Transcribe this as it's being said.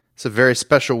It's a very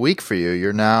special week for you.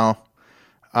 You're now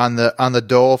on the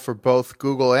dole for both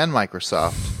Google and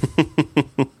Microsoft.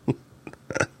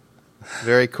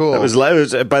 Very cool. It was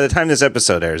by the time this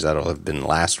episode airs, that'll have been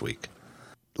last week.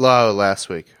 Oh, last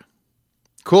week.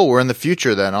 Cool. We're in the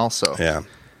future then also. Yeah.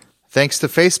 Thanks to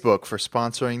Facebook for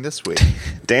sponsoring this week.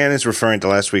 Dan is referring to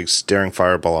last week's Daring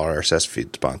Fireball RSS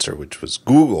feed sponsor, which was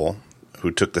Google, who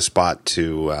took the spot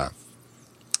to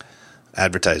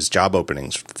advertise job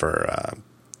openings for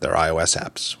their iOS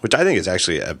apps, which I think is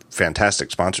actually a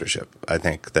fantastic sponsorship. I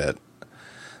think that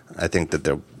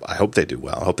they'll. I hope they do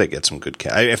well. I hope they get some good.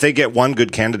 If they get one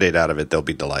good candidate out of it, they'll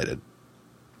be delighted.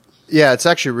 Yeah, it's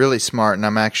actually really smart, and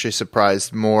I'm actually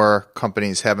surprised more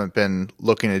companies haven't been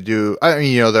looking to do. I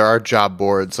mean, there are job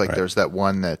boards, like there's that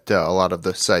one that a lot of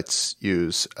the sites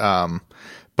use,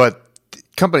 but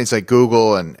companies like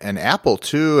Google and Apple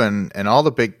too, and all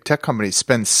the big tech companies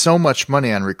spend so much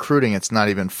money on recruiting, it's not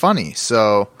even funny.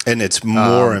 So, and it's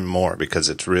more and more because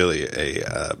it's really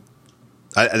a.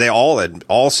 They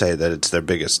all say that it's their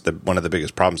one of the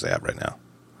biggest problems they have right now.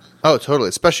 Oh, totally.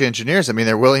 Especially engineers. I mean,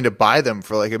 they're willing to buy them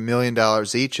for like $1 million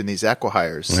each in these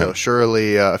acqui-hires. Yeah. So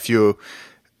surely a few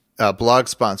blog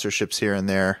sponsorships here and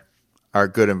there are a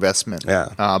good investment.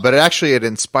 Yeah. But it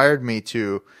inspired me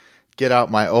to get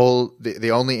out my the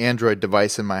only Android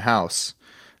device in my house,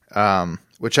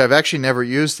 which I've actually never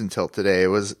used until today.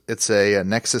 It's a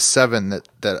Nexus 7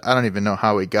 that I don't even know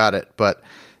how we got it, but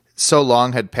so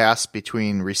long had passed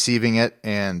between receiving it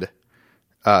and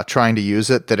trying to use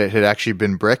it that it had actually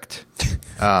been bricked.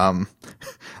 Like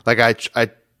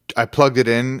I plugged it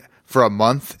in for a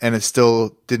month and it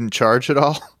still didn't charge at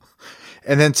all.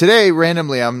 And then today,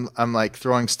 randomly, I'm like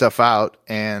throwing stuff out,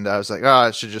 and I was like,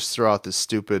 I should just throw out this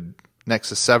stupid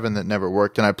Nexus 7 that never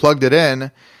worked. And I plugged it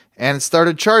in, and it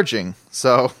started charging.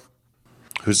 So,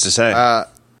 who's to say?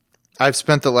 I've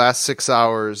spent the last 6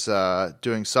 hours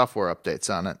doing software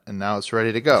updates on it, and now it's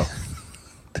ready to go.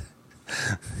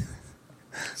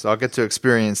 So I'll get to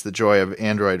experience the joy of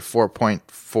Android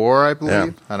 4.4, I believe. Yeah.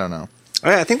 I don't know.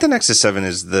 I think the Nexus 7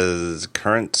 is the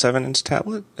current 7-inch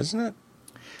tablet, isn't it?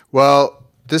 Well,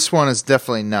 this one is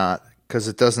definitely not, because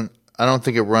it doesn't. I don't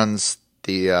think it runs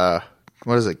the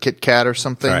what is it, KitKat or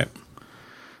something.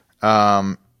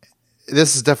 Right.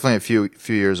 This is definitely a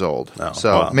few years old. Oh,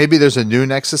 so well. Maybe there's a new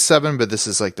Nexus 7, but this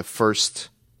is like the first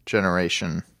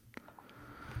generation.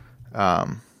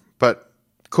 But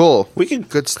cool.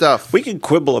 Good stuff. We could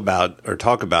quibble about or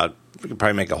talk about. We could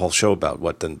probably make a whole show about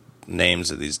what the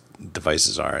names of these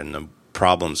devices are and the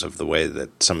problems of the way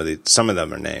that some of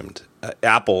them are named.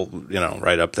 Apple,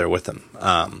 right up there with them.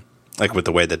 Like with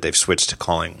the way that they've switched to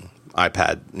calling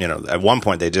iPad. At one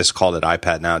point they just called it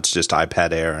iPad. Now it's just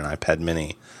iPad Air and iPad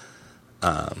Mini.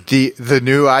 The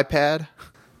new iPad?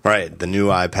 Right, the new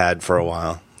iPad for a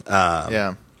while.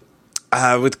 Yeah.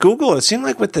 With Google, it seemed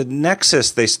like with the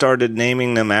Nexus, they started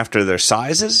naming them after their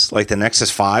sizes. Like the Nexus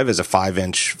 5 is a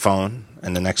 5-inch phone,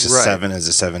 and the Nexus 7 is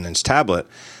a 7-inch tablet,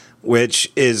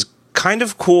 which is kind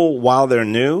of cool while they're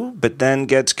new, but then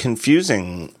gets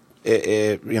confusing,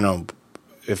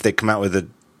 if they come out with a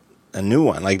new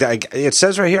one. Like it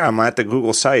says right here, I'm at the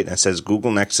Google site, and it says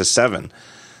Google Nexus 7.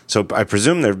 So I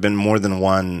presume there have been more than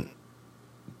one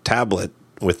tablet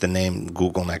with the name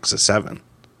Google Nexus 7.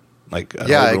 Like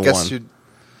I guess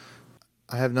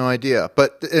I have no idea.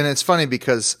 And it's funny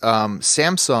because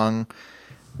Samsung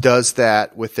does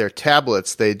that with their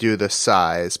tablets. They do the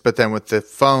size, but then with the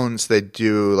phones, they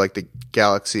do like the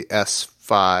Galaxy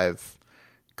S5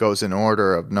 goes in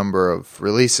order of number of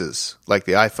releases, like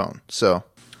the iPhone. So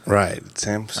right,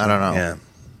 Samsung. I don't know. Yeah.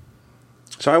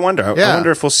 So I wonder. I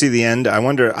wonder if we'll see the end. I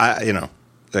wonder.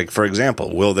 Like for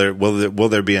example, will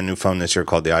there be a new phone this year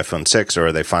called the iPhone 6, or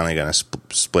are they finally going to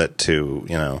split to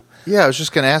Yeah, I was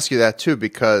just going to ask you that too,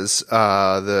 because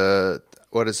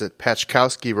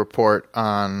Pachkowski report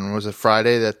on, was it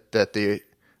Friday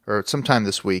or sometime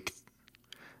this week,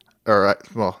 or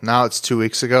now it's 2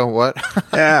 weeks ago. What?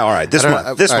 Yeah, all right.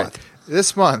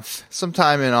 This month,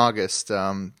 sometime in August,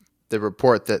 the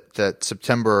report that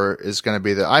September is going to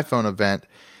be the iPhone event.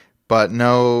 But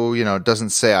no, it doesn't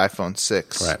say iPhone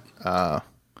 6. Right.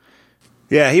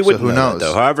 Yeah, he wouldn't know that,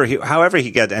 though. However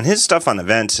he got, and his stuff on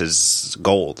events is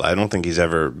gold. I don't think he's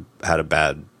ever had a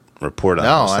bad report on.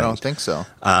 No, I don't think so.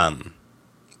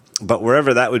 But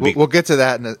wherever that would be, we'll get to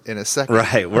that in a second.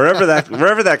 Right,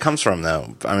 wherever that comes from,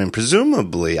 though. I mean,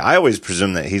 presumably, I always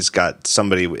presume that he's got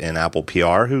somebody in Apple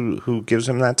PR who gives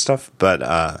him that stuff.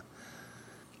 But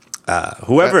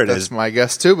whoever that's my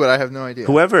guess too, but I have no idea.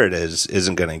 Whoever it is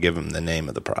isn't going to give him the name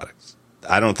of the product.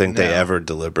 I don't think they ever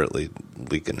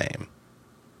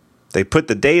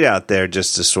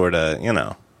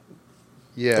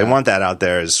Yeah. They want that out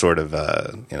there as sort of,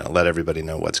 let everybody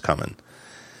know what's coming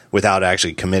without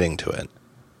actually committing to it,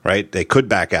 right? They could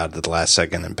back out at the last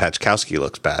second and Pachkowski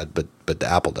looks bad, but the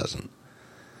Apple doesn't.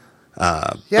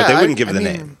 But they wouldn't give the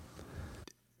name.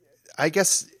 I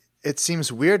guess it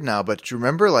seems weird now, but do you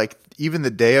remember, like, even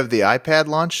the day of the iPad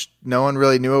launch, no one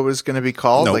really knew it was going to be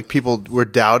called? Nope. Like, people were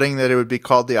doubting that it would be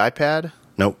called the iPad?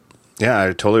 Nope. Yeah, I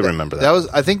totally remember that.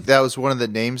 I think that was one of the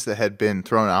names that had been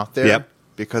thrown out there. Yep.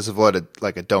 Because of a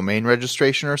domain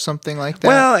registration or something like that.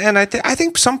 Well, and I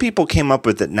think some people came up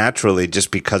with it naturally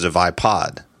just because of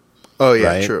iPod. Oh yeah,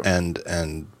 right? true.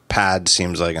 And pad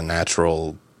seems like a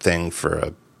natural thing for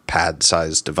a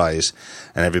pad-sized device,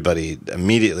 and everybody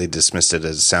immediately dismissed it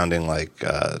as sounding like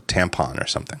a tampon or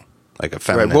something, like a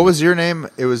feminine. Right. What was your name?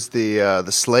 It was the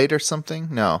Slate or something?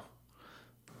 No.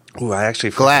 Ooh, I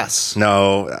actually Glass.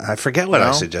 No, I forget what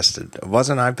I suggested. It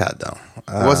wasn't iPad though.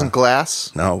 It wasn't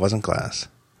Glass? No, it wasn't Glass.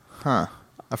 Huh.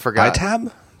 I forgot.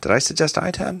 iTab? Did I suggest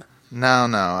iTab? No.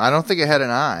 I don't think it had an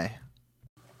I.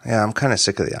 Yeah, I'm kind of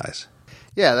sick of the eyes.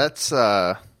 Yeah, that's...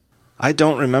 I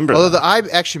don't remember. Although the I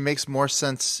actually makes more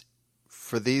sense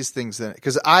for these things than...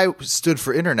 Because I stood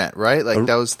for internet, right? Like,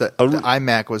 that was the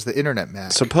iMac was the internet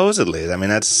Mac. Supposedly. I mean,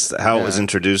 that's how it was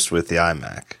introduced with the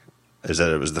iMac, is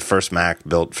that it was the first Mac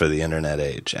built for the internet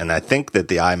age. And I think that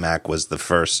the iMac was the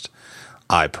first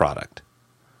iProduct.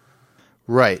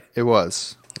 Right, it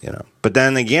was. But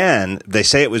then again, they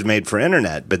say it was made for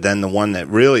internet, but then the one that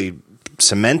really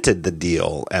cemented the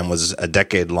deal and was a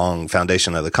decade-long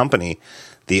foundation of the company,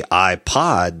 the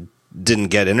iPod, didn't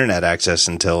get internet access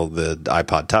until the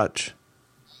iPod Touch.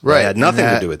 Right. It had nothing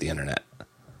to do with the internet.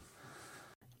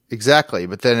 Exactly.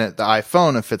 But then the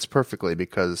iPhone, it fits perfectly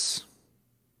because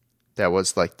that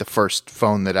was like the first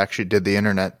phone that actually did the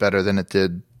internet better than it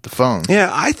did the phone. Yeah,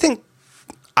 I think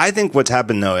what's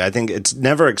happened, though, I think it's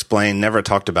never explained, never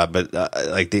talked about, but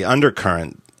like the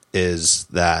undercurrent is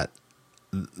that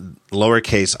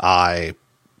lowercase I,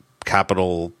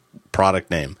 capital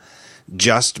product name,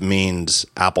 just means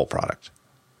Apple product.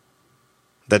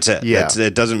 That's it. Yeah.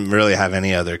 It doesn't really have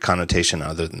any other connotation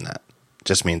other than that. It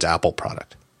just means Apple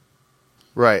product.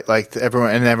 Right. Like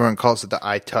everyone calls it the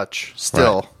iTouch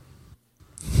still.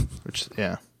 Right. Which,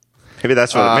 yeah. Maybe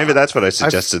that's what I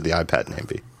suggested the iPad name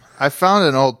be. I found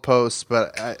an old post,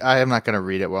 but I am not going to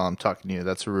read it while I'm talking to you.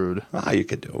 That's rude. You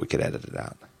could do it. We could edit it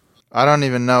out. I don't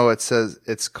even know. It says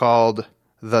it's called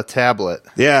The Tablet.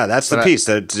 Yeah, that's the piece.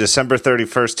 The December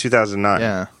 31st, 2009.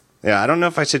 Yeah. Yeah, I don't know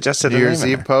if I suggested New Year's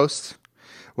Eve post.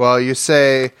 Well, you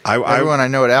say everyone I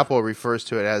know at Apple refers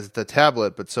to it as the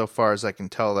tablet, but so far as I can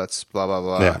tell, that's blah blah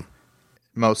blah. Yeah.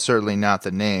 Most certainly not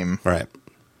the name. Right.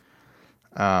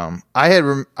 I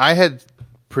had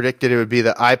predicted it would be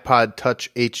the iPod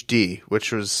Touch HD,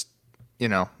 which was,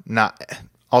 not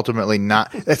ultimately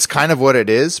not. That's kind of what it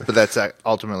is, but that's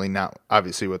ultimately not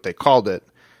obviously what they called it.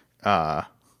 I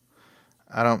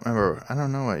don't remember. I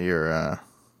don't know what your.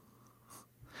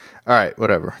 All right,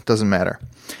 whatever. Doesn't matter.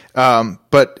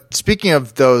 But speaking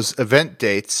of those event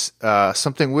dates,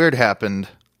 something weird happened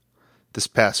this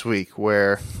past week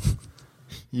where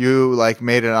you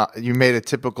made a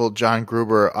typical John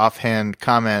Gruber offhand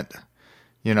comment,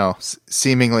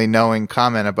 seemingly knowing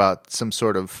comment about some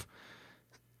sort of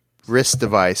wrist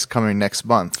device coming next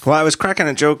month. Well, I was cracking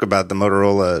a joke about the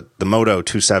Moto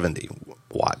 270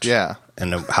 watch. Yeah.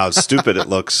 And how stupid it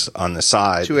looks on the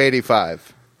side.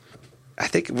 285. I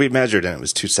think we measured and it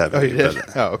was 270. Oh, you did?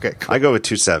 Oh, okay. Cool. I go with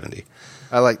 270.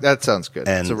 I like that. Sounds good.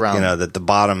 And, it's around. that the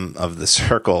bottom of the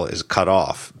circle is cut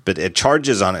off, but it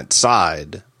charges on its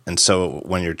side. And so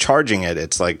when you're charging it,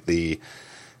 it's like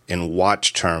in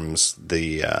watch terms,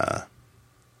 the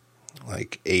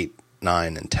 8,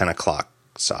 9, and 10 o'clock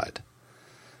side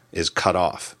is cut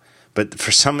off. But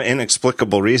for some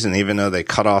inexplicable reason, even though they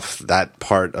cut off that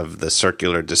part of the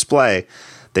circular display,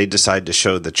 they decide to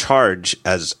show the charge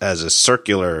as a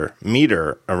circular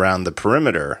meter around the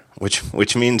perimeter,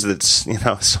 which means that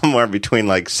somewhere between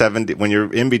 70. When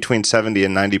you're in between 70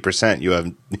 and 90%, you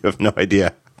have no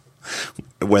idea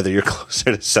whether you're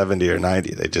closer to 70 or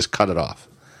 90. They just cut it off,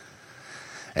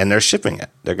 and they're shipping it.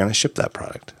 They're going to ship that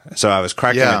product. So I was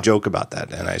cracking a joke about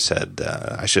that, and I said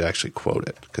I should actually quote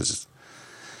it because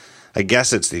I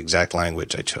guess it's the exact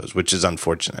language I chose, which is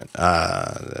unfortunate.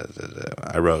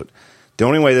 I wrote, "The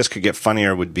only way this could get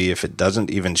funnier would be if it doesn't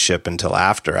even ship until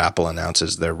after Apple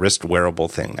announces their wrist wearable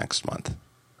thing next month."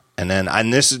 And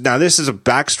this is a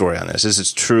backstory on this. This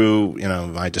is true.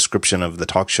 My description of the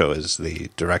talk show is the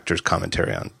director's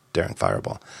commentary on Daring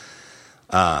Fireball.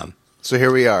 So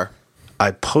here we are.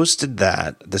 I posted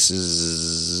that.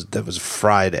 That was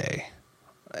Friday.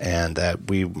 and that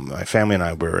my family and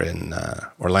I were in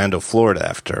Orlando, Florida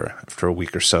after a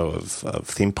week or so of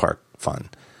theme park fun.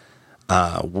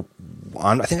 I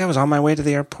think I was on my way to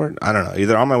the airport. I don't know,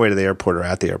 either on my way to the airport or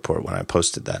at the airport when I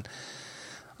posted that.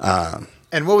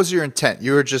 And what was your intent?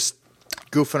 You were just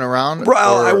goofing around?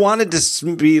 Well, I wanted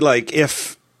to be like,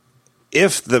 if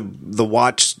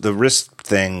the wrist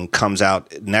thing comes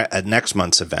out at next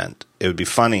month's event, it would be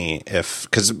funny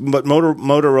but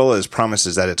Motorola's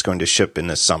promises that it's going to ship in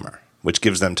this summer, which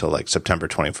gives them till like September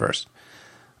 21st.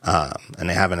 And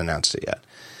they haven't announced it yet.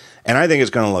 And I think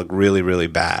it's going to look really, really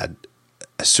bad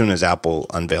as soon as Apple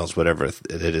unveils whatever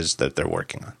it is that they're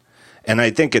working on. And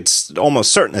I think it's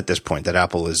almost certain at this point that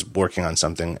Apple is working on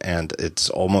something, and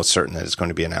it's almost certain that it's going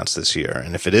to be announced this year.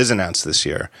 And if it is announced this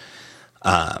year,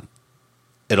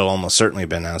 it'll almost certainly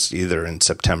be announced either in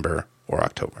September or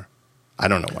October. I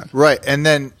don't know when. Right. And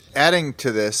then adding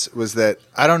to this was that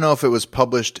I don't know if it was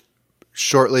published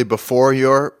shortly before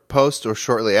your post or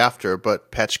shortly after,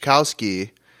 but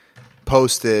Pachkowski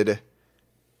posted,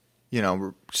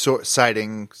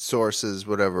 citing sources,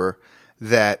 whatever,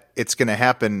 that it's going to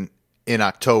happen in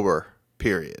October,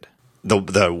 period.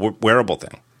 The wearable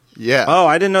thing. Yeah. Oh,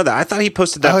 I didn't know that. I thought he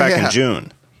posted that back in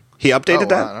June. He updated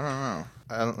that? I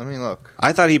don't know. Let me look.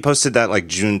 I thought he posted that like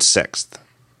June 6th,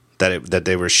 that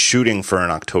they were shooting for an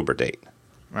October date.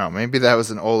 Oh, maybe that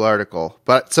was an old article.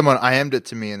 But someone IM'd it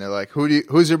to me, and they're like,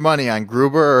 "Who's your money on,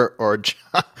 Gruber or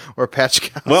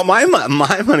Pachkowski?" Well, my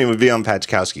money would be on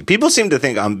Pachkowski. People seem to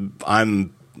think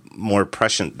I'm more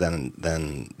prescient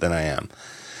than I am.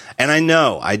 And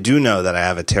I do know that I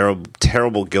have a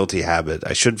terrible guilty habit.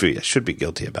 I should be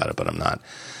guilty about it, but I'm not.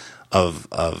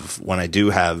 Of when I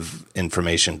do have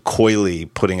information, coyly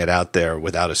putting it out there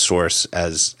without a source,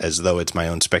 as though it's my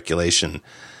own speculation.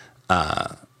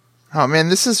 Oh man,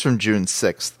 this is from June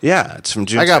 6th. Yeah, it's from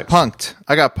June. I got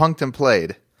punked and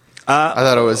played.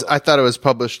 I thought it was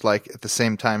published like at the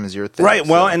same time as your thing. Right.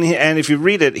 Well, and if you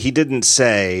read it, he didn't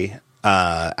say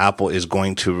Apple is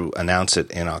going to announce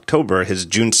it in October. His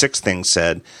June 6th thing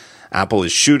said Apple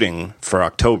is shooting for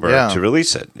October to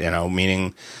release it.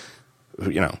 Meaning,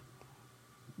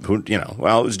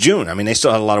 well, it was June. I mean, they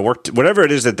still had a lot of work. Whatever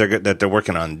it is that they're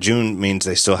working on, June means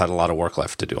they still had a lot of work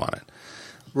left to do on it.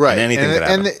 Right. And anything could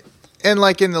happen. And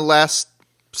like in the last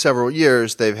several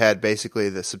years, they've had basically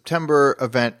the September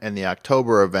event and the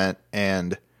October event,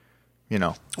 and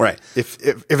right. If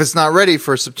it's not ready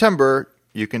for September,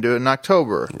 you can do it in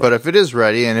October. Right. But if it is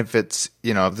ready, and if it's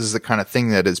if this is the kind of thing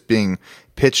that is being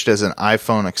pitched as an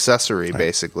iPhone accessory,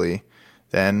 basically,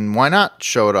 then why not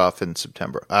show it off in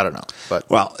September? I don't know. But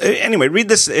well, anyway, read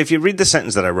this. If you read the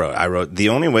sentence that I wrote, the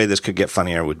only way this could get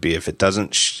funnier would be if it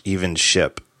doesn't even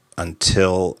ship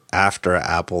until after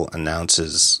Apple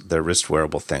announces their wrist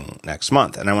wearable thing next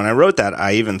month. And when I wrote that,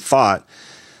 I even thought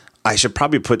I should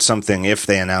probably put something if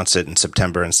they announce it in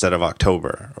September instead of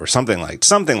October or something like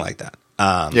that.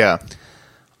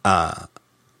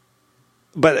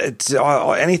 But it's,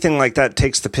 anything like that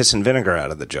takes the piss and vinegar out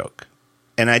of the joke.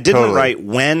 And I didn't write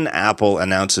when Apple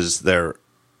announces their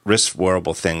wrist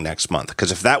wearable thing next month,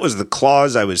 because if that was the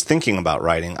clause I was thinking about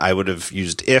writing, I would have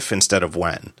used if instead of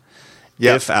when.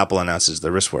 Yep. If Apple announces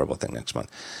the wrist wearable thing next month.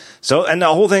 So, and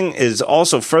the whole thing is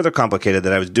also further complicated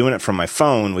that I was doing it from my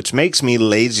phone, which makes me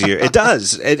lazier. It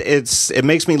does. It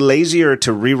makes me lazier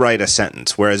to rewrite a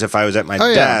sentence. Whereas if I was at my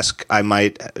desk, I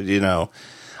might,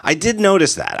 I did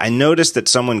notice that. I noticed that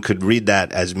someone could read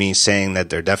that as me saying that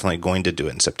they're definitely going to do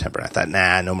it in September. And I thought,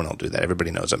 nah, no one will do that.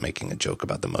 Everybody knows I'm making a joke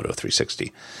about the Moto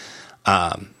 360.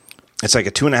 It's like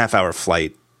a 2.5-hour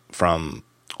flight from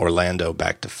Orlando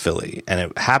back to Philly, and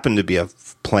it happened to be a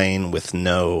plane with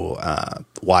no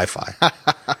Wi-Fi.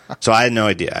 So I had no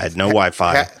idea. I had no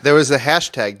Wi-Fi. There was a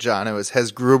hashtag, John. It was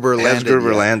 "Has Gruber landed?" Has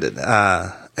Gruber landed?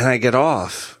 And I get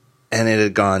off, and it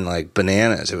had gone like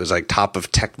bananas. It was like top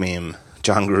of tech meme.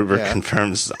 John Gruber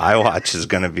confirms iWatch is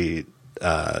going to be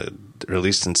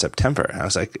released in September. And I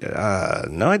was like,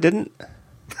 no, I didn't.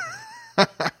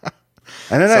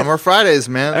 And then Summer Fridays,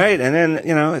 man. All right, and then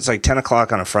it's like 10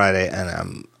 o'clock on a Friday,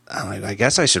 and I'm like, I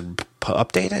guess I should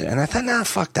update it. And I thought, nah,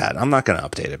 fuck that. I'm not going to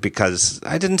update it because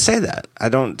I didn't say that. I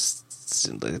don't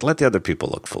let the other people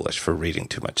look foolish for reading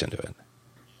too much into it.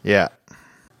 Yeah.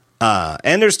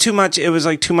 And there's too much. It was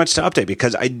like too much to update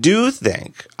because I do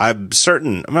think I'm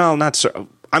certain. Well, not certain.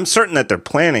 I'm certain that they're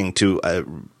planning to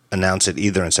announce it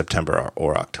either in September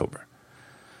or October.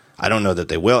 I don't know that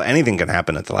they will. Anything can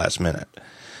happen at the last minute.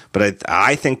 But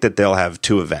I think that they'll have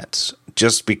two events,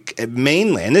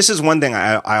 mainly. And this is one thing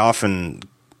I often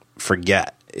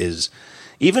forget is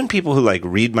even people who like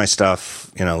read my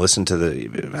stuff, listen to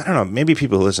I don't know, maybe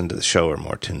people who listen to the show are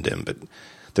more tuned in, but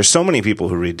There's so many people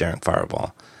who read Daring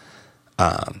Fireball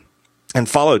and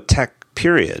follow tech,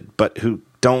 period, but who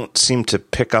don't seem to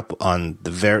pick up on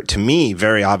the to me,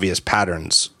 very obvious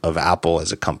patterns of Apple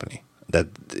as a company. That,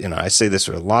 I say this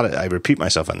with I repeat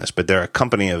myself on this, but they're a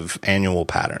company of annual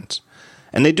patterns.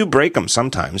 And they do break them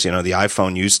sometimes. The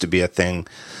iPhone used to be a thing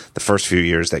the first few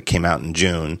years that came out in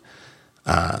June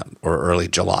or early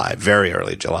July, very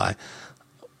early July.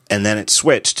 And then it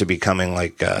switched to becoming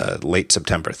like a late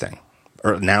September thing,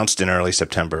 or announced in early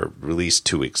September, released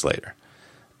 2 weeks later.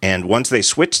 And once they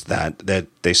switched that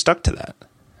they stuck to that.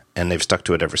 And they've stuck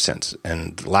to it ever since.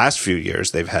 And the last few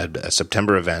years, they've had a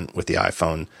September event with the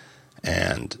iPhone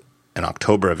and an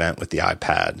October event with the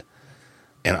iPad.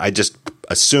 And I just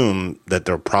assume that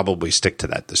they'll probably stick to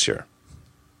that this year.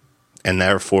 And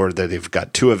therefore, that they've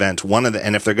got two events.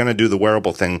 And if they're going to do the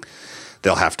wearable thing,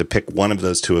 they'll have to pick one of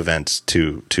those two events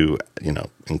to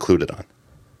include it on.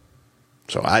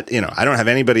 So I don't have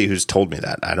anybody who's told me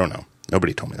that. I don't know.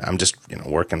 Nobody told me that. I'm just,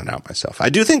 working it out myself. I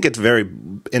do think it's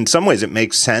in some ways it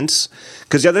makes sense,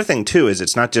 because the other thing too is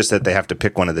it's not just that they have to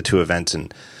pick one of the two events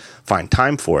and find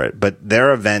time for it, but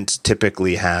their events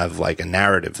typically have like a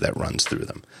narrative that runs through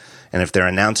them. And if they're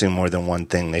announcing more than one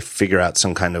thing, they figure out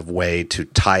some kind of way to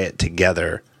tie it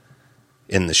together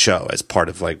in the show as part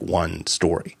of like one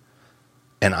story.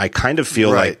 And I kind of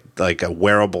feel like a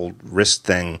wearable wrist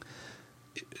thing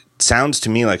sounds to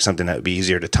me like something that would be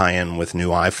easier to tie in with new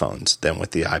iPhones than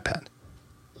with the iPad.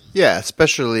 Yeah,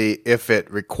 especially if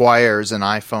it requires an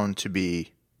iPhone to be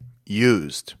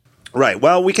used. Right.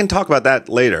 Well, we can talk about that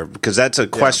later, because that's a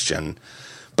question.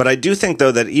 But I do think,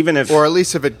 though, that even if... Or at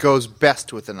least if it goes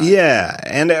best with an iPhone. Yeah.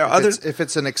 And if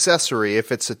it's an accessory,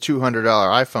 if it's a $200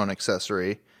 iPhone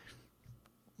accessory,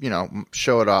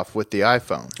 show it off with the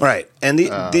iPhone. Right. And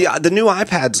the new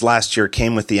iPads last year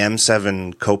came with the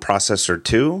M7 coprocessor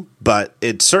too, but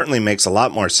it certainly makes a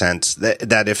lot more sense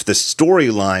that if the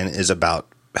storyline is about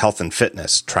health and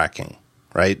fitness tracking,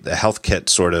 right? The Health Kit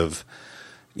sort of,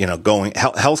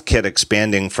 Health Kit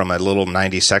expanding from a little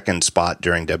 90-second spot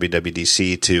during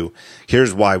WWDC to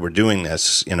here's why we're doing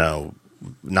this,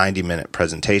 90-minute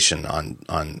presentation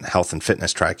on health and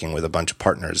fitness tracking with a bunch of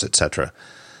partners, et cetera.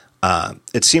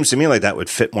 It seems to me like that would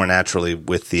fit more naturally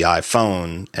with the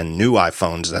iPhone and new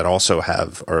iPhones that also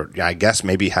have, or I guess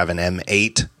maybe have an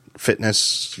M8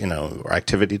 fitness, or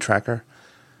activity tracker,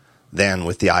 than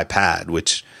with the iPad,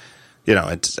 which,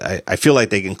 I feel like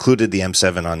they included the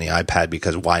M7 on the iPad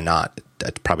because why not?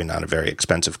 That's probably not a very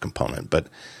expensive component, but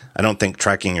I don't think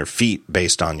tracking your feet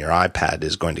based on your iPad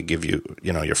is going to give you,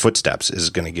 your footsteps is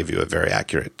going to give you a very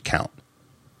accurate count.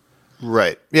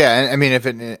 Right. Yeah. And I mean, if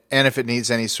it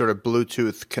needs any sort of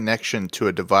Bluetooth connection to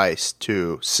a device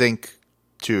to sync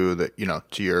to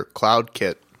to your Cloud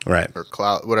Kit, right, or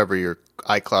cloud, whatever your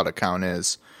iCloud account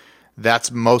is,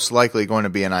 that's most likely going to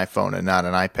be an iPhone and not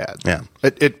an iPad. Yeah.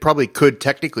 It probably could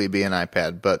technically be an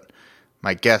iPad, but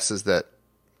my guess is that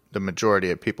the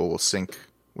majority of people will sync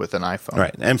with an iPhone.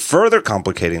 Right. And further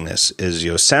complicating this is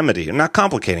Yosemite. Not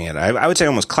complicating it. I would say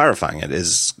almost clarifying it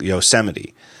is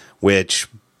Yosemite, which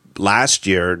last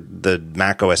year the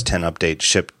Mac OS X update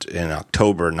shipped in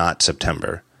October, not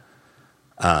September.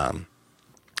 And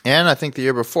I think the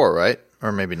year before, right?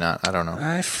 Or maybe not. I don't know.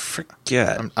 I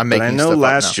forget. I'm making but I know stuff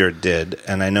last up now. year did,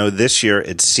 and I know this year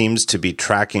it seems to be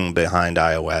tracking behind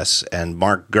iOS. And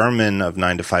Mark Gurman of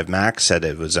 9 to 5 Mac said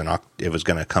it was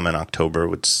going to come in October,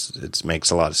 which it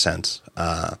makes a lot of sense.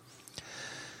 And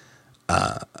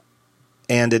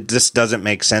it just doesn't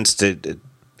make sense to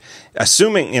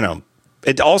assuming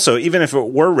it also, even if it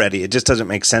were ready, it just doesn't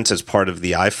make sense as part of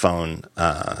the iPhone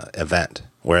event.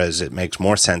 Whereas it makes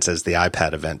more sense as the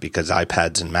iPad event because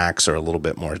iPads and Macs are a little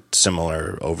bit more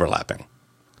similar, overlapping.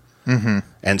 Mm-hmm.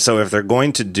 And so if they're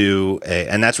going to do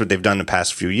and that's what they've done the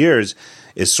past few years,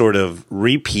 is sort of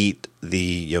repeat the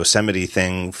Yosemite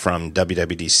thing from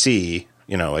WWDC,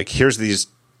 like here's these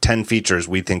 10 features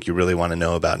we think you really want to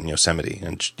know about in Yosemite.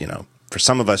 And, for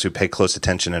some of us who pay close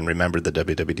attention and remember the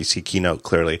WWDC keynote,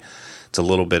 clearly it's a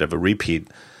little bit of a repeat.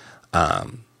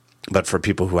 But for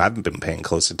people who haven't been paying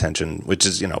close attention, which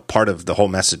is, part of the whole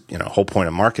message, whole point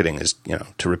of marketing is,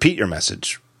 to repeat your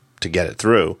message to get it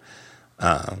through.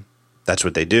 That's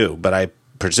what they do. But I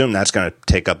presume that's going to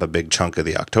take up a big chunk of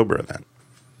the October event.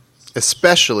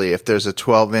 Especially if there's a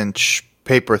 12-inch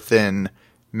paper-thin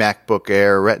MacBook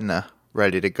Air Retina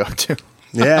ready to go to.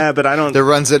 Yeah, but I don't... that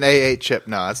runs an A8 chip.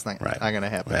 No, that's not right. going to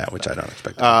happen. Yeah, which I don't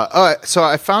expect. All right, so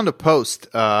I found a post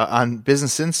on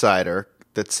Business Insider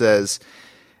that says...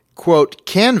 Quote,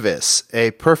 Canvas,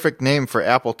 a perfect name for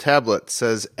Apple tablet,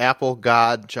 says Apple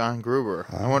God John Gruber.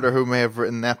 I wonder who may have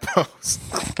written that post.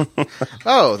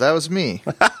 Oh, that was me.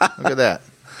 Look at that.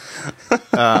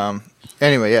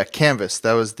 Anyway, yeah, Canvas.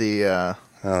 That was the.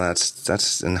 Well,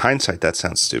 that's in hindsight, that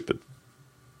sounds stupid.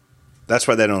 That's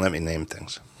why they don't let me name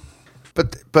things.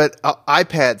 But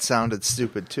iPad sounded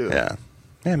stupid too. Yeah.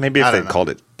 Maybe if they called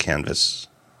it Canvas.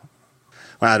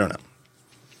 Well, I don't know.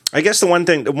 I guess the one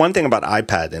thing about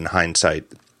iPad in hindsight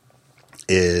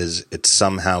is it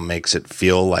somehow makes it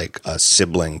feel like a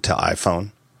sibling to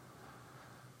iPhone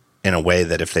in a way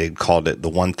that if they called it the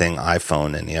one thing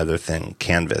iPhone and the other thing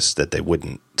Canvas, that they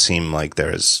wouldn't seem like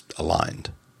they're as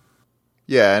aligned.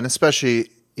 Yeah, and especially,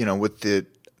 with the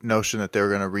notion that they were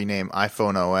going to rename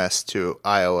iPhone OS to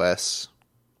iOS,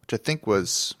 which I think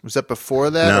was that before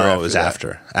that? No, it was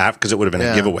after, because it would have been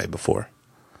a giveaway before.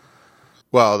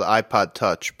 Well, the iPod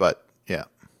Touch, but yeah.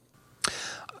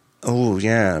 Oh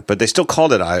yeah, but they still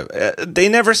called it they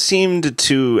never seemed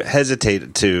to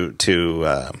hesitate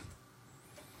to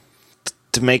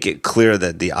make it clear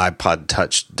that the iPod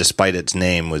Touch, despite its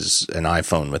name, was an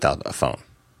iPhone without a phone.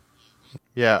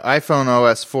 Yeah, iPhone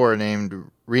OS 4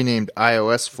 renamed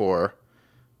iOS 4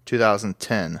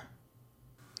 2010.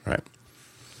 Right.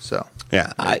 So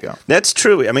yeah, there you go. That's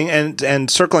true. I mean,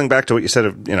 and circling back to what you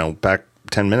said, back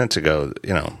 10 minutes ago,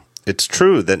 it's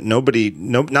true that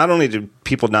not only do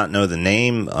people not know the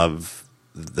name of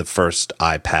the first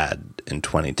iPad in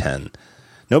 2010,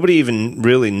 nobody even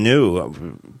really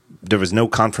knew. There was no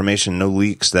confirmation, no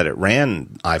leaks that it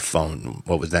ran iPhone,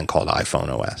 what was then called iPhone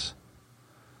OS.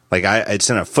 Like I'd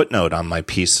sent a footnote on my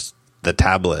piece, The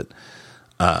Tablet,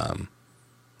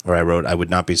 where I wrote, I would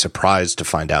not be surprised to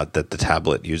find out that the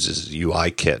tablet uses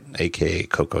UIKit, aka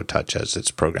Cocoa Touch, as its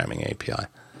programming API.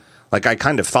 Like I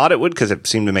kind of thought it would because it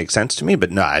seemed to make sense to me, but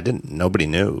no, I didn't. Nobody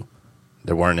knew.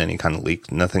 There weren't any kind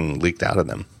of nothing leaked out of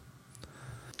them.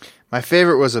 My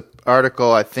favorite was an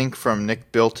article, I think, from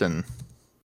Nick Bilton,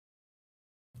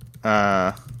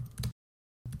 where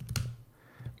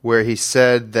he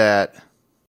said that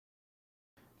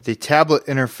the tablet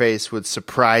interface would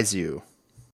surprise you.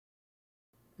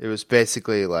 It was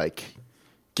basically like,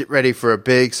 get ready for a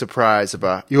big surprise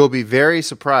you will be very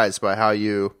surprised by how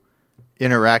you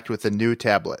interact with a new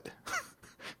tablet.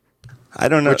 I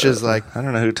don't know. Which is like, I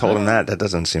don't know who told him that. That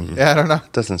doesn't seem. Yeah, I don't know.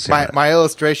 Doesn't seem. My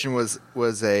illustration was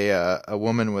a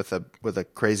woman with a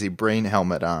crazy brain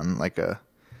helmet on, like a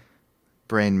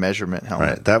brain measurement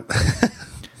helmet. Right.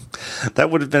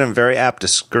 That would have been a very apt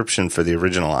description for the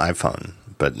original iPhone,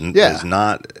 but it's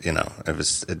not. It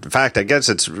was. In fact, I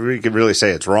guess we could really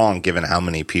say it's wrong, given how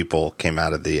many people came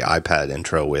out of the iPad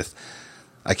intro with,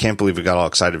 I can't believe we got all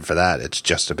excited for that. It's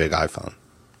just a big iPhone.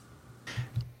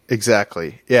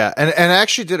 Exactly. Yeah. And I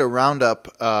actually did a roundup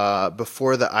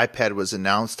before the iPad was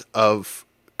announced of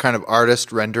kind of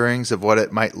artist renderings of what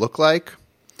it might look like.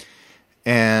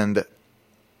 And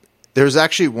there's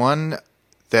actually one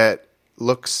that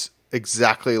looks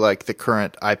exactly like the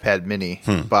current iPad mini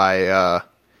by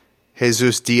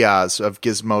Jesus Diaz of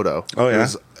Gizmodo. Oh, yeah?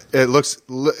 It looks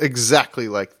exactly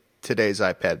like today's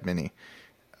iPad mini.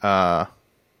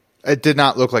 It did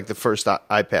not look like the first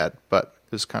iPad, but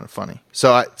it was kind of funny.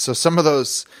 So some of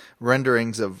those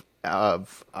renderings of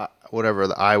whatever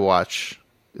the iWatch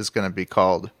is going to be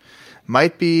called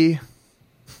might be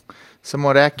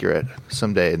somewhat accurate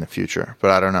someday in the future,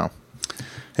 but I don't know.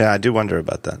 Yeah, I do wonder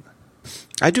about that.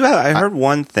 I heard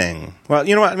one thing. Well,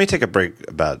 you know what? Let me take a break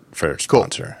for a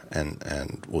sponsor, cool.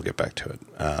 and we'll get back to it.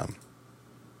 And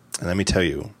let me tell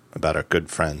you about our good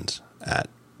friends at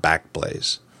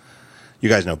Backblaze. You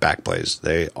guys know Backblaze.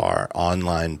 They are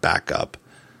online backup,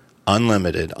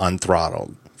 unlimited,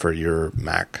 unthrottled for your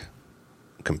Mac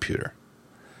computer.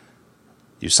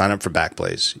 You sign up for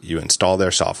Backblaze. You install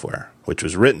their software, which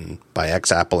was written by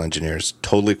ex-Apple engineers.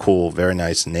 Totally cool, very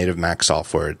nice native Mac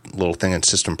software. Little thing in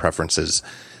system preferences.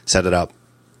 Set it up.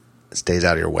 It stays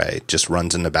out of your way. Just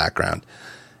runs in the background.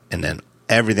 And then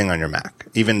everything on your Mac,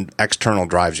 even external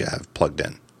drives you have plugged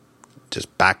in,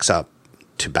 just backs up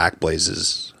to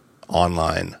Backblaze's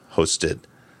online hosted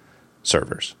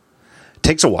servers. It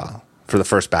takes a while for the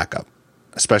first backup,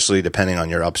 especially depending on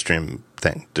your upstream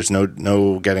thing. There's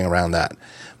no getting around that.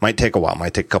 Might take a while,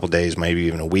 might take a couple days, maybe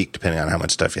even a week, depending on how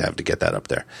much stuff you have to get that up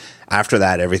there. After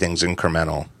that, everything's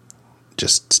incremental,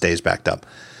 just stays backed up.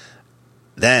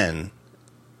 Then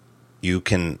you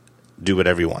can do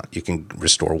whatever you want. You can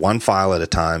restore one file at a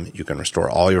time. You can restore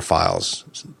all your files.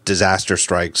 Disaster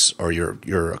strikes, or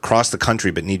you're across the country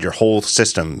but need your whole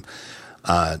system.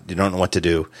 You don't know what to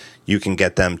do. You can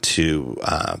get them to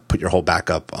put your whole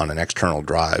backup on an external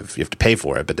drive. You have to pay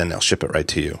for it, but then they'll ship it right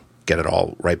to you. Get it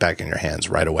all right back in your hands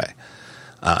right away.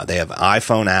 They have an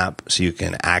iPhone app, so you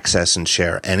can access and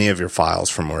share any of your files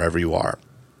from wherever you are.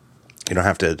 You don't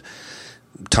have to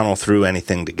tunnel through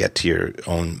anything to get to your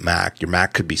own Mac. Your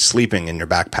Mac could be sleeping in your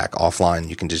backpack offline.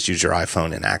 You can just use your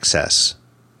iPhone and access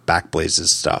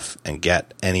Backblaze's stuff and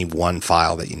get any one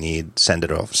file that you need, send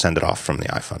it off from the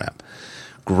iPhone app.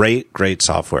 Great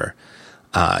software.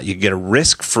 You get a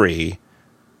risk-free,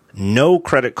 no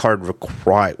credit card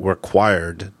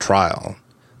required trial.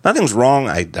 Nothing's wrong,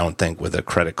 I don't think, with a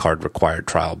credit card required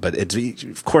trial, but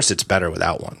of course it's better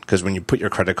without one, because when you put your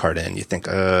credit card in, you think,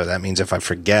 that means if I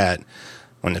forget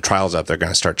when the trial's up, they're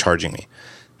going to start charging me.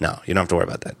 No, you don't have to worry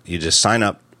about that. You just sign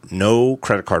up, no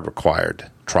credit card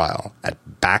required trial at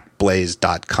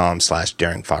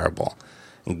backblaze.com/daringfireball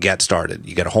and get started.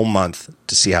 You get a whole month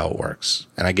to see how it works.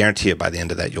 And I guarantee you by the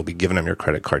end of that, you'll be giving them your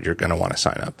credit card. You're going to want to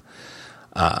sign up.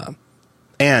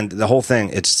 And the whole thing,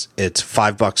 it's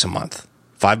 $5 a month.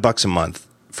 $5 a month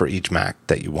for each Mac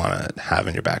that you want to have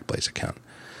in your Backblaze account.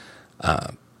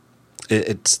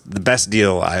 It's the best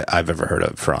deal I've ever heard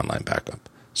of for online backup.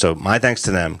 So my thanks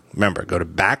to them. Remember, go to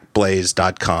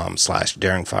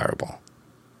backblaze.com/daringfireball.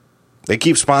 They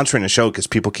keep sponsoring the show because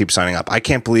people keep signing up. I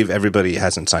can't believe everybody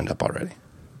hasn't signed up already.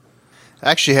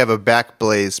 I actually have a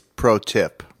Backblaze pro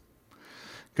tip.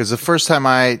 Because the first time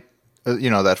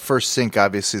that first sync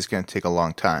obviously is going to take a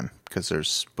long time because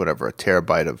there's a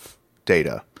terabyte of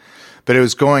data. But it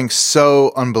was going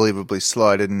so unbelievably slow,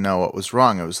 I didn't know what was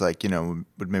wrong. It was like,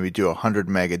 would maybe do 100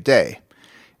 meg a day.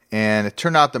 And it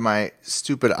turned out that my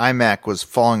stupid iMac was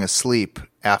falling asleep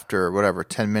after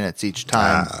 10 minutes each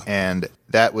time. And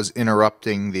that was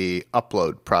interrupting the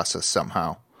upload process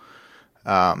somehow.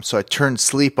 So I turned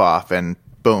sleep off and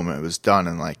boom, it was done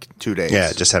in like 2 days.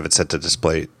 Yeah, just have it set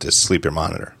to sleep your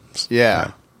monitor.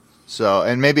 Yeah. So,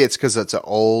 and maybe it's because it's an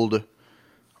old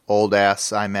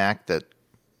ass iMac that,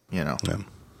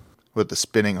 with the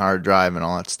spinning hard drive and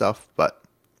all that stuff. But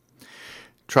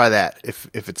try that if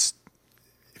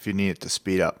you need it to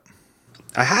speed up.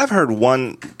 I have heard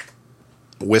one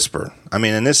whisper. I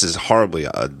mean, and this is horribly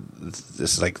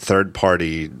this is like third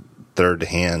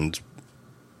hand,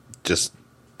 just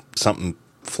something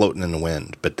floating in the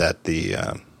wind. But that the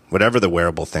whatever the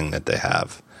wearable thing that they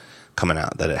have coming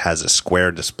out, that it has a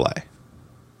square display.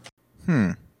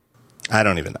 I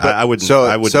don't even. I wouldn't.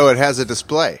 So it has a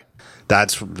display.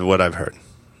 That's what I've heard.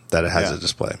 That it has a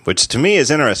display, which to me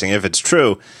is interesting if it's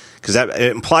true, because it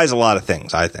implies a lot of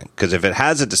things. I think because if it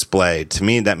has a display, to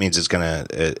me that means it's gonna.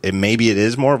 Maybe it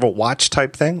is more of a watch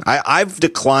type thing. I've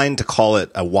declined to call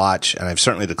it a watch, and I've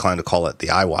certainly declined to call it the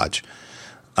iWatch.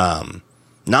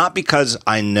 Not because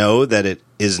I know that it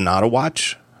is not a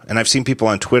watch, and I've seen people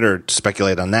on Twitter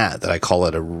speculate on that I call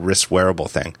it a wrist wearable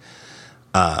thing.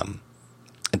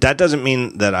 That doesn't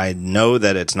mean that I know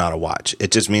that it's not a watch.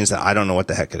 It just means that I don't know what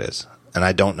the heck it is. And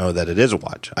I don't know that it is a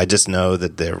watch. I just know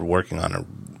that they're working on a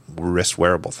wrist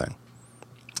wearable thing.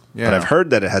 Yeah. But I've heard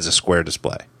that it has a square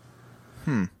display.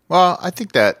 Well, I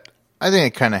think it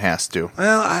kind of has to.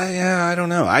 Well, I don't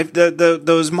know.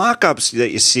 Those mock-ups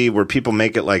that you see where people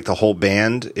make it like the whole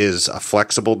band is a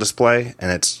flexible display,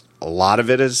 and a lot of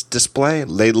it is display.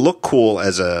 They look cool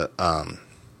as a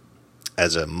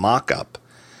mock-up.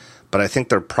 But I think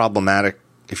they're problematic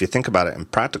if you think about it in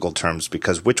practical terms,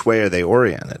 because which way are they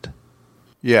oriented?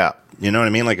 Yeah. You know what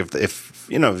I mean? Like if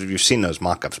you've seen those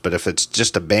mock-ups, but if it's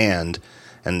just a band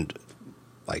and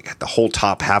like the whole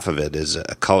top half of it is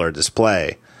a color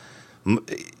display,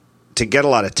 to get a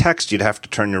lot of text, you'd have to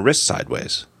turn your wrist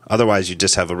sideways. Otherwise, you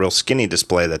just have a real skinny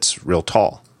display that's real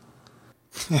tall.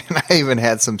 And I even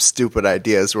had some stupid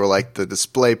ideas where like the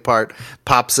display part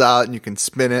pops out and you can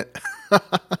spin it.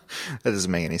 That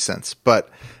doesn't make any sense. But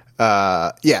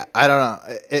I don't know.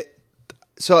 I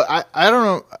don't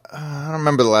know. I don't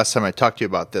remember the last time I talked to you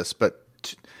about this, but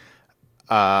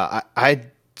I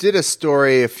did a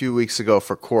story a few weeks ago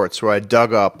for Quartz where I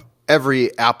dug up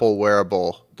every Apple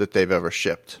wearable that they've ever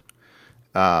shipped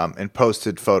and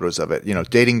posted photos of it,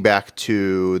 dating back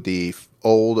to the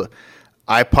old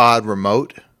iPod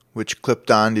remote, which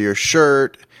clipped onto your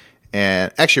shirt.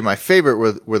 And actually, my favorite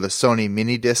were the Sony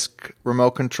mini disc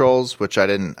remote controls, which I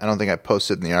don't think I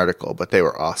posted in the article, but they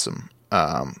were awesome.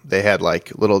 They had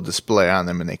like little display on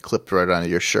them and they clipped right onto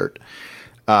your shirt.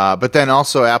 But then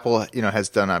also Apple, has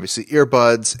done obviously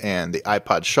earbuds and the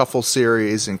iPod Shuffle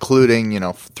series, including,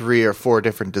 3 or 4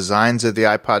 different designs of the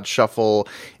iPod Shuffle,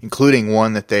 including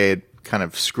one that they had kind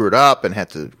of screwed up and had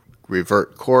to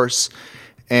revert course.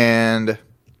 And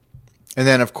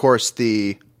then of course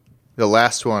the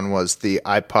last one was the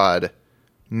iPod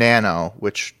Nano,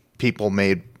 which people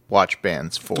made watch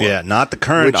bands for. Yeah, not the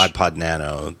current iPod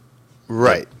Nano.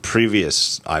 Right. The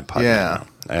previous iPod Nano.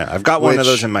 Yeah, I've got one of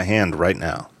those in my hand right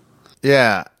now.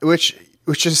 Yeah, which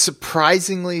which is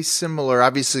surprisingly similar.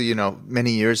 Obviously,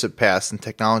 many years have passed and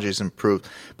technology has improved,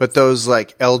 but those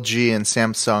like LG and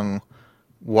Samsung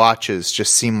watches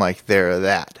just seem like they're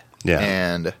that. Yeah.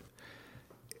 And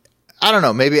I don't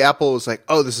know, maybe Apple was like,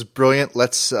 "Oh, this is brilliant.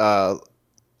 Let's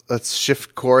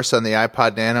shift course on the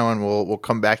iPod Nano and we'll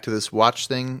come back to this watch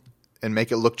thing and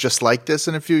make it look just like this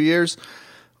in a few years."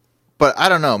 But I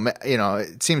don't know,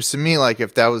 it seems to me like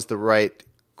if that was the right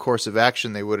course of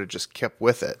action, they would have just kept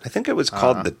with it. I think it was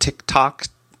called the TikTok,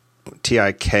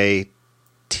 TikTok.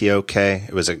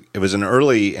 It was an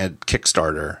early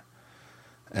Kickstarter,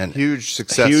 and huge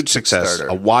success.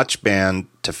 A watch band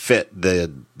to fit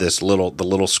the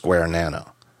little square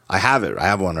Nano. I have it. I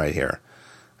have one right here,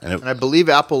 and I believe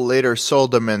Apple later sold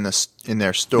them in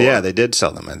their store. Yeah, they did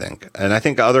sell them, I think, and I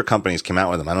think other companies came out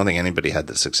with them. I don't think anybody had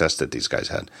the success that these guys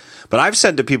had. But I've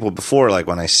said to people before, like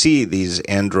when I see these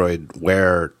Android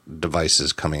Wear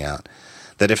devices coming out,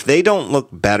 that if they don't look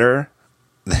better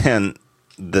than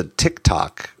the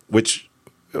TikTok, which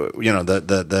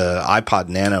the iPod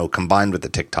Nano combined with the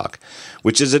TikTok,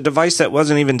 which is a device that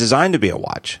wasn't even designed to be a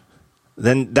watch,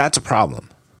 then that's a problem.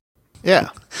 Yeah.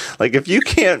 Like if you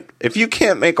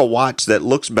can't make a watch that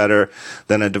looks better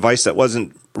than a device that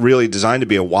wasn't really designed to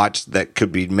be a watch that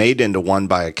could be made into one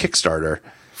by a Kickstarter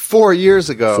 4 years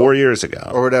ago.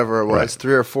 Or whatever it was, right.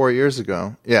 3 or 4 years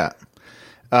ago. Yeah.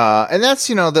 And that's,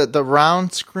 the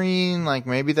round screen, like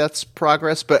maybe that's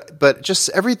progress, but just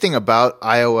everything about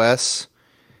iOS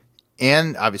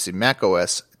and obviously Mac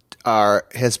OS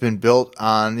has been built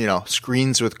on,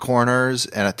 screens with corners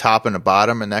and a top and a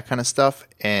bottom and that kind of stuff.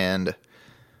 And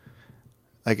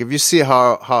like, if you see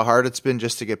how hard it's been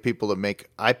just to get people to make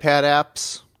iPad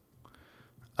apps,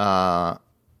 I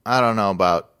don't know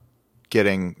about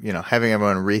getting, having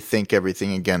everyone rethink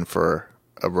everything again for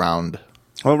a round.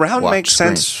 Well, round makes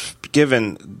screen. sense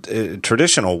given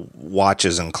traditional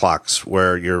watches and clocks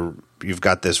where you've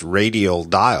got this radial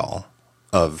dial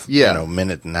of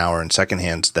minute and hour and second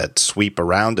hands that sweep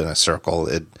around in a circle.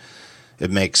 It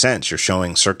makes sense. You're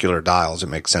showing circular dials. It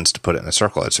makes sense to put it in a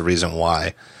circle. It's the reason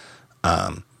why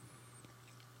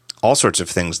all sorts of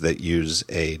things that use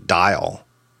a dial,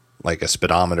 like a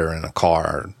speedometer in a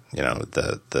car,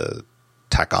 the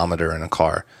tachometer in a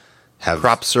car, have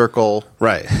crop circle,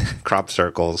 right? Crop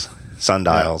circles,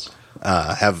 sundials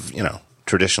have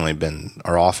traditionally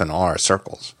often are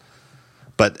circles.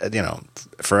 But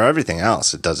for everything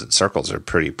else, circles are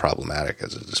pretty problematic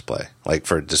as a display, like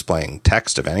for displaying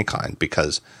text of any kind,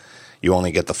 because you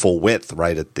only get the full width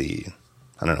right at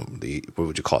what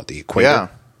would you call it, the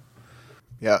equator?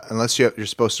 Yeah. Unless you're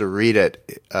supposed to read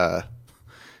it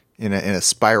in a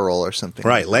spiral or something.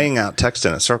 Right. Laying out text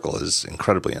in a circle is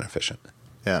incredibly inefficient.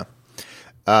 Yeah.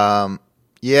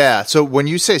 Yeah. So when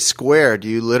you say square, do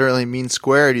you literally mean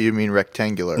square or do you mean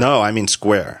rectangular? No, I mean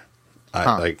square.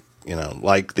 Like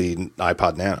the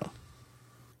iPod Nano.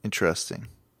 Interesting.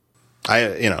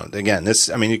 Again, this,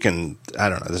 you can, I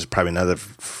don't know, this is probably another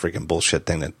freaking bullshit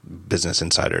thing that Business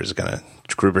Insider is going to,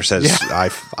 Gruber says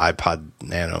iPod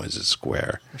Nano is a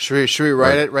square. Should we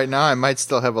write it right now? I might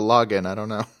still have a login. I don't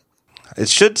know. It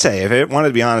should say, if it wanted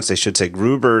to be honest, they should say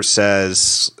Gruber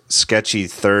says sketchy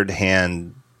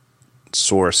third-hand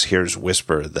source, here's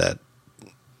whisper that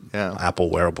Apple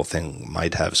wearable thing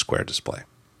might have square display.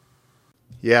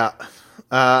 Yeah.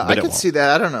 I could see that.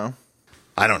 I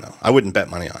don't know. I wouldn't bet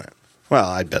money on it. Well,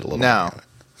 I'd bet a little money on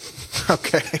it.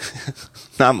 Okay.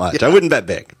 Not much. Yeah. I wouldn't bet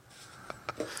big.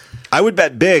 I would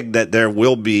bet big that there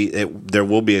will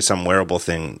be some wearable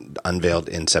thing unveiled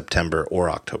in September or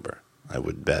October. I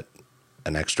would bet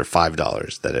an extra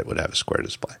 $5 that it would have a square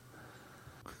display.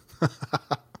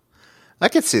 I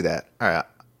could see that. All right.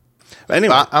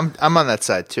 Anyway, I'm on that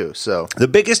side too. So the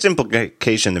biggest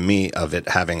implication to me of it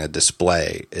having a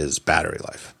display is battery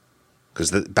life,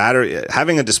 because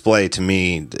having a display to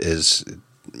me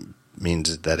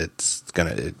means that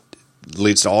it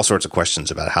leads to all sorts of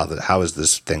questions about how is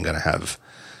this thing going to have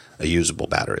a usable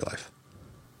battery life.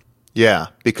 Yeah,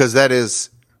 because that is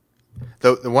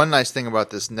the one nice thing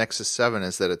about this Nexus 7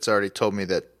 is that it's already told me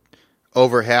that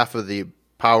over half of the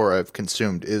power I've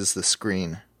consumed is the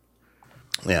screen.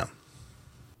 Yeah.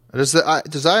 Does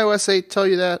iOS 8 tell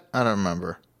you that? I don't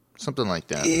remember. Something like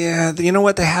that. Yeah, you know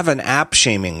what? They have an app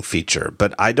shaming feature,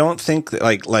 but I don't think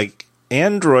that, like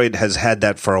Android has had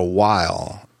that for a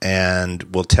while and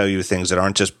will tell you things that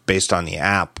aren't just based on the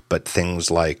app, but things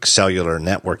like cellular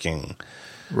networking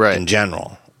in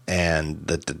general and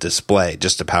the display,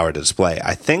 just the power to display.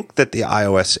 I think that the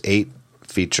iOS 8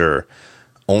 feature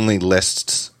only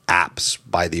lists apps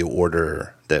by the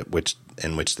order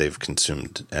in which they've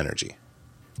consumed energy.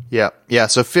 Yeah.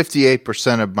 So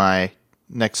 58% of my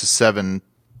Nexus 7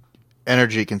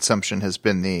 energy consumption has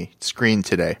been the screen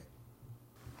today.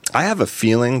 I have a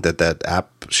feeling that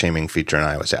app shaming feature in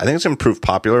iOS, I think it's going to prove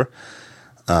popular.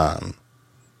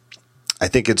 I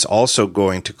think it's also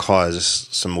going to cause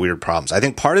some weird problems. I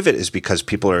think part of it is because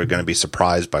people are going to be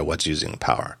surprised by what's using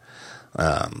power.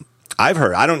 I've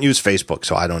heard, I don't use Facebook,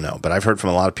 so I don't know, but I've heard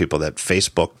from a lot of people that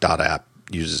Facebook.app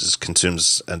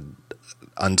consumes an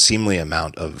unseemly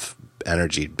amount of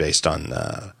energy based on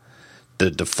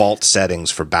the default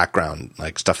settings for background,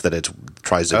 like stuff that it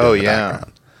tries to do in the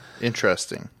background.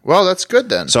 Interesting. Well, that's good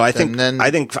then. So I think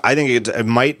it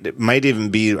might even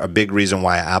be a big reason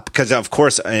why app, because of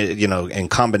course, in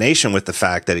combination with the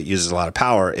fact that it uses a lot of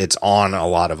power, it's on a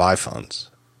lot of iPhones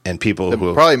and people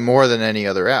who probably more than any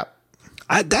other app.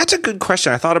 That's a good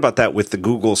question. I thought about that with the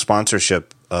Google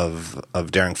sponsorship of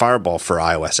Daring Fireball for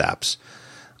iOS apps.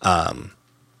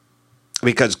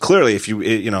 Because clearly,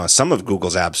 if some of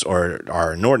Google's apps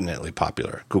are inordinately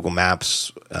popular. Google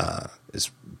Maps is,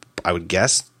 I would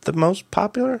guess, the most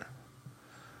popular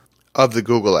of the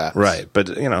Google apps, right?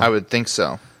 But I would think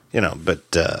so.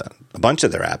 But a bunch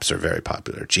of their apps are very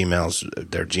popular.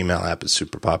 Their Gmail app is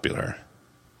super popular.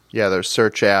 Yeah, their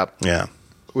search app. Yeah,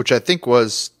 which I think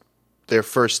was their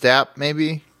first app,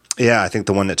 maybe. Yeah, I think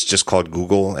the one that's just called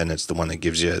Google, and it's the one that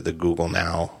gives you the Google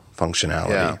Now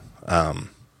functionality. Yeah.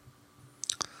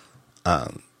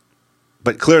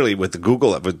 But clearly, with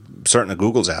certain of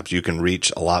Google's apps, you can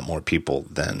reach a lot more people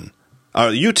than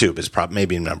YouTube is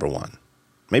maybe number one.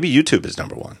 Maybe YouTube is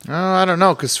number one. Oh, I don't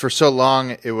know, because for so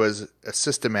long it was a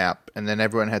system app, and then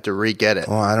everyone had to re-get it.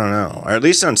 Well, I don't know, or at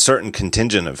least on certain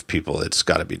contingent of people, it's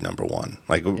got to be number one.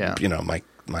 Like I'm going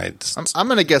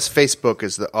to guess Facebook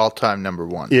is the all-time number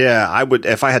one. Yeah, I would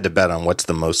if I had to bet on what's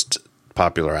the most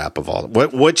popular app of all.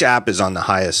 Which app is on the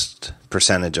highest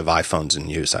percentage of iPhones in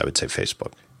use? I would say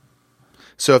Facebook.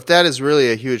 So if that is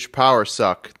really a huge power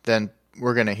suck, then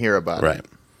we're going to hear about it.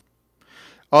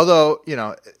 Although,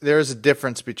 there is a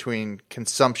difference between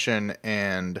consumption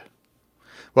and,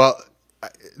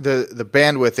 the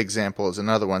bandwidth example is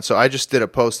another one. So I just did a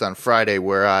post on Friday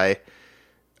where I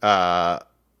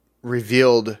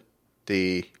revealed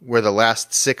where the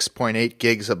last 6.8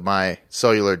 gigs of my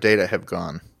cellular data have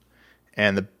gone.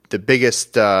 And the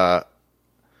biggest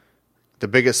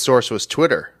source was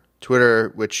Twitter.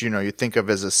 Twitter, which you think of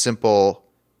as a simple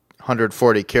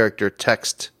 140 character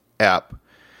text app,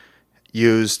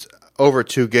 used over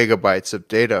 2 gigabytes of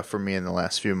data for me in the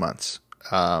last few months,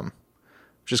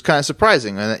 which is kind of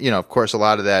surprising. And of course, a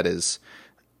lot of that is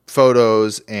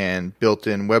photos and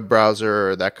built-in web browser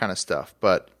or that kind of stuff.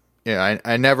 But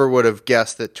I never would have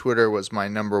guessed that Twitter was my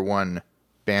number one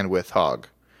bandwidth hog.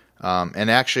 And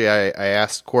actually, I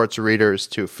asked Quartz readers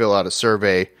to fill out a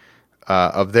survey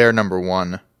of their number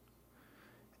one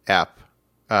app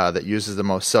that uses the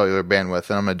most cellular bandwidth,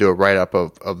 and I'm going to do a write-up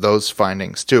of those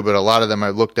findings too. But a lot of them,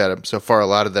 I've looked at them so far, a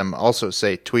lot of them also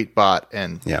say Tweetbot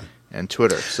and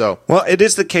Twitter. So, well, it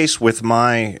is the case with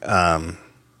my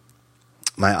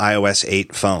my iOS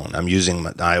 8 phone. I'm using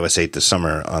my iOS 8 this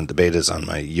summer on the betas on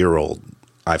my year-old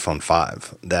iPhone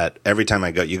 5. That every time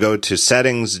you go to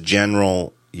Settings,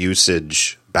 General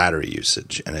Usage, Battery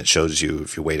Usage, and it shows you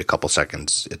if you wait a couple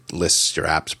seconds, it lists your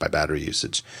apps by battery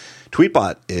usage.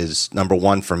 Tweetbot is number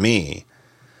one for me,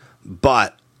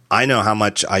 but I know how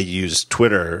much I use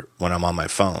Twitter when I'm on my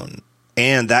phone.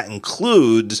 And that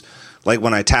includes, like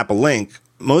when I tap a link,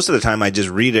 most of the time I just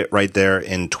read it right there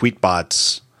in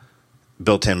Tweetbot's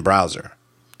built-in browser.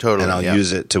 Totally. And I'll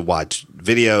use it to watch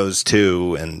videos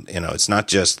too. And, it's not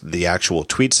just the actual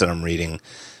tweets that I'm reading.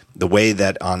 The way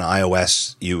that on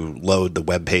iOS you load the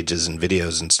web pages and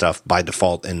videos and stuff by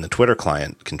default in the Twitter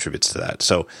client contributes to that.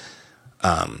 So,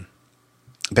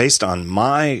 based on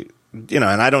my, and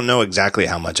I don't know exactly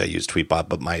how much I use Tweetbot,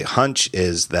 but my hunch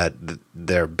is that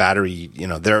their battery,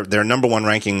 their number one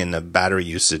ranking in the battery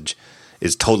usage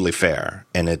is totally fair,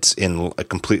 and it's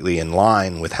completely in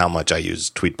line with how much I use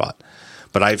Tweetbot.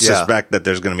 But I suspect that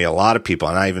there's going to be a lot of people,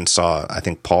 and I even saw, I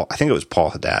think it was Paul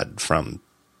Haddad from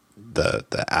the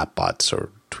AppBots or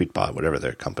Tweetbot, whatever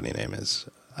their company name is.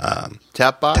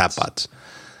 Tapbots?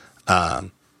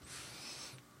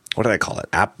 What did I call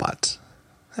it? AppBots.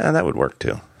 That would work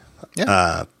too.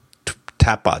 Yeah.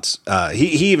 Tapbots.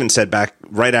 He even said back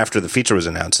right after the feature was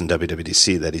announced in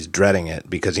WWDC that he's dreading it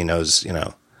because he knows,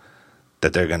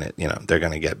 that they're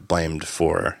gonna get blamed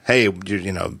for, hey,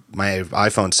 my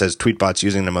iPhone says Tweetbot's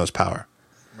using the most power.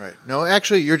 Right. No,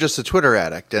 actually, you're just a Twitter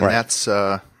addict, and that's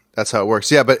how it works.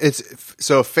 Yeah, but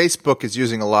so if Facebook is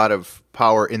using a lot of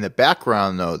power in the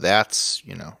background, though, that's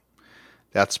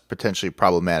potentially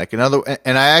problematic. And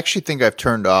I actually think I've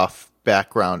turned off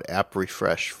background app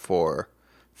refresh for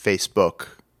Facebook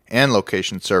and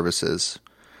location services.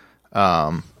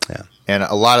 Yeah. And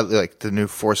a lot of like the new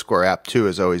Foursquare app too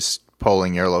is always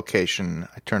polling your location.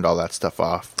 I turned all that stuff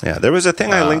off. Yeah, there was a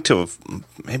thing I linked to,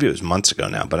 maybe it was months ago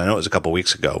now, but I know it was a couple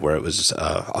weeks ago, where it was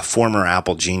a former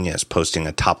Apple genius posting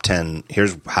a top 10,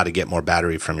 here's how to get more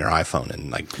battery from your iPhone.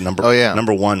 And like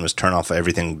number one was turn off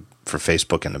everything for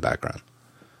Facebook in the background.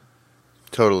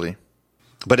 Totally.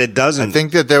 But it doesn't.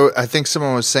 I think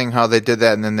someone was saying how they did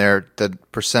that, and then the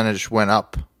percentage went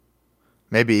up.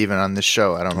 Maybe even on this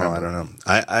show. I don't know. I don't know.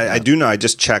 I do know. I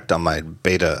just checked on my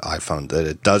beta iPhone that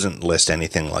it doesn't list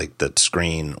anything like the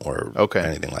screen or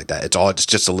anything like that. It's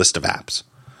just a list of apps.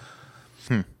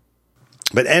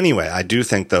 But anyway, I do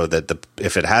think though that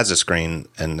if it has a screen,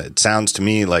 and it sounds to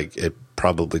me like it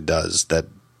probably does, that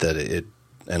it,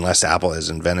 unless Apple has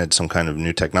invented some kind of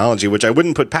new technology, which I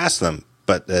wouldn't put past them,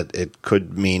 but that it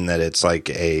could mean that it's like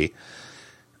in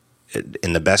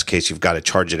the best case, you've got to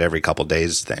charge it every couple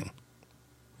days thing.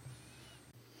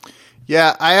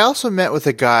 Yeah, I also met with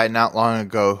a guy not long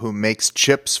ago who makes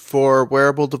chips for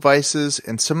wearable devices,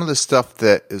 and some of the stuff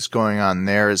that is going on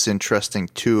there is interesting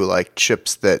too, like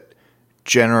chips that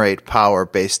generate power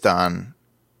based on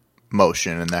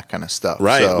motion and that kind of stuff.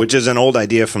 Right, so, which is an old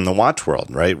idea from the watch world,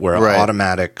 right? Where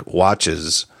automatic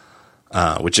watches,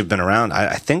 which have been around,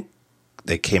 I think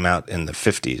they came out in the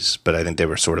 50s, but I think they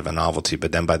were sort of a novelty.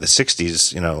 But then by the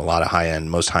 60s, a lot of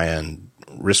most high-end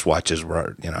wristwatches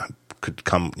were,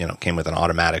 came with an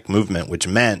automatic movement, which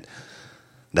meant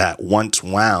that once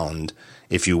wound,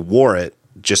 if you wore it,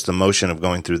 just the motion of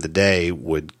going through the day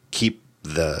would keep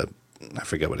I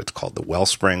forget what it's called, the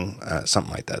wellspring,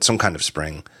 something like that, some kind of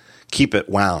spring, keep it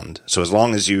wound. So as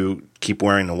long as you keep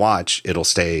wearing the watch, it'll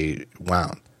stay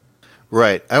wound.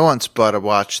 Right. I once bought a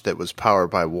watch that was powered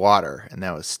by water, and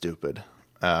that was stupid.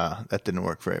 That didn't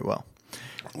work very well.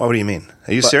 What do you mean?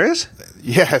 Are you serious?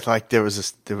 Yeah, like you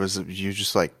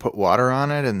just like put water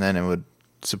on it, and then it would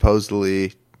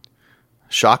supposedly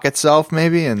shock itself,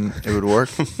 maybe, and it would work.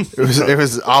 It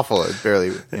was awful. It barely,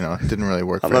 it didn't really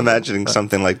work. I'm imagining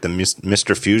something like the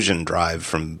Mr. Fusion drive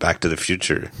from Back to the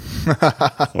Future,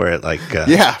 where it like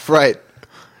yeah, right.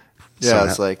 Yeah,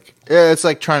 it's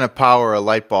like trying to power a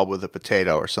light bulb with a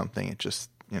potato or something. It just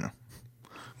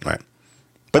right.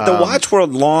 But the watch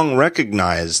world long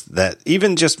recognized that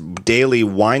even just daily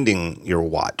winding your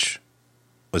watch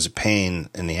was a pain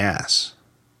in the ass.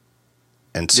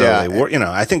 And so they were,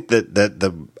 I think that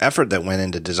the effort that went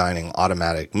into designing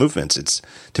automatic movements, it's,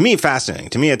 to me, fascinating.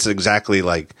 To me, it's exactly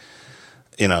like,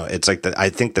 it's like I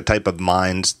think the type of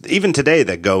minds, even today,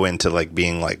 that go into like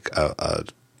being like a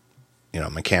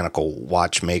mechanical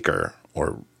watchmaker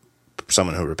or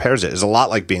someone who repairs it is a lot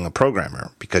like being a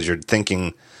programmer, because you're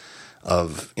thinking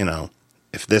of,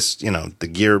 if this, the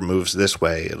gear moves this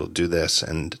way, it'll do this,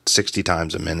 and 60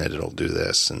 times a minute it'll do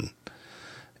this. And,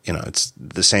 it's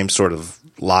the same sort of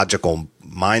logical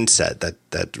mindset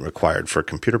that required for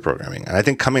computer programming. And I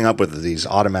think coming up with these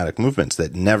automatic movements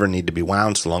that never need to be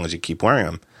wound so long as you keep wearing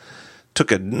them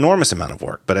took an enormous amount of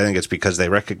work. But I think it's because they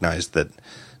recognized that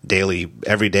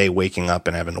every day waking up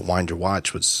and having to wind your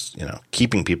watch was,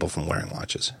 keeping people from wearing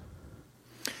watches.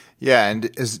 Yeah.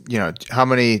 And how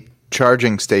many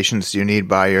charging stations do you need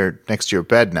next to your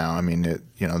bed now? I mean,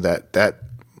 that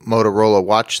Motorola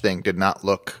watch thing did not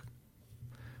look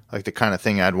like the kind of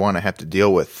thing I'd want to have to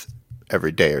deal with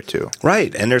every day or two.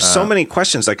 Right. And there's so many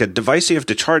questions. Like a device you have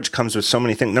to charge comes with so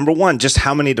many things. Number one, just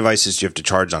how many devices do you have to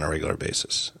charge on a regular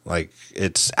basis? Like,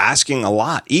 it's asking a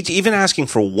lot. Even asking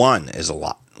for one is a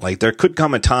lot. Like, there could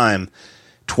come a time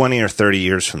 20 or 30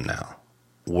 years from now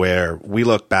where we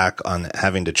look back on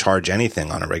having to charge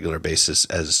anything on a regular basis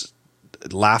as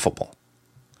laughable.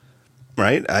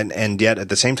 Right? And yet at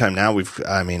the same time now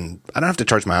I don't have to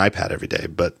charge my iPad every day,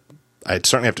 but I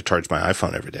certainly have to charge my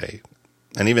iPhone every day.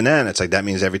 And even then, it's like that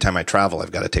means every time I travel,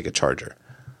 I've got to take a charger.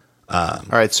 All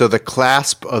right, so the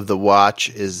clasp of the watch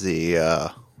is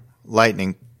the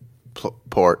lightning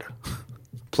port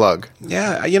plug.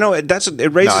 Yeah,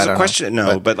 it raises a question.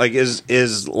 But like,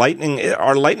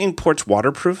 are lightning ports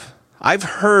waterproof? I've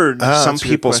heard some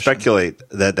people speculate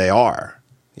that they are.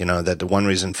 That the one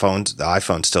reason the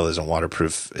iPhone still isn't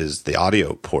waterproof is the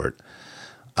audio port.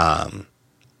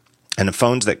 And the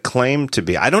phones that claim to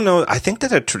be, I don't know, I think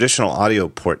that a traditional audio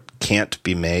port can't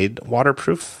be made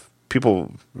waterproof.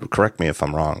 People correct me if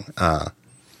I'm wrong.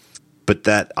 But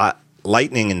that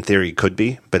Lightning in theory could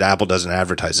be, but Apple doesn't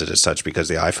advertise it as such because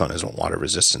the iPhone isn't water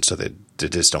resistant, so they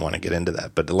just don't want to get into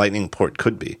that. But the Lightning port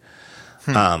could be.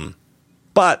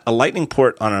 But a Lightning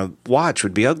port on a watch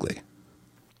would be ugly.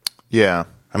 Yeah.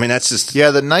 I mean, that's just...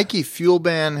 Yeah, the Nike Fuel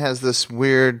Band has this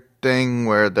weird thing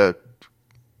where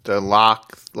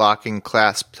locking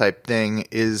clasp type thing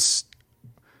is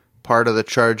part of the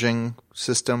charging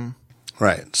system.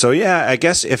 Right. So yeah, I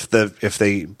guess if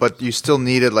they but you still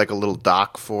needed like a little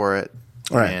dock for it,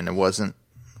 right. And it wasn't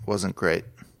great.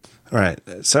 Right.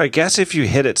 So I guess if you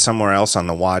hit it somewhere else on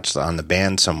the watch, on the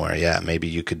band somewhere, yeah, maybe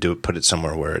you could put it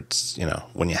somewhere where it's,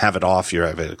 when you have it off, you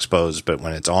have it exposed, but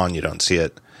when it's on, you don't see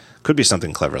it. Could be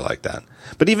something clever like that.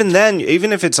 But even then,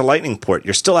 even if it's a lightning port,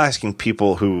 you're still asking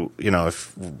people who,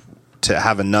 to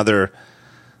have another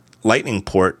lightning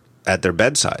port at their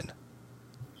bedside.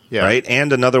 Yeah. Right?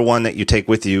 And another one that you take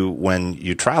with you when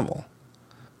you travel.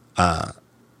 Yeah,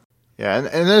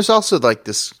 and there's also like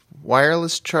this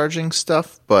wireless charging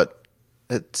stuff, but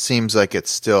it seems like it's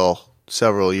still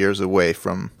several years away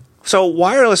from. So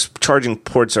wireless charging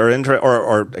ports are interesting,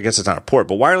 or I guess it's not a port,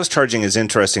 but wireless charging is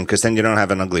interesting because then you don't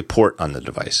have an ugly port on the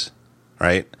device,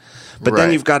 right? But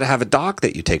then you've got to have a dock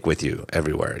that you take with you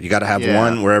everywhere. You got to have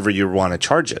one wherever you want to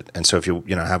charge it. And so if you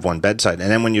have one bedside,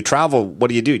 and then when you travel,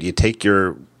 what do? Do you take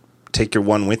your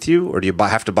one with you, or do you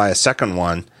have to buy a second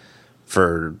one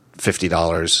for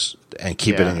 $50 and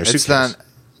keep it in your suitcase?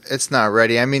 It's not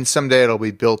ready. I mean, someday it'll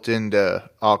be built into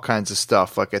all kinds of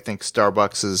stuff. Like I think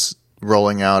Starbucks is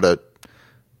rolling out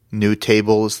new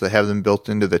tables that have them built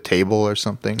into the table or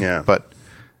something. Yeah. But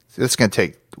it's going to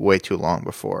take way too long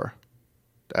before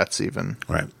that's even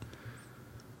right.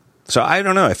 So I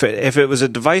don't know if it was a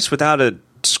device without a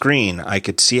screen, I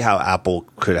could see how Apple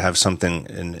could have something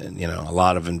in a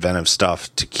lot of inventive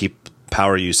stuff to keep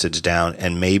power usage down,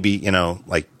 and maybe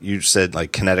like you said,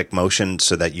 like kinetic motion,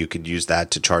 so that you could use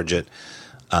that to charge it.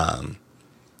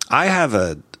 I have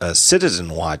a Citizen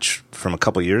watch from a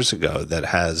couple years ago that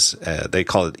has they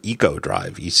call it Eco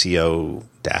Drive, ECO-DRIVE.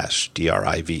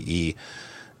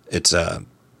 It's a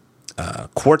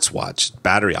quartz watch,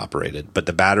 battery operated, but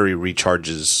the battery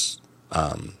recharges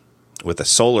with a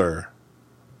solar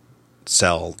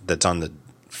cell that's on the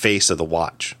face of the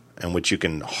watch, and which you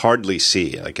can hardly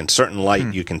see. Like in certain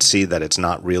light, you can see that it's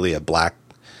not really a black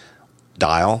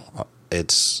dial.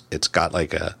 It's got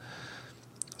like a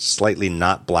slightly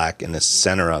not black in the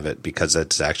center of it because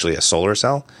it's actually a solar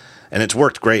cell, and it's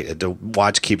worked great. The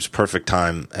watch keeps perfect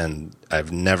time, and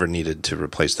I've never needed to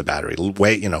replace the battery.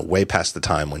 Way past the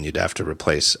time when you'd have to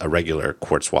replace a regular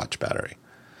quartz watch battery.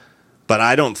 But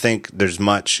I don't think there's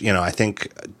much. I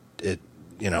think it.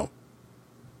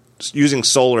 Using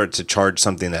solar to charge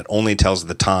something that only tells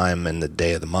the time and the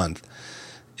day of the month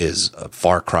is a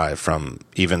far cry from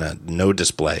even a no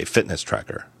display fitness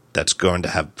tracker that's going to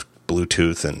have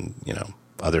Bluetooth and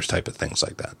other type of things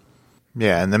like that.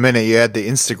 Yeah, and the minute you add the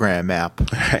Instagram app,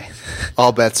 right,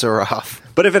 all bets are off.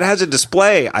 But if it has a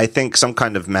display, I think some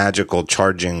kind of magical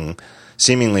charging,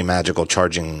 seemingly magical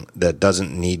charging that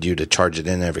doesn't need you to charge it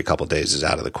in every couple of days is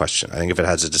out of the question. I think if it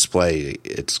has a display,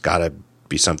 it's got to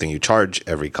be something you charge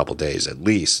every couple days at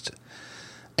least,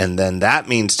 and then that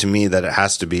means to me that it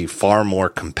has to be far more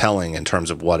compelling in terms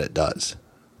of what it does.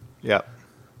 Yeah,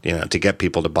 to get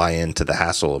people to buy into the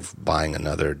hassle of buying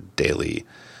another daily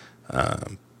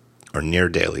or near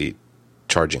daily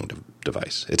charging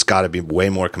device. It's got to be way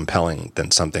more compelling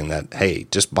than something that, hey,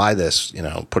 just buy this,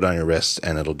 put it on your wrist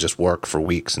and it'll just work for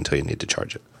weeks until you need to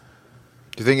charge it.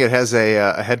 Do you think it has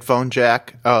a headphone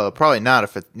jack? Oh, probably not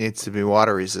if it needs to be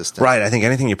water resistant. Right. I think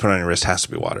anything you put on your wrist has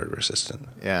to be water resistant.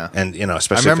 Yeah. And,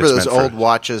 especially I remember if it's those old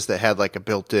watches that had like a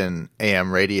built-in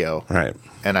AM radio. Right.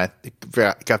 And I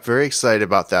got very excited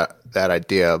about that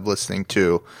idea of listening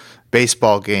to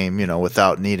baseball game,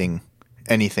 without needing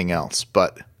anything else,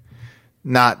 but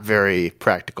not very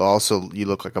practical. Also, you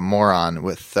look like a moron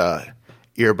with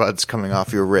earbuds coming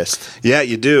off your wrist. Yeah,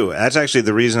 you do. That's actually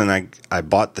the reason I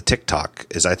bought the TikTok.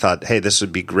 Is I thought, hey, this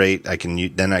would be great. I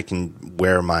can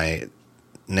wear my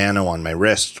Nano on my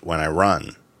wrist when I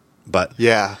run. But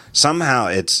yeah, somehow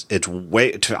it's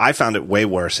way. I found it way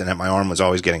worse, and that my arm was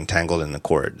always getting tangled in the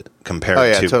cord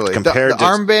compared to totally. Compared the to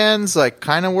armbands like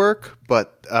kind of work,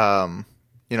 but a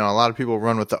lot of people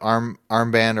run with the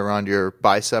armband around your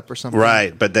bicep or something.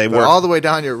 Right, but they work all the way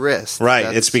down your wrist.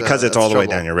 Right, it's because it's all the trouble.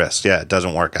 way down your wrist. Yeah, it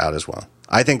doesn't work out as well.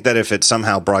 I think that if it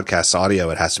somehow broadcasts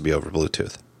audio, it has to be over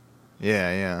Bluetooth.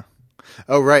 Yeah.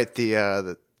 Oh, right.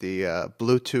 The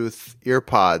Bluetooth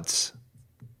earpods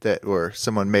that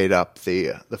someone made up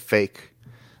the fake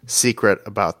secret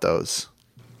about those.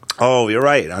 Oh, you're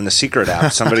right. On the secret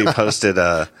app, somebody posted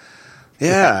a.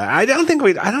 Yeah, I don't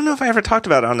know if I ever talked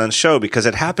about it on the show because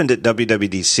it happened at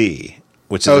WWDC.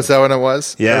 Is that when it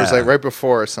was? Yeah. It was like right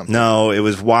before or something. No, it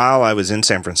was while I was in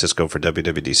San Francisco for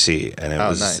WWDC, and it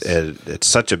was nice. It's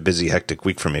such a busy, hectic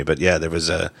week for me. But yeah, there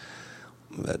was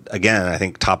again, I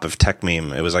think top of tech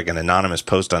meme. It was like an anonymous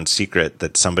post on Secret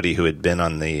that somebody who had been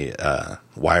on the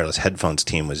wireless headphones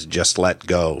team was just let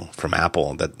go from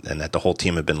Apple, and that the whole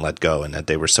team had been let go, and that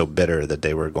they were so bitter that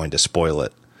they were going to spoil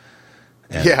it.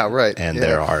 And, yeah, right. And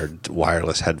there are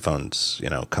wireless headphones,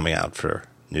 coming out for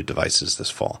new devices this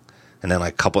fall. And then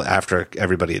like after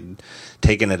everybody had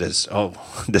taken it as,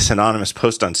 this anonymous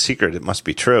post on Secret, it must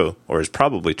be true, or is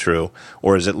probably true,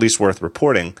 or is at least worth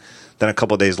reporting. Then a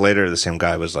couple of days later, the same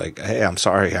guy was like, "Hey, I'm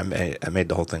sorry, I made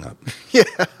the whole thing up." Yeah,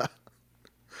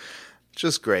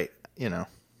 just great,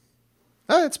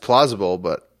 It's plausible,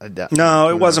 but no,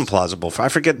 it wasn't plausible. I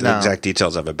forget the exact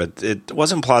details of it, but it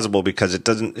wasn't plausible because it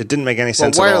didn't make any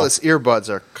sense. Wireless earbuds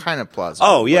are kind of plausible.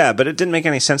 Oh yeah, but it didn't make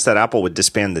any sense that Apple would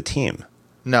disband the team.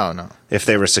 No. If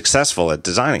they were successful at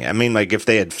designing it. I mean, like if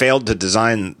they had failed to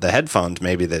design the headphones,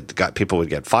 maybe people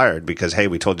would get fired because, hey,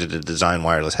 we told you to design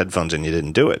wireless headphones and you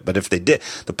didn't do it. But if they did,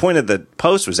 the point of the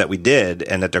post was that we did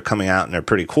and that they're coming out and they're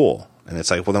pretty cool. And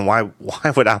it's like, well, then why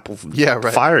would Apple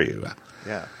fire you?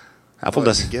 Yeah. Apple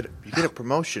doesn't. You get a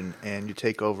promotion and you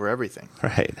take over everything.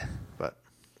 Right. But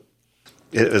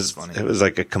it was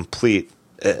like a complete.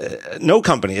 No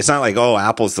company. It's not like,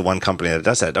 Apple's the one company that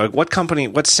does that. Like,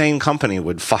 what sane company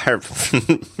would fire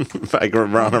like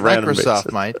on a random basis?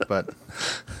 Microsoft might, but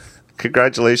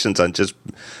congratulations on just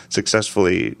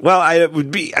successfully. Well, it would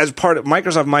be as part of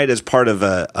Microsoft might as part of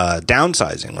a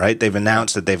downsizing, right? They've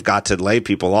announced that they've got to lay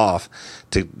people off.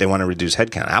 They want to reduce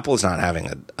headcount. Apple is not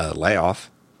having a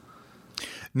layoff.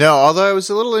 No, although it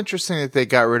was a little interesting that they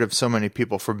got rid of so many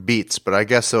people from Beats, but I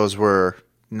guess those were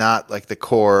not like the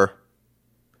core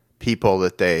people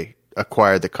that they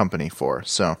acquired the company for.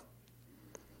 So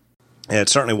yeah, it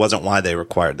certainly wasn't why they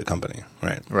acquired the company.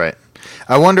 Right.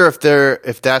 I wonder if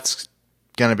that's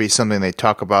going to be something they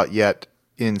talk about yet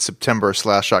in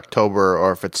September/October,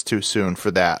 or if it's too soon for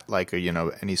that. Like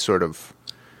any sort of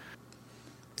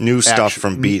new stuff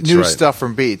from Beats. Stuff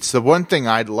from Beats. The one thing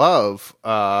I'd love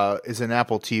is an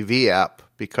Apple TV app,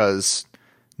 because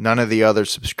none of the other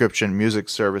subscription music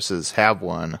services have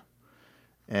one,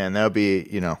 and that would be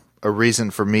a reason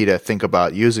for me to think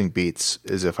about using Beats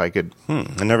is if I could.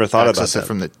 I never thought about that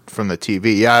from the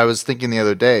TV. Yeah, I was thinking the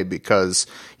other day because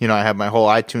I have my whole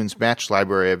iTunes Match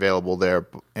library available there,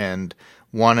 and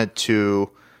wanted to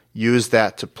use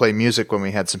that to play music when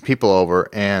we had some people over,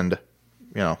 and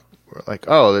we're like,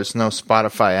 there's no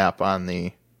Spotify app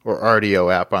or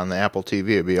RDO app on the Apple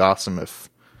TV. It'd be awesome if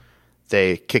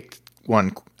they kicked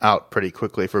one out pretty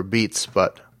quickly for Beats,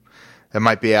 but it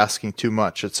might be asking too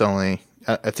much. It's only.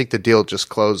 I think the deal just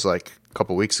closed like a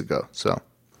couple weeks ago. So,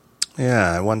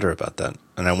 yeah, I wonder about that,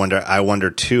 and I wonder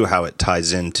too how it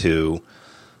ties into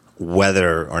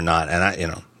whether or not,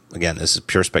 and again, this is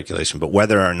pure speculation, but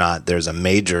whether or not there's a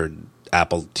major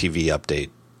Apple TV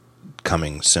update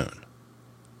coming soon.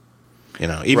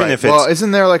 Even if it's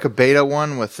isn't there like a beta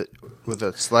one with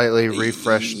a slightly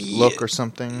refreshed look or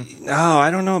something? No, I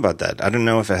don't know about that. I don't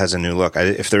know if it has a new look.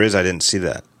 If there is, I didn't see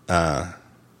that. I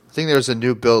think there was a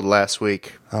new build last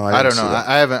week. I don't know.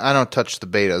 I don't touch the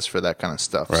betas for that kind of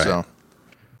stuff, so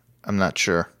I'm not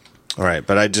sure. All right,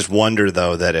 but I just wonder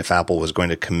though that if Apple was going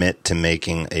to commit to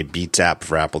making a Beats app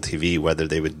for Apple TV, whether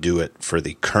they would do it for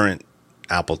the current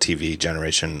Apple TV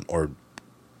generation or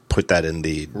put that in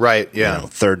the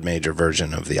third major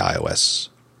version of the iOS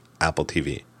Apple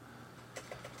TV.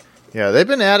 Yeah, they've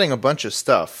been adding a bunch of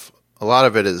stuff. A lot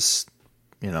of it is,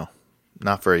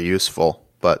 not very useful,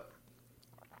 but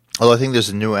although I think there's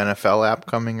a new NFL app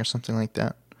coming or something like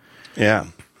that. Yeah.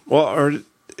 Well, or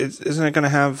isn't it going to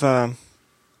have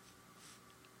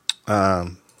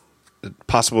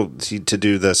possibility to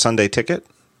do the Sunday ticket?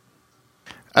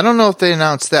 I don't know if they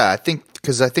announced that. I think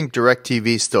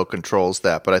DirecTV still controls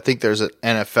that, but I think there's an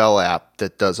NFL app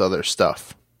that does other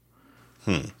stuff.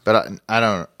 But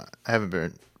I haven't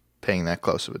been paying that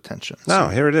close of attention. No,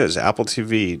 here it is. Apple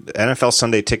TV, NFL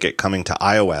Sunday Ticket coming to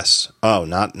iOS. Oh,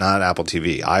 not Apple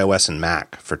TV, iOS and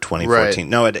Mac for 2014. Right.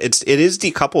 No, it is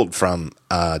decoupled from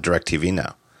DirecTV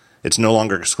now. It's no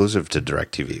longer exclusive to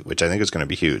DirecTV, which I think is going to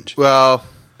be huge. Well,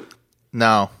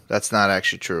 no, that's not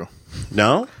actually true.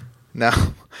 No? No.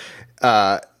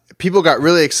 People got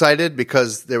really excited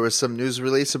because there was some news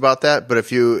release about that, but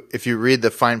if you read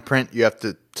the fine print, you have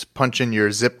to punch in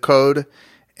your zip code,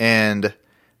 and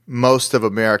most of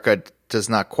America does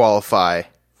not qualify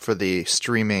for the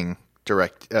streaming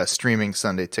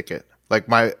Sunday ticket. Like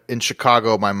in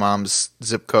Chicago, my mom's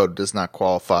zip code does not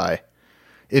qualify.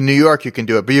 In New York, you can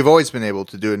do it, but you've always been able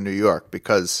to do it in New York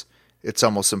because it's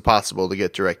almost impossible to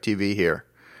get DirecTV here.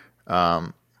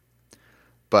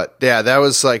 But yeah, that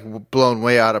was like blown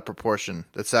way out of proportion.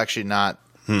 That's actually not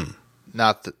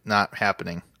not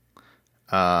happening.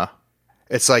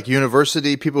 It's like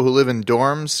university people who live in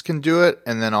dorms can do it,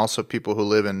 and then also people who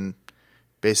live in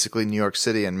basically New York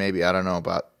City and maybe, I don't know,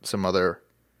 about some other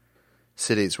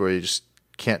cities where you just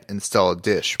can't install a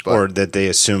dish. But, or that they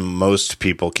assume most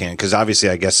people can, because obviously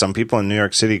I guess some people in New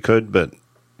York City could, but...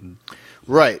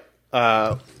 Right.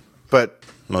 But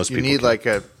most you people need can. like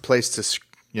a place to,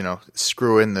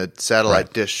 screw in the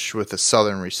satellite dish with a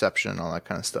southern reception and all that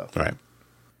kind of stuff. Right.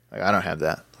 Like, I don't have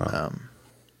that.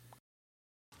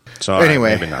 So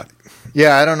anyway, maybe not.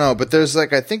 Yeah, I don't know, but there's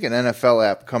like, I think, an NFL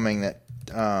app coming that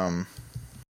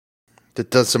that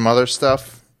does some other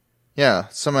stuff. Yeah,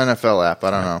 some NFL app.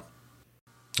 I don't know.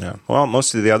 Yeah. Well,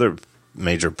 most of the other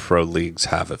major pro leagues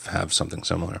have something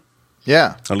similar.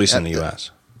 Yeah, At least in the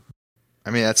U.S.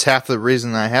 I mean, that's half the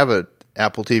reason I have a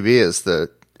Apple TV is the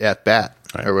at bat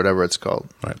or whatever it's called.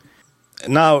 Right.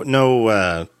 Now,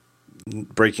 no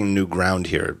breaking new ground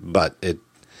here, but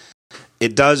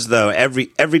it does, though.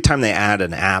 Every time they add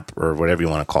an app or whatever you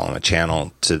want to call them, a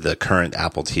channel to the current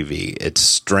Apple TV, it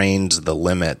strains the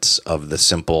limits of the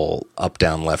simple up,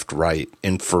 down, left, right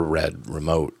infrared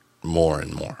remote more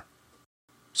and more.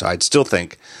 So I'd still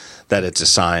think that it's a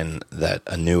sign that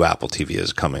a new Apple TV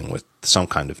is coming with some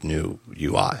kind of new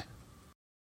UI.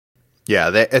 Yeah,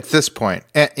 at this point,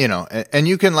 and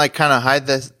you can like kind of hide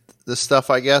this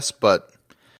stuff, I guess, but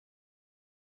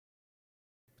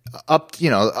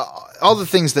all the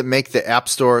things that make the App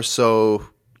Store so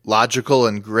logical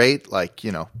and great, like,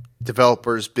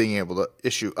 developers being able to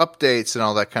issue updates and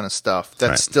all that kind of stuff,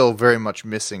 that's still very much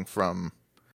missing from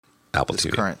Apple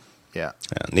TV. Current. Yeah.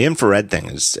 And the infrared thing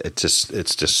it's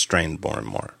just strained more and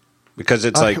more. Because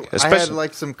it's I had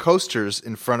like some coasters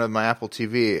in front of my Apple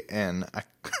TV, and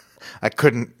I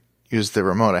couldn't use the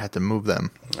remote. I had to move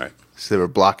them. Right. So they were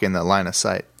blocking the line of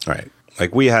sight. Right.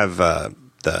 Like we have the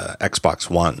Xbox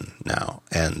One now,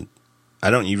 and I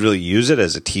don't really use it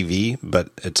as a TV, but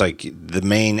it's like the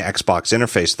main Xbox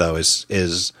interface, though,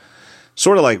 is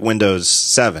sort of like Windows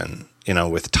 7,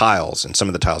 with tiles, and some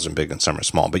of the tiles are big and some are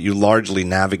small, but you largely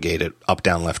navigate it up,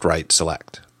 down, left, right,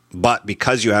 select. But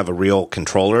because you have a real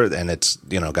controller and it's,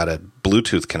 got a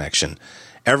Bluetooth connection,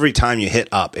 every time you hit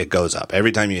up, it goes up.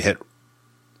 Every time you hit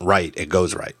right, it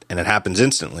goes right. And it happens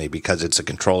instantly because it's a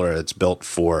controller that's built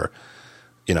for,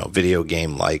 video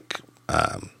game like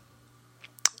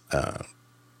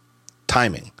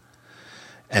timing.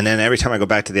 And then every time I go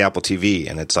back to the Apple TV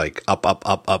and it's like up, up,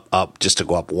 up, up, up, just to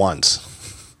go up once,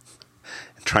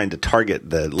 trying to target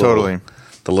the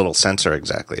little sensor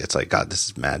exactly. It's like, God, this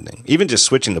is maddening. Even just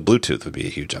switching to Bluetooth would be a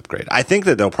huge upgrade. I think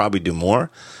that they'll probably do more,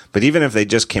 but even if they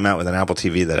just came out with an Apple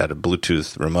TV that had a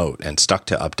Bluetooth remote and stuck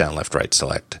to up, down, left, right,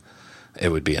 select, it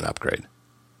would be an upgrade.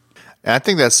 And I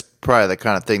think that's probably the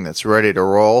kind of thing that's ready to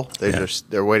roll.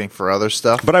 They're waiting for other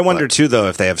stuff. But I wonder too, though,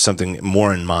 if they have something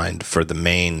more in mind for the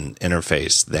main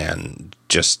interface than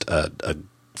just a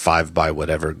 5 by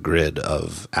whatever grid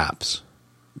of apps,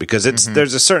 because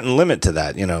there's a certain limit to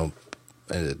that,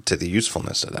 to the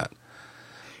usefulness of that.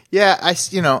 Yeah,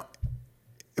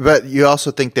 but you also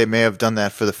think they may have done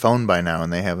that for the phone by now,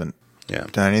 and they haven't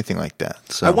done anything like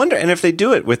that. So I wonder, and if they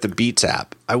do it with the Beats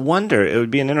app, I wonder, it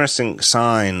would be an interesting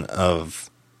sign of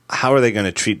how are they going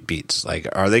to treat Beats? Like,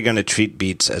 are they going to treat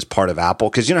Beats as part of Apple?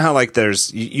 Because you know how like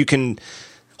you can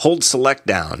hold select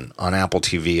down on Apple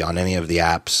TV on any of the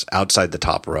apps outside the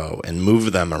top row and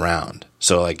move them around.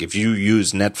 So like if you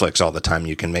use Netflix all the time,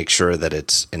 you can make sure that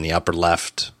it's in the upper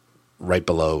left, right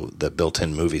below the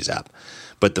built-in Movies app.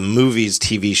 But the movies,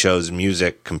 TV shows,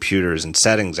 music, computers, and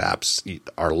settings apps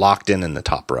are locked in the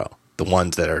top row, the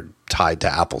ones that are tied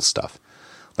to Apple stuff.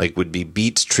 Like, would be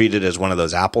Beats treated as one of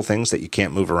those Apple things that you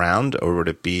can't move around, or would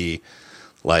it be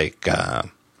like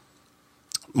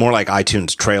more like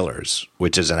iTunes Trailers,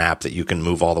 which is an app that you can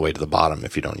move all the way to the bottom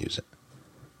if you don't use it?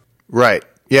 Right.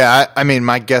 Yeah, I mean,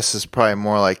 my guess is probably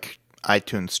more like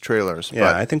iTunes Trailers.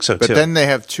 Yeah, I think so, too. But then they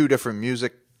have two different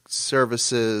music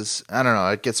services. I don't know.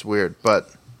 It gets weird. But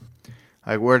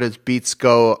like, where does Beats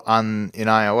go in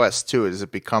iOS, too? Does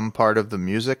it become part of the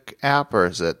music app, or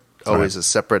is it always a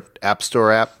separate App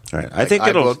Store app? Right. Like I think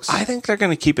they're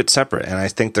going to keep it separate, and I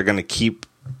think they're going to keep,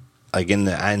 like, in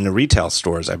the retail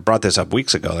stores. I brought this up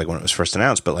weeks ago, like when it was first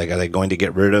announced, but like, are they going to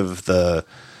get rid of the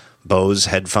Bose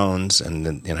headphones and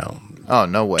then, oh,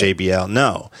 no way. JBL?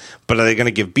 No. But are they going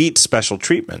to give Beats special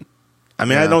treatment? I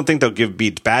mean, I don't think they'll give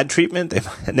Beats bad treatment.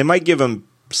 They might give them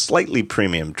slightly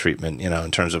premium treatment,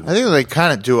 in terms of... I think they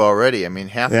kind of do already. I mean,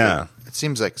 it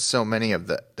seems like so many of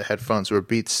the headphones were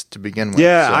Beats to begin with.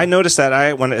 Yeah, so. I noticed that.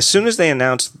 As soon as they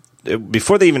announced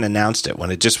before they even announced it,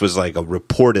 when it just was like a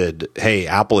reported, hey,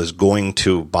 Apple is going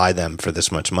to buy them for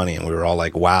this much money. And we were all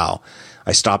like, wow.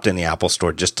 I stopped in the Apple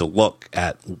store just to look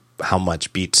at how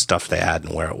much Beats stuff they had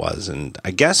and where it was. And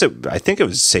I think it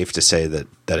was safe to say that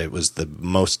it was the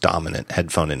most dominant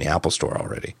headphone in the Apple store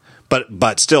already.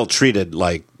 But still treated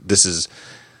like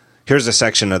here's a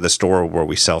section of the store where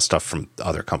we sell stuff from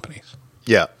other companies.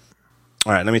 Yeah.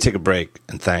 All right, let me take a break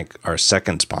and thank our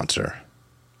second sponsor,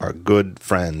 our good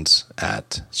friends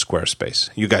at Squarespace.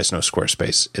 You guys know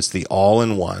Squarespace. It's the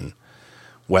all-in-one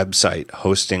website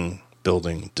hosting,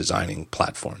 building, designing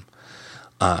platform.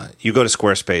 You go to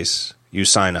Squarespace, you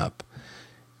sign up,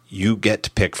 you get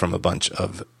to pick from a bunch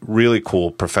of really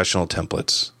cool professional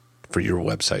templates for your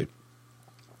website.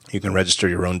 You can register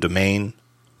your own domain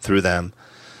through them.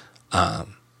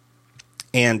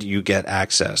 And you get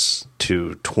access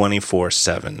to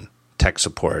 24/7 tech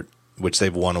support, which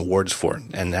they've won awards for,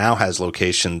 and now has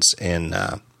locations in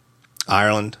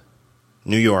Ireland,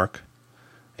 New York,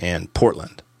 and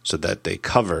Portland, so that they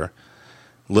cover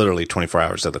literally 24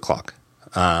 hours of the clock.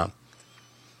 I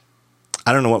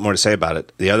don't know what more to say about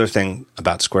it. The other thing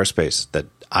about Squarespace that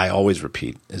I always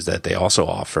repeat is that they also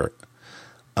offer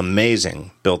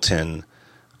amazing built-in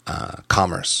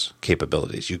commerce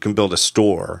capabilities. You can build a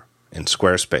store in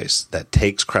Squarespace that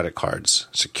takes credit cards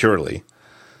securely,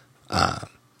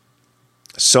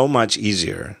 so much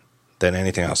easier than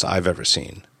anything else I've ever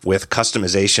seen, with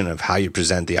customization of how you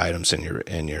present the items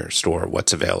in your store,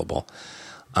 what's available.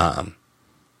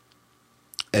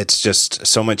 It's just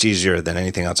so much easier than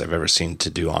anything else I've ever seen to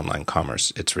do online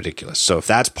commerce. It's ridiculous. So if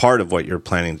that's part of what you're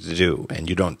planning to do and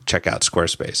you don't check out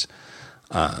Squarespace,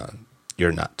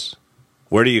 you're nuts.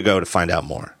 Where do you go to find out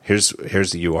more? Here's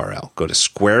the URL. Go to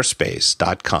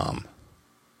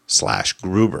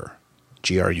squarespace.com/Gruber,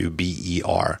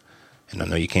 Gruber. And I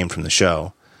know you came from the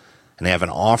show. And they have an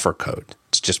offer code.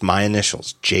 It's just my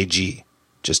initials, JG,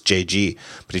 just JG.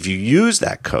 But if you use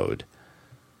that code,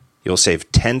 you'll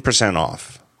save 10%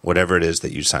 off whatever it is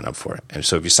that you sign up for. And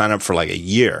so if you sign up for like a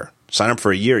year,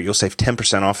 you'll save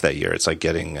 10% off that year. It's like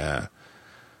getting a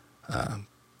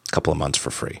couple of months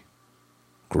for free.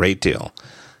 Great deal.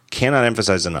 Cannot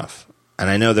emphasize enough. And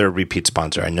I know they're a repeat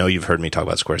sponsor. I know you've heard me talk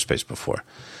about Squarespace before.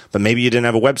 But maybe you didn't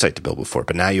have a website to build before,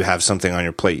 but now you have something on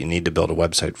your plate you need to build a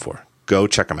website for. Go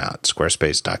check them out,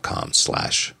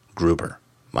 squarespace.com/Gruber.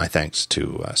 My thanks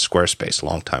to Squarespace,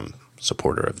 longtime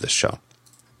supporter of this show.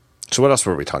 So what else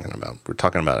were we talking about? We're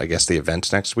talking about, I guess, the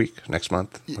events next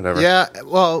month, whatever. Yeah,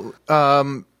 well,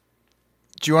 do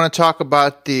you want to talk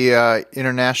about the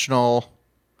international...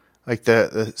 like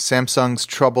the Samsung's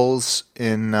troubles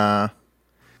in... Yeah,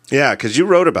 because you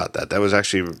wrote about that. That was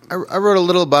actually... I wrote a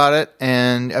little about it,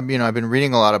 and I've been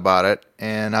reading a lot about it,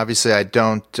 and obviously I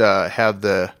don't have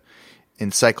the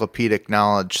encyclopedic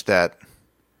knowledge that,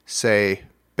 say,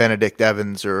 Benedict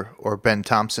Evans or Ben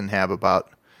Thompson have about,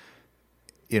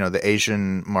 the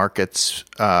Asian markets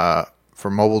for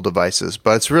mobile devices.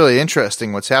 But it's really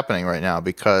interesting what's happening right now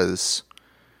because...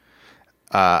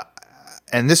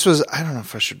 and this was... I don't know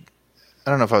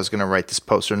if I was going to write this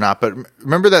post or not, but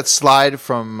remember that slide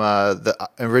from the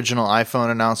original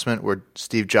iPhone announcement where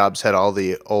Steve Jobs had all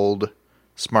the old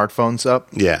smartphones up?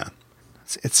 Yeah.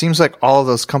 It seems like all of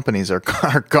those companies are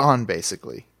gone,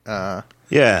 basically. Yeah.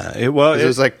 It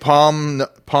was like Palm,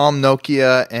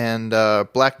 Nokia, and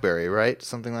BlackBerry, right?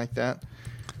 Something like that.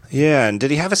 Yeah, and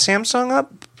did he have a Samsung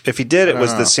up? If he did, it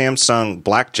was the Samsung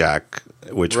Blackjack,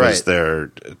 which was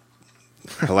their...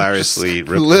 hilariously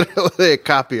literally a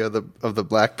copy of the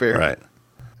BlackBerry. Right.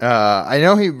 I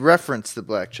know he referenced the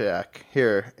Blackjack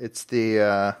here. It's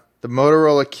the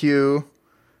Motorola Q,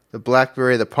 the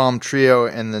BlackBerry, the Palm Trio,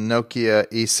 and the Nokia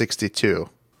E62.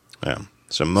 Yeah.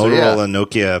 So Motorola,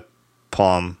 Nokia,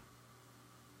 Palm,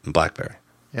 and BlackBerry.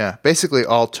 Yeah, basically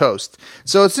all toast.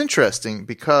 So it's interesting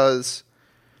because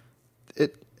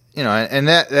and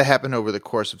that happened over the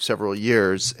course of several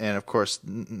years. And, of course,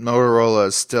 Motorola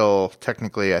is still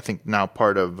technically, I think, now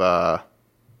part of...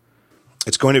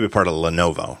 it's going to be part of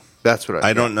Lenovo. That's what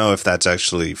I don't know if that's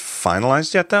actually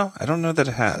finalized yet, though. I don't know that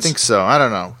it has. I think so. I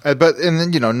don't know. And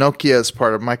then, Nokia is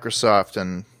part of Microsoft,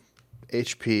 and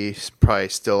HP probably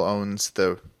still owns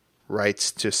the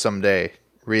rights to someday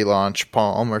relaunch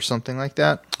Palm or something like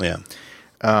that. Yeah.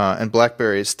 And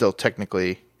BlackBerry is still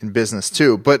technically... in business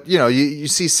too, but you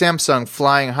see Samsung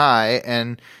flying high,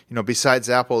 and besides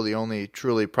Apple, the only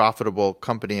truly profitable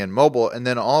company in mobile, and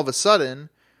then all of a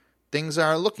sudden, things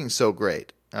aren't looking so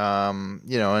great. In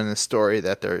the story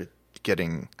that they're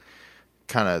getting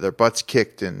kind of their butts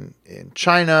kicked in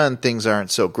China, and things aren't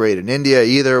so great in India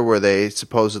either, where they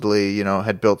supposedly,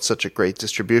 had built such a great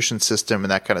distribution system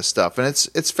and that kind of stuff. And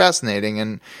it's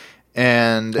fascinating.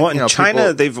 And well, in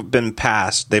China, they've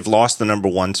lost the number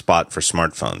one spot for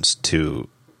smartphones to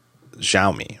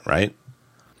Xiaomi, right?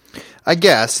 I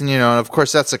guess, and of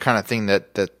course that's the kind of thing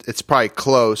that it's probably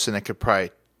close, and it could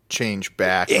probably change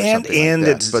back, and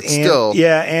it's,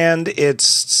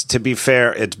 to be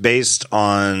fair, it's based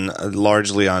on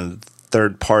largely on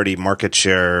third-party market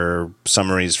share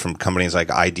summaries from companies like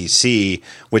IDC,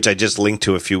 which I just linked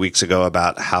to a few weeks ago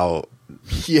about how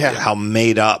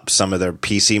made up some of their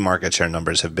PC market share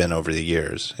numbers have been over the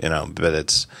years. But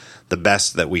it's the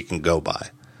best that we can go by.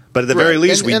 But at the very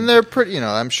least, and they're pretty.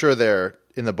 I'm sure they're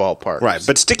in the ballpark. Right,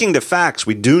 but sticking to facts,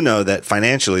 we do know that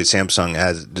financially Samsung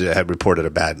had reported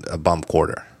a bum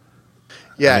quarter.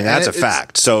 Yeah, I mean, that's a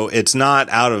fact. So it's not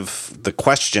out of the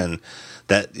question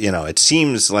that, it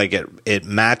seems like it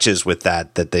matches with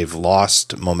that they've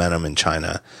lost momentum in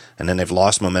China, and then they've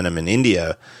lost momentum in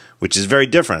India, which is very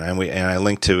different. And I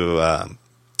linked to a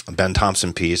Ben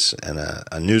Thompson piece and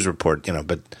a news report,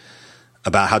 but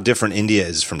about how different India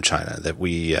is from China, that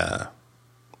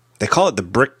they call it the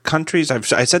BRIC countries.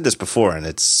 I said this before, and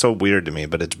it's so weird to me,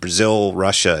 but it's Brazil,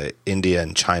 Russia, India,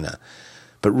 and China.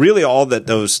 But really, all that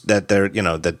there's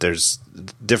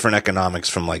different economics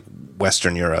from like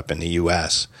Western Europe and the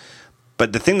U.S.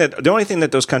 But the only thing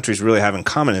that those countries really have in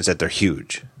common is that they're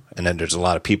huge, and that there's a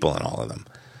lot of people in all of them.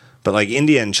 But like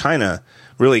India and China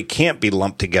really can't be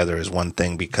lumped together as one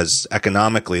thing because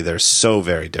economically they're so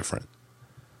very different.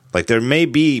 Like there may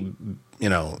be,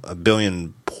 a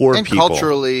billion poor and people.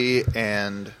 Culturally,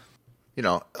 and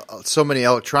so many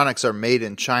electronics are made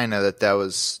in China that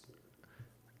was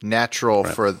natural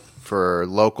for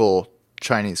local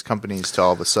Chinese companies to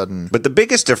all of a sudden. But the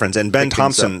biggest difference, and Ben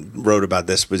Thompson wrote about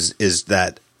this, is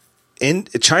that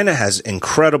China has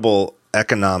incredible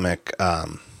economic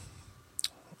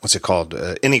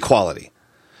inequality.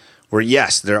 Where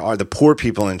yes, the poor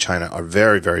people in China are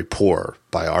very, very poor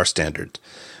by our standards.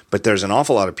 But there's an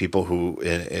awful lot of people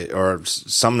or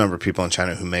some number of people in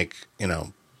China who make,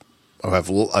 who have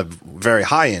a very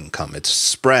high income. It's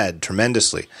spread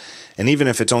tremendously. And even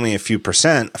if it's only a few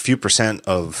percent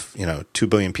of, 2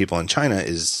 billion people in China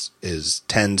is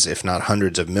tens, if not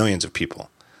hundreds of millions of people.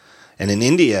 And in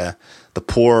India, the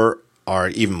poor are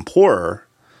even poorer,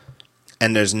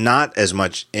 and there's not as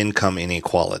much income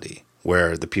inequality,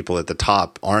 where the people at the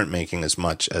top aren't making as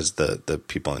much as the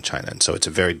people in China. And so it's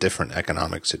a very different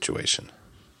economic situation.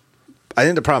 I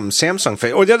think the problem Samsung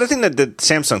faced, or the other thing that the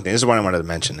Samsung thing, this is what I wanted to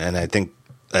mention, and I think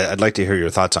I'd like to hear your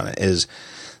thoughts on it, is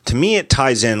to me it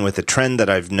ties in with a trend that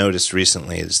I've noticed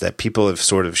recently, is that people have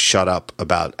sort of shut up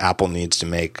about Apple needs to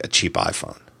make a cheap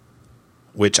iPhone,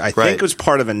 which I think was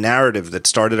part of a narrative that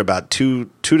started about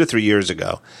 2 to 3 years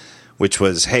ago, which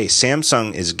was, hey,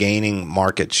 Samsung is gaining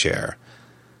market share,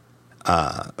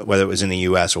 whether it was in the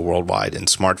U.S. or worldwide, in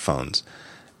smartphones,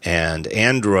 and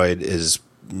Android is,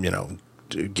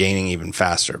 gaining even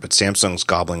faster, but Samsung's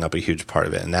gobbling up a huge part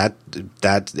of it, and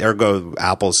that ergo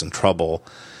Apple's in trouble,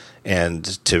 and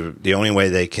the only way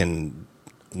they can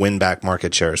win back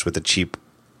market share is with a cheap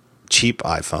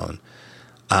iPhone,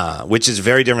 which is a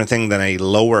very different thing than a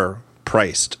lower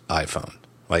priced iPhone,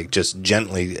 like just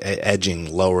gently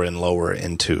edging lower and lower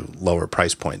into lower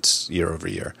price points year over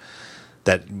year.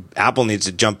 That Apple needs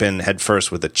to jump in head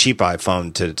first with a cheap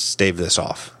iPhone to stave this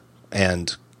off.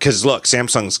 And because look,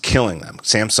 Samsung's killing them.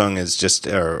 Samsung is just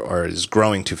or is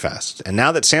growing too fast. And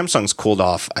now that Samsung's cooled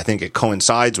off, I think it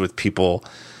coincides with people.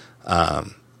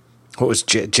 What was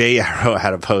Jay Arrow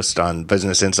had a post on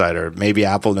Business Insider? Maybe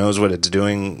Apple knows what it's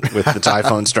doing with its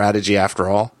iPhone strategy after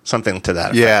all. Something to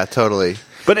that effect. Yeah, totally.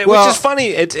 But which is funny.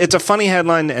 It's a funny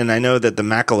headline, and I know that the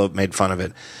Macalope made fun of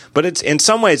it. But it's in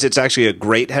some ways it's actually a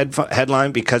great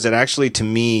headline because it actually, to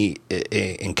me,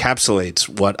 it encapsulates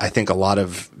what I think a lot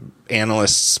of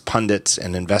analysts, pundits,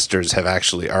 and investors are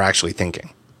actually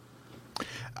thinking.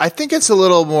 I think it's a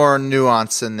little more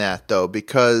nuanced than that, though,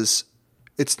 because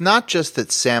it's not just that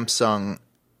Samsung,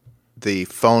 the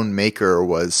phone maker,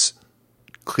 was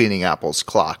cleaning Apple's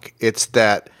clock. It's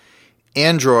that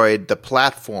Android, the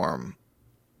platform,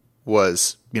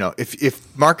 was,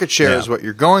 if market share is what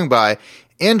you're going by,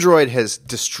 Android has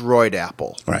destroyed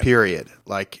Apple, period.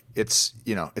 Like it's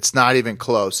not even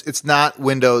close. It's not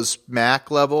Windows Mac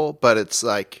level, but it's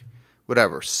like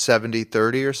whatever,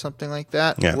 70-30 or something like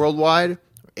that worldwide,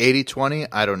 80-20,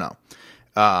 I don't know.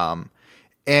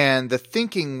 And the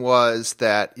thinking was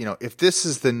that, if this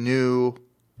is the new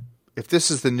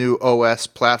OS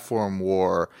platform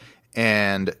war,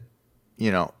 and,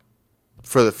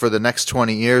 for the next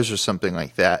 20 years or something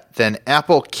like that, then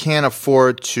Apple can't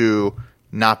afford to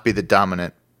not be the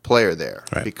dominant player there,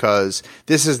 right. because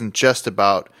this isn't just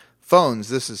about phones.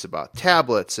 This is about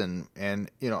tablets and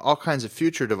all kinds of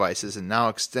future devices, and now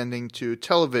extending to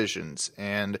televisions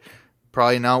and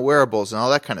probably now wearables and all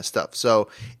that kind of stuff. So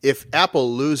if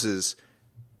Apple loses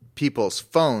people's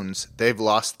phones, they've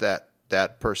lost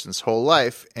that person's whole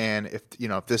life. And if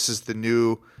this is the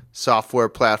new software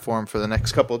platform for the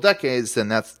next couple of decades, then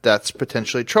that's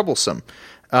potentially troublesome.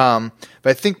 But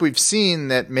I think we've seen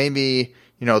that maybe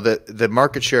the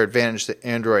market share advantage that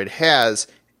Android has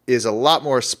is a lot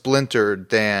more splintered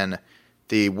than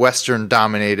the Western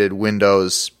dominated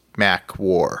Windows Mac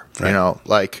war. Right.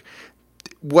 Like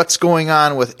what's going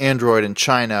on with Android in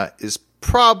China is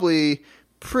probably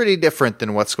pretty different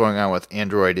than what's going on with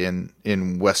Android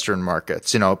in Western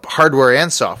markets, hardware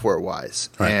and software wise.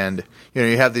 Right. And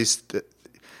you have these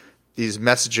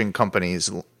messaging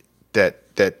companies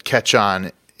that catch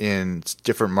on in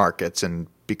different markets and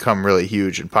become really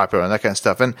huge and popular and that kind of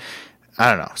stuff. And I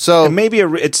don't know. So and maybe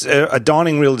it's a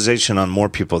dawning realization on more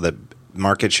people that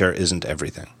market share isn't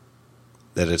everything.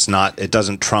 That it's not. It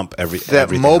doesn't trump everything.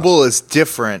 That mobile is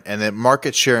different, and that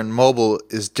market share in mobile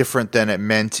is different than it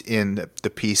meant in the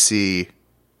PC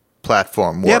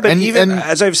platform war. Yeah, but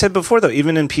as I've said before, though,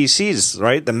 even in PCs,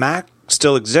 right, the Mac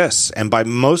still exists, and by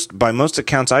most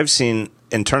accounts I've seen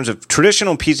in terms of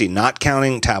traditional PC, not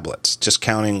counting tablets, just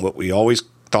counting what we always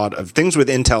thought of things with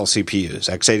Intel CPUs,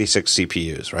 x86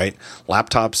 CPUs, right,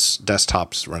 laptops,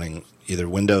 desktops running either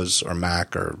Windows or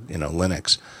Mac or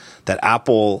Linux, that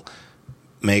Apple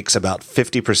makes about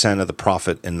 50% of the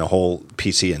profit in the whole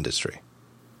PC industry.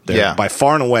 They're by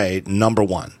far and away number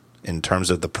one in terms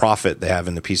of the profit they have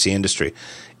in the PC industry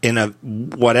in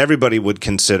what everybody would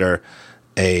consider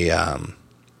a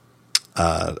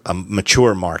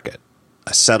mature market,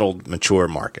 a settled mature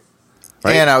market.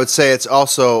 Right? And I would say it's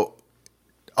also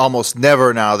almost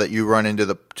never now that you run into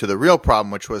the real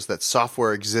problem, which was that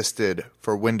software existed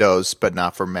for Windows but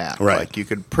not for Mac. Right. Like you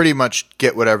could pretty much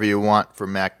get whatever you want for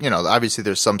Mac. Obviously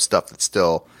there's some stuff that's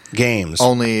still games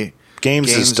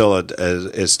is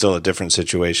still a different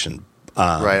situation.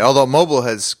 Right. Although mobile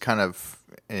has kind of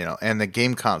and the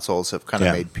game consoles have kind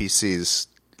of made PCs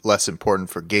less important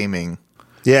for gaming.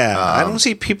 Yeah, I don't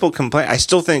see people complain. I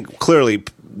still think clearly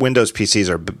Windows PCs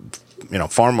are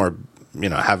far more.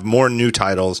 Have more new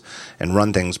titles and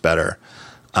run things better.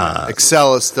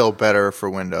 Excel is still better for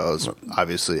Windows,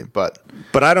 obviously, but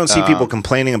I don't see people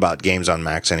complaining about games on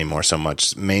Macs anymore so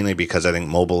much. Mainly because I think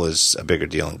mobile is a bigger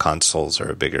deal and consoles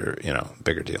are a bigger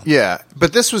deal. Yeah,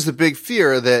 but this was the big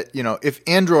fear that if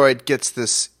Android gets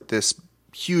this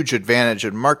huge advantage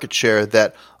in market share,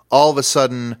 that all of a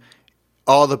sudden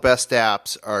all the best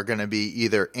apps are going to be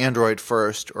either Android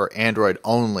first or Android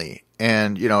only.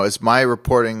 And as my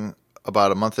reporting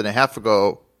about a month and a half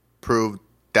ago proved,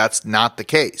 that's not the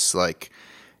case. Like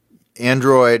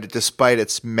Android, despite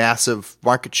its massive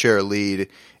market share lead,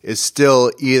 is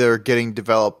still either getting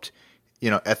developed,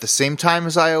 at the same time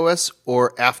as iOS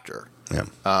or after. Yeah.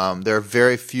 There are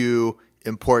very few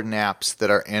important apps that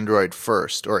are Android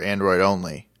first or Android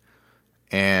only.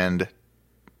 And,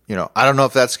 I don't know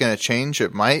if that's going to change.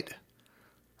 It might.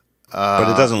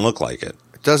 But it doesn't look like it.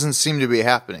 It doesn't seem to be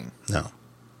happening. No.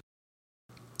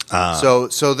 So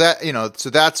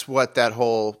that's what that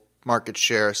whole market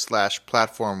share /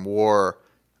 platform war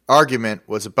argument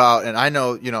was about. And I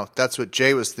know, that's what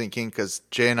Jay was thinking, because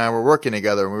Jay and I were working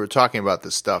together and we were talking about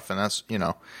this stuff. And that's,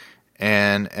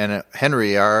 and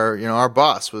Henry, our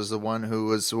boss, was the one who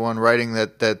was the one writing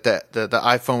that the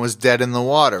iPhone was dead in the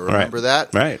water. Remember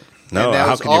that? Right. No, and that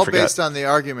how was can you all forget? based on the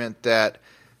argument that,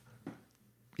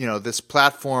 this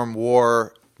platform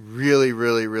war really,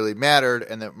 really, really mattered,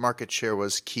 and that market share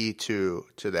was key to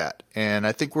that. And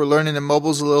I think we're learning that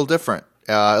mobile's a little different,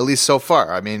 at least so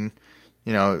far. I mean,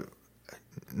 no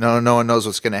one knows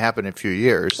what's going to happen in a few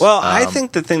years. Well, I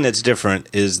think the thing that's different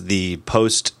is the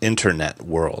post-internet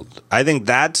world. I think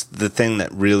that's the thing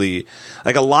that really,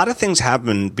 like, a lot of things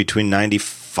happened between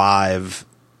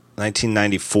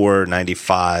 1994,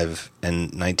 95,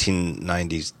 and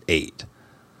 1998.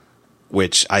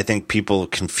 Which I think people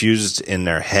confused in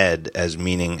their head as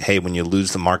meaning, hey, when you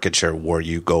lose the market share war,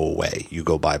 you go away, you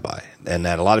go bye-bye. And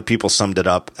that a lot of people summed it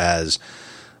up as,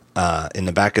 in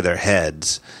the back of their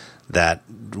heads, that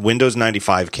Windows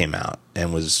 95 came out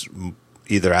and was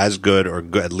either as good or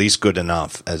at least good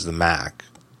enough as the Mac.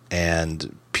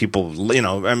 And people,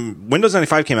 Windows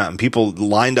 95 came out and people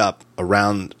lined up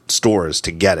around stores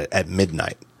to get it at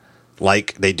midnight,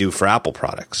 like they do for Apple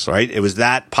products, right? It was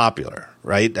that popular.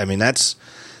 Right? I mean, that's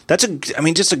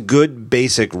just a good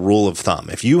basic rule of thumb.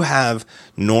 If you have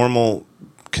normal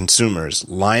consumers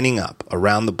lining up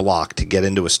around the block to get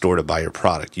into a store to buy your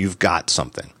product, you've got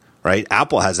something, right?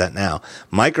 Apple has that now.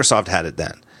 Microsoft had it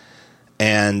then.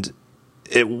 And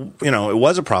it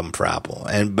was a problem for Apple.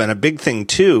 But a big thing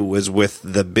too was with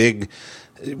the big,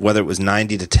 whether it was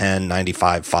 90 to 10,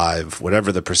 95-5,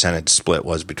 whatever the percentage split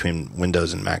was between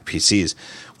Windows and Mac PCs,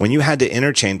 when you had to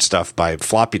interchange stuff by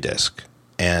floppy disk,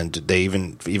 and they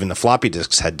even the floppy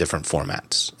disks had different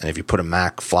formats. And if you put a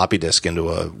Mac floppy disk into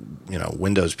a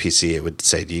Windows PC, it would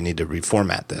say, do you need to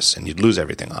reformat this? And you'd lose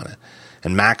everything on it.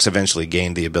 And Macs eventually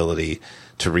gained the ability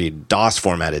to read DOS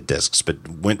formatted disks, but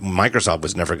Microsoft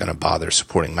was never going to bother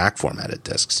supporting Mac formatted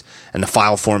disks. And the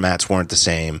file formats weren't the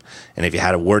same. And if you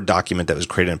had a Word document that was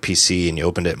created on a PC and you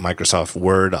opened it Microsoft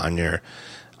Word on your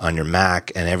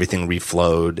Mac and everything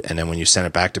reflowed, and then when you sent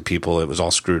it back to people, it was all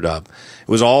screwed up. It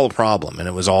was all a problem, and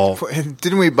it was all...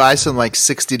 Didn't we buy some like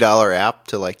 $60 app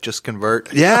to like just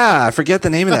convert? Yeah, I forget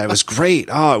the name of that. It was great.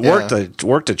 Oh, it worked. It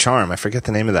worked a charm. I forget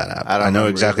the name of that app. I know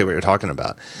exactly what you're talking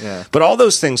about. Yeah. But all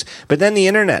those things. But then the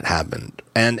internet happened,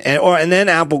 and then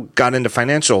Apple got into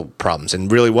financial problems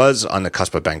and really was on the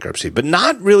cusp of bankruptcy. But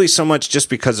not really so much just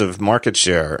because of market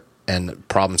share and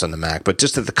problems on the Mac, but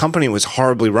just that the company was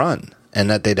horribly run. And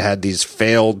that they'd had these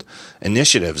failed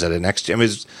initiatives at it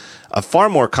was a far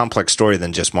more complex story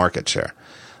than just market share.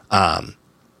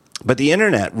 But the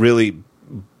internet really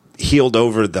healed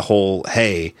over the whole,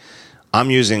 hey, I'm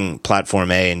using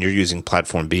platform A and you're using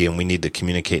platform B and we need to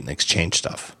communicate and exchange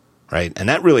stuff, right? And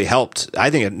that really helped, I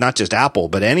think, not just Apple,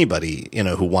 but anybody,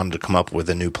 who wanted to come up with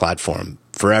a new platform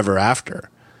forever after.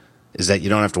 Is that you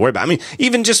don't have to worry about. I mean,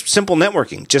 even just simple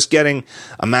networking, just getting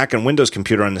a Mac and Windows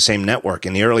computer on the same network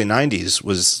in the early 90s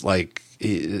was like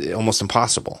almost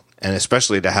impossible. And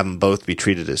especially to have them both be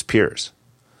treated as peers.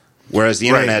 Whereas the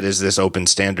internet is this open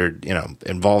standard,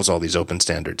 involves all these open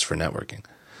standards for networking.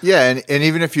 Yeah, and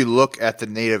even if you look at the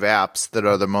native apps that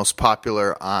are the most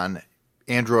popular on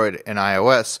Android and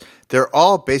iOS, they're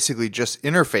all basically just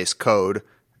interface code,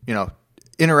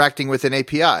 interacting with an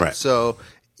API. Right. So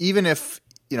even if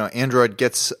Android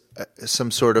gets some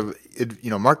sort of,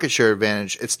 market share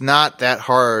advantage, it's not that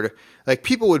hard. Like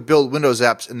people would build Windows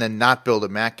apps and then not build a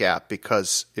Mac app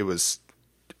because it was,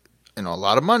 a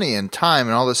lot of money and time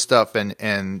and all this stuff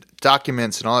and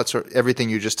documents and all that sort of everything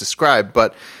you just described.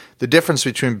 But the difference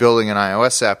between building an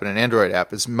iOS app and an Android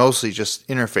app is mostly just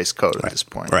interface code at this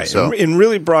point. Right. So in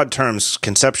really broad terms,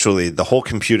 conceptually, the whole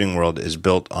computing world is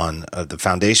built on the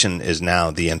foundation is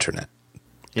now the internet.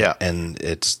 Yeah. And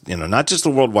it's, not just the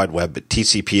World Wide Web, but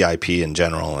TCP IP in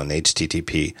general and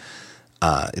HTTP.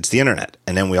 It's the internet.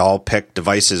 And then we all pick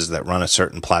devices that run a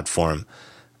certain platform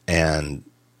and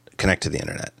connect to the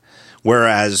internet.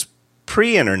 Whereas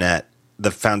pre-internet,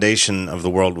 the foundation of the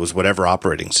world was whatever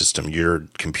operating system your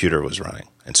computer was running.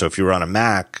 And so if you were on a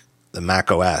Mac, the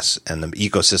Mac OS and the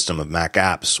ecosystem of Mac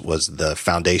apps was the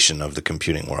foundation of the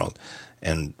computing world.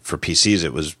 And for PCs,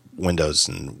 it was Windows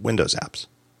and Windows apps.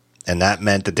 And that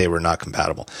meant that they were not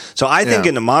compatible. So I think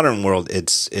in the modern world,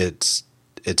 it's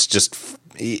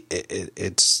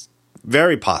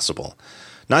very possible,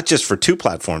 not just for two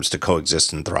platforms to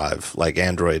coexist and thrive like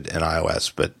Android and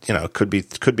iOS, but it could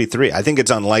be three. I think it's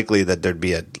unlikely that there'd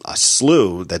be a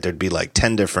slew, that there'd be like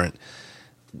 10 different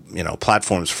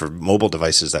platforms for mobile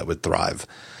devices that would thrive.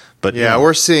 But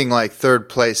we're seeing like third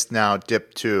place now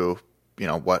dip to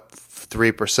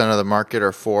 3% of the market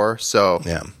or 4%. So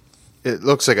yeah. It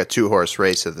looks like a 2-horse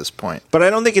race at this point. But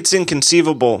I don't think it's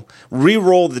inconceivable.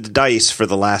 Re-roll the dice for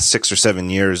the last 6 or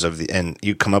 7 years and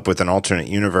you come up with an alternate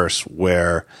universe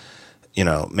where,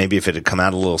 maybe if it had come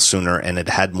out a little sooner and it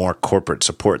had more corporate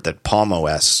support, that Palm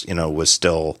OS, was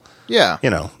still,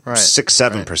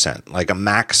 6-7%, like a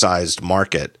Mac-sized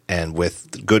market, and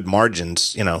with good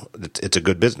margins, it's a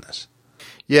good business.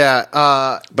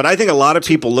 Yeah, but I think a lot of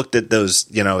people looked at those,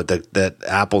 that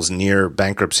Apple's near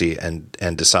bankruptcy and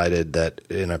decided that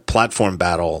in a platform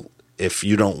battle, if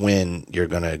you don't win, you're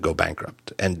going to go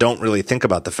bankrupt, and don't really think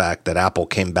about the fact that Apple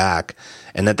came back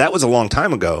and that was a long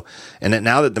time ago, and that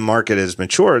now that the market is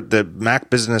mature, the Mac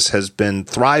business has been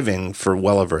thriving for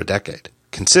well over a decade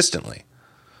consistently.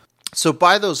 So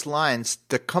by those lines,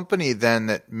 the company then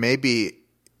that may be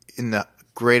in the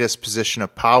greatest position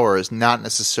of power is not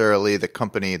necessarily the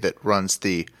company that runs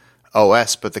the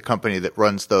OS, but the company that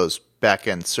runs those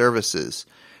back-end services,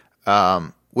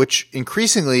 which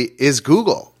increasingly is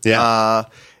Google. Yeah.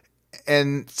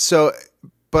 And so,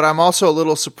 but I'm also a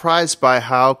little surprised by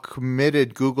how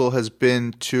committed Google has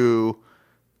been to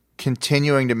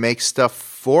continuing to make stuff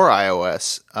for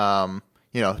iOS,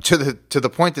 to the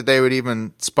point that they would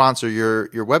even sponsor your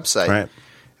website. Right.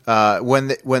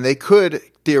 when they could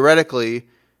theoretically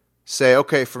say,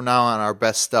 okay, from now on our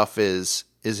best stuff is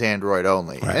Android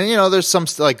only. Right. And there's some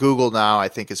like Google Now I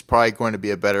think is probably going to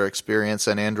be a better experience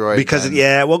on Android because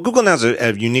Google Now is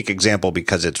a unique example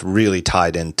because it's really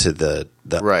tied into the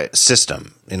right.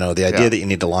 system. The idea that you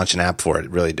need to launch an app for it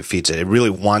really defeats it. It really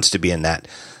wants to be in that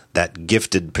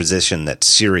gifted position that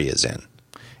Siri is in.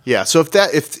 Yeah, so if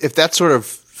that sort of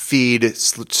feed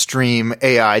stream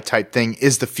AI type thing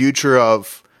is the future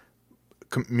of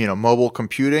mobile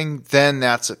computing, then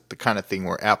that's the kind of thing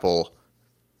where Apple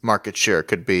market share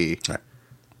could be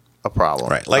a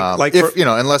problem. Right.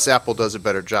 Unless Apple does a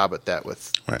better job at that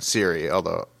with Siri,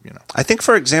 although, I think,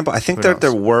 for example,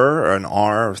 there were and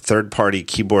are third-party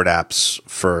keyboard apps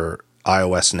for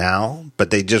iOS now, but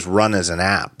they just run as an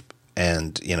app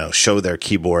and, show their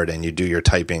keyboard and you do your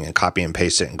typing and copy and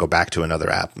paste it and go back to another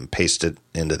app and paste it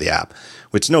into the app,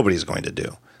 which nobody's going to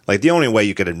do. Like the only way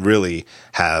you could really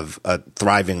have a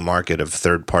thriving market of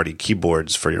third-party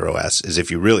keyboards for your OS is if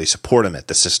you really support them at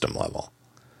the system level,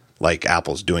 like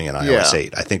Apple's doing in iOS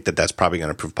 8. I think that's probably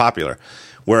going to prove popular.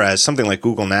 Whereas something like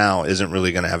Google Now isn't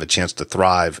really going to have a chance to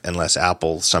thrive unless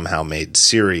Apple somehow made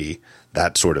Siri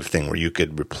that sort of thing where you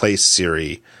could replace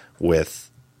Siri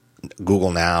with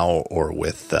Google Now or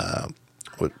with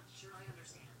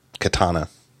Katana.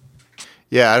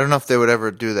 Yeah, I don't know if they would ever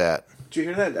do that. Did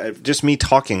you hear that? Just me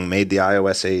talking made the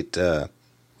iOS 8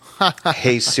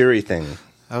 Hey Siri thing.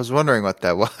 I was wondering what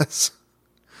that was.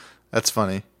 That's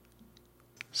funny.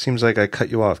 Seems like I cut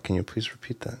you off. Can you please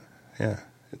repeat that? Yeah.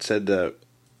 It said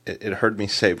it heard me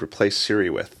say replace Siri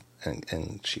with,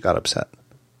 and she got upset.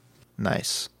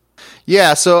 Nice.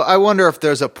 Yeah, so I wonder if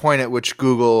there's a point at which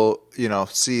Google,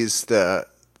 sees the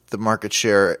market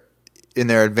share in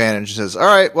their advantage and says, all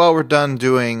right, well, we're done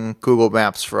doing Google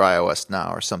Maps for iOS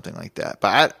now or something like that.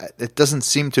 But it doesn't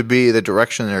seem to be the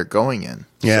direction they're going in.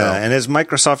 Yeah, and as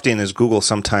Microsoftian as Google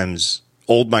sometimes,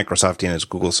 old Microsoftian as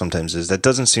Google sometimes is, that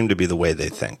doesn't seem to be the way they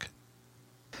think.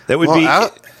 That would be...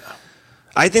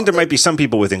 I think there might be some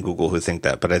people within Google who think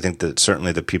that, but I think that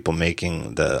certainly the people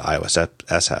making the iOS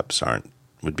S apps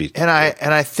would be... And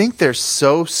I think they're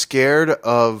so scared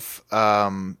of...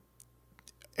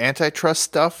 antitrust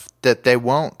stuff that they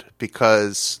won't,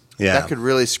 because that could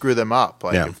really screw them up.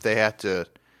 Like if they had to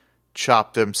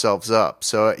chop themselves up.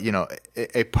 So,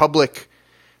 a public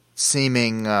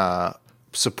seeming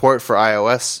support for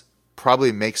iOS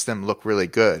probably makes them look really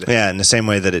good. Yeah, in the same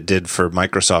way that it did for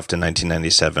Microsoft in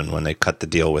 1997 when they cut the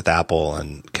deal with Apple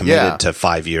and committed to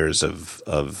 5 years of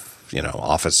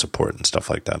Office support and stuff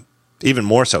like that. Even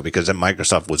more so because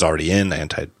Microsoft was already in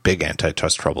big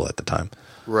antitrust trouble at the time.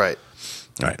 Right.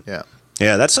 Right. Yeah.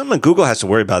 Yeah, that's something Google has to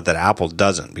worry about that Apple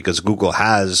doesn't, because Google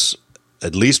has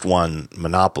at least one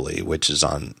monopoly, which is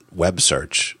on web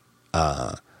search.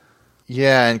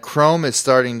 Yeah, and Chrome is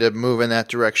starting to move in that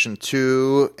direction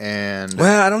too. And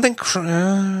I don't think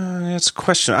it's a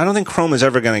question. I don't think Chrome is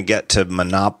ever going to get to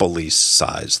monopoly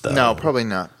size, though. No, probably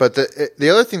not. But the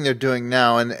other thing they're doing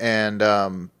now, and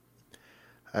I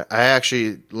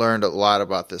actually learned a lot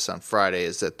about this on Friday,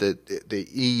 is that the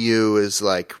EU is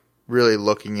like really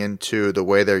looking into the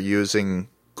way they're using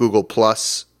Google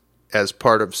Plus as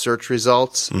part of search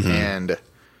results. Mm-hmm. And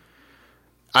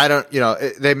I don't,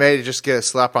 they may just get a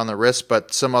slap on the wrist,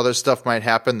 but some other stuff might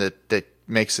happen that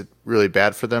makes it really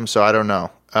bad for them. So I don't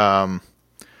know.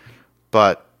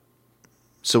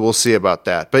 So we'll see about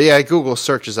that. But yeah, Google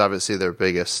search is obviously their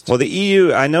biggest. Well, the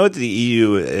EU, I know that the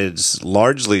EU is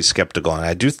largely skeptical, and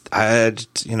I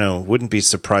wouldn't be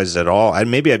surprised at all.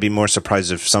 Maybe I'd be more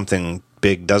surprised if something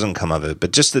big doesn't come of it,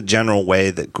 but just the general way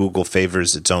that Google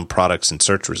favors its own products and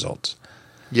search results.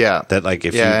 Yeah. That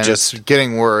it's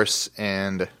getting worse,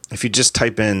 and if you just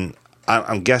type in,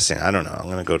 I'm guessing, I don't know, I'm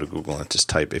going to go to Google and just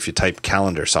type, if you type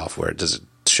calendar software, does it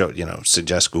show,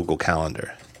 suggest Google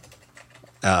Calendar?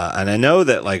 And I know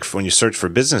that when you search for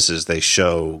businesses, they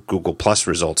show Google Plus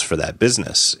results for that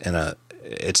business.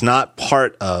 It's not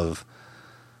part of,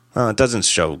 it doesn't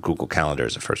show Google Calendar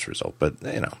as a first result, but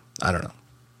I don't know.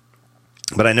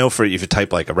 But I know if you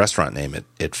type a restaurant name,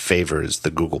 it favors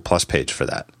the Google Plus page for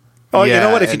that. Oh, yeah, you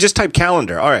know what? If you just type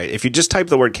calendar, all right. If you just type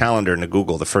the word calendar into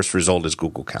Google, the first result is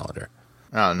Google Calendar.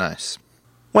 Oh, nice.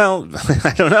 Well,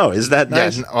 I don't know. Is that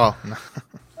nice? Yeah, no.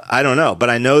 I don't know, but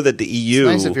I know that the EU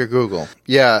it's nice if you're Google.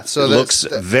 Yeah, so looks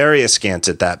very askance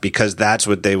at that, because that's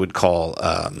what they would call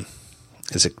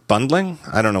is it bundling?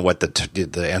 I don't know what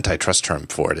the antitrust term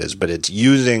for it is, but it's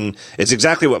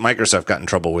exactly what Microsoft got in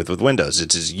trouble with Windows.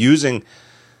 It's using,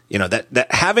 that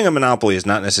having a monopoly is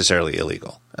not necessarily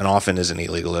illegal, and often isn't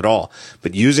illegal at all,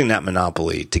 but using that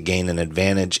monopoly to gain an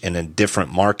advantage in a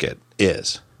different market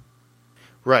is.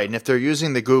 Right, and if they're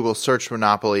using the Google search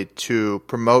monopoly to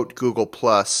promote Google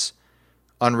Plus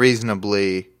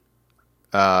unreasonably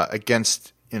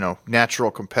against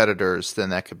natural competitors, then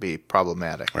that could be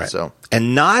problematic. Right. So,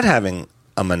 and not having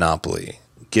a monopoly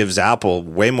gives Apple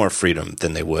way more freedom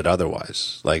than they would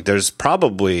otherwise. Like, there's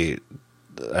probably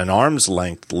an arm's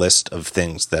length list of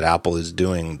things that Apple is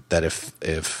doing that if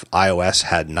iOS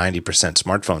had 90%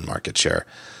 smartphone market share,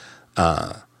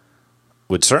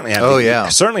 would certainly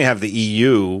have certainly have the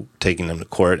EU taking them to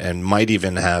court, and might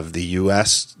even have the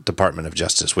U.S. Department of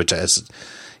Justice, which has,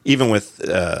 even with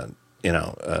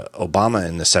Obama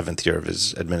in the 7th year of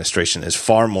his administration, is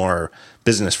far more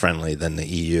business friendly than the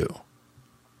EU.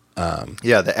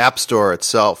 The App Store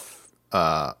itself.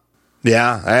 I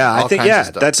think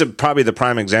that's probably the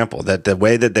prime example, that the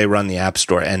way that they run the App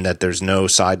Store and that there's no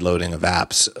side loading of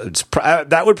apps,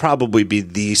 that would probably be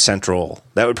the central.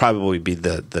 That would probably be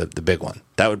the big one.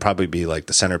 That would probably be like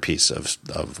the centerpiece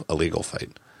of a legal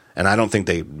fight, and I don't think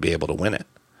they'd be able to win it.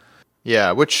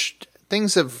 Yeah, which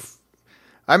things have.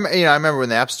 I remember when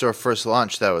the App Store first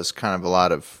launched, that was kind of a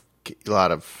lot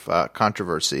of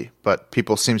controversy, but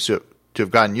people seem to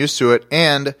have gotten used to it,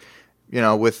 and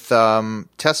with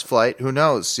test flight, who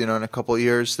knows? In a couple of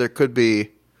years, there could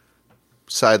be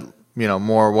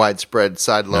more widespread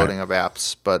side loading of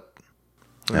apps, but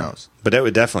who knows? But that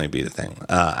would definitely be the thing.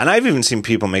 And I've even seen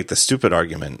people make the stupid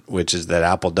argument, which is that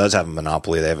Apple does have a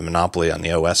monopoly. They have a monopoly on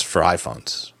the OS for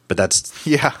iPhones, but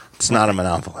it's not a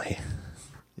monopoly.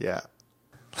 Yeah.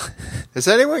 Is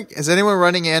anyone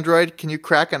running Android? Can you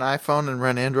crack an iPhone and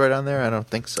run Android on there? I don't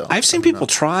think so. I've seen people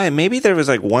try. Maybe there was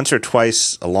like once or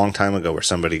twice a long time ago where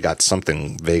somebody got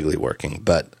something vaguely working,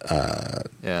 but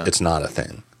it's not a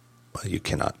thing. You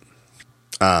cannot.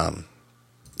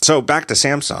 So back to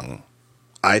Samsung.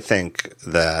 I think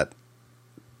that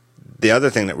the other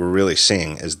thing that we're really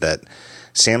seeing is that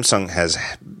Samsung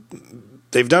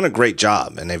they've done a great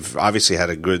job, and they've obviously had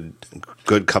a good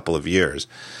couple of years.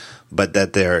 But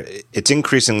that it's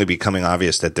increasingly becoming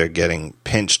obvious that they're getting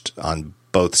pinched on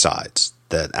both sides.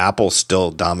 That Apple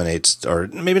still dominates, or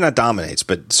maybe not dominates,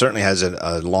 but certainly has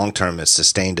a long-term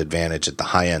sustained advantage at the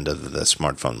high end of the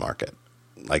smartphone market.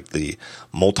 Like the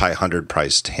multi-hundred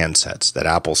priced handsets, that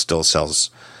Apple still sells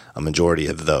a majority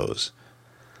of those.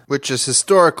 Which is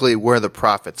historically where the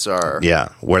profits are. Yeah,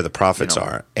 where the profits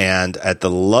are. And at the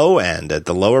low end, at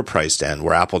the lower priced end,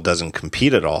 where Apple doesn't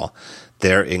compete at all,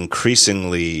 they're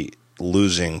increasingly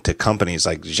losing to companies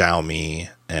like Xiaomi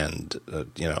and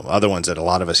other ones that a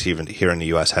lot of us even here in the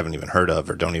U.S. haven't even heard of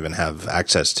or don't even have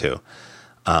access to.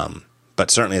 But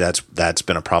certainly that's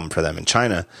been a problem for them in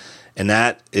China, and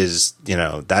that is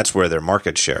that's where their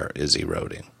market share is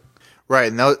eroding.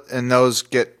 Right, and those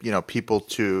get people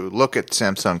to look at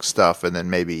Samsung stuff and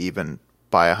then maybe even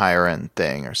buy a higher end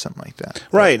thing or something like that.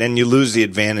 Right, and you lose the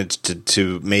advantage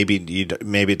to maybe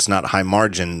it's not high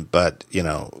margin, but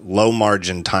low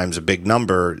margin times a big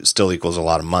number still equals a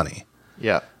lot of money.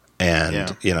 Yeah.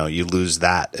 And you lose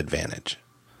that advantage.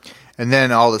 And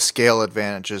then all the scale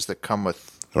advantages that come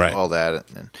with all that.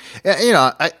 And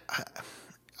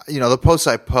the post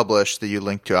I published that you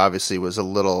linked to obviously was a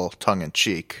little tongue in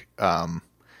cheek.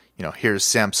 Here's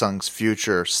Samsung's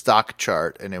future stock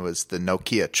chart, and it was the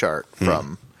Nokia chart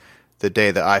from the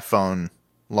day the iPhone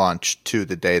launched to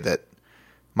the day that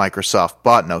Microsoft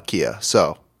bought Nokia.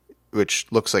 So, which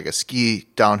looks like a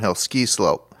downhill ski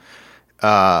slope.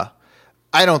 I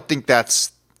don't think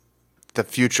that's the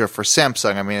future for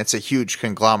Samsung. I mean, it's a huge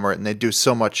conglomerate, and they do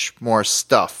so much more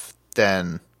stuff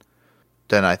than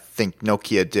I think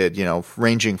Nokia did.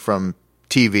 Ranging from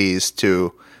TVs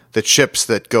to the chips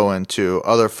that go into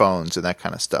other phones and that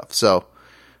kind of stuff. So,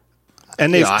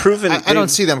 and they've proven. I don't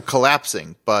see them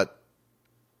collapsing, but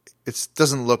it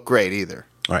doesn't look great either.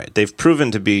 Right, they've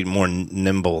proven to be more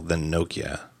nimble than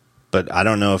Nokia, but I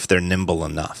don't know if they're nimble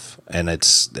enough. And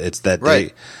it's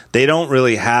that they don't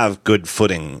really have good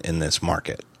footing in this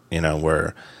market.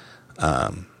 Where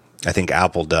I think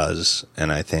Apple does,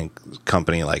 and I think a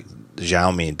company like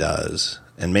Xiaomi does.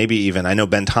 And maybe even I know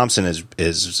Ben Thompson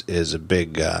is a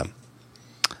big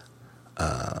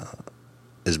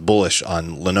is bullish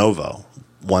on Lenovo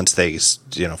once they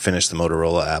finish the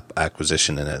Motorola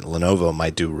acquisition, and Lenovo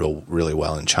might do really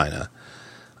well in China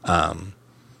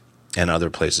and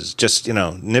other places. Just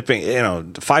nipping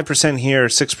 5% here,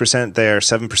 6% there,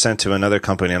 7% to another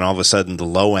company, and all of a sudden the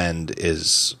low end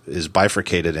is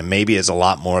bifurcated and maybe is a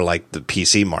lot more like the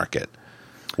PC market.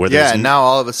 And now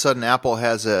all of a sudden Apple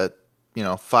has a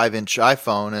 5-inch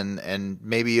iPhone, and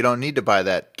maybe you don't need to buy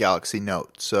that Galaxy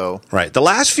Note. So right, the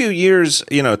last few years,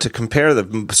 to compare the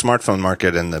smartphone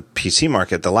market and the PC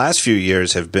market, the last few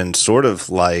years have been sort of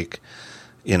like,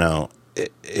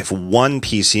 if one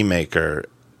PC maker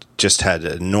just had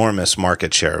an enormous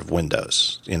market share of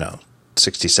Windows,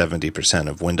 60-70%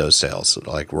 of Windows sales,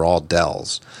 like were all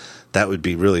Dell's, that would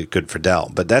be really good for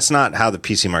Dell. But that's not how the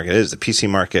PC market is. The PC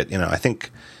market, I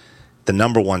think the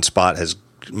number one spot has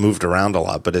moved around a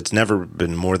lot, but it's never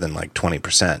been more than like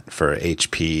 20% for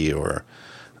HP or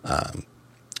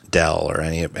Dell or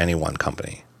any one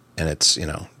company. And it's,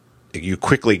 you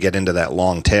quickly get into that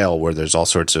long tail where there's all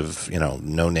sorts of,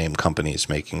 no-name companies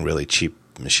making really cheap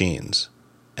machines.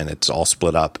 And it's all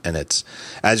split up. And it's,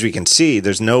 as we can see,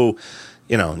 there's no,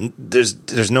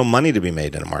 there's no money to be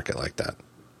made in a market like that.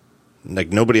 Like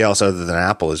nobody else other than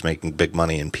Apple is making big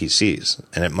money in PCs.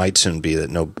 And it might soon be that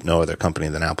no other company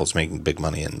than Apple is making big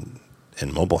money in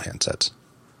mobile handsets.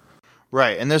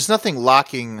 Right. And there's nothing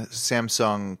locking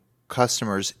Samsung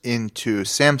customers into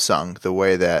Samsung the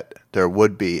way that there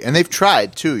would be. And they've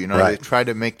tried too, Right. They've tried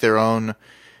to make their own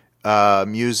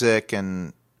music,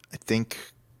 and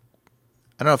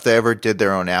I don't know if they ever did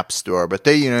their own app store, but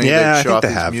they, they show off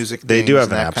these music they things do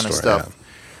have and an that app kind of store, stuff.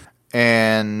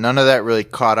 And none of that really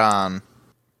caught on,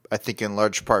 I think in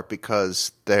large part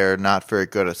because they're not very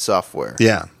good at software.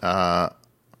 Yeah.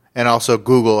 And also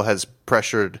Google has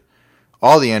pressured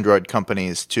all the Android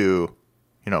companies to,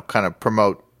 kind of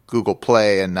promote Google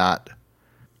Play and not,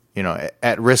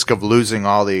 at risk of losing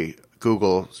all the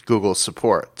Google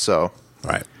support. So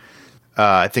Right.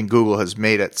 I think Google has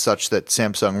made it such that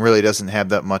Samsung really doesn't have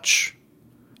that much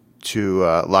to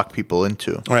lock people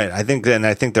into. Right. I think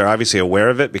they're obviously aware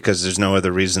of it because there's no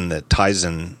other reason that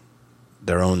Tizen,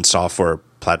 their own software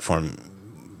platform,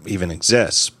 even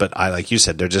exists. But like you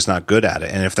said, they're just not good at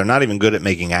it. And if they're not even good at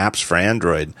making apps for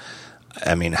Android,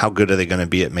 I mean, how good are they going to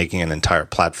be at making an entire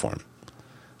platform?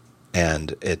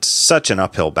 And it's such an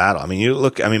uphill battle. I mean,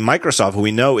 Microsoft, who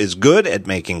we know is good at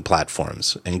making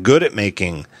platforms and good at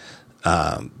making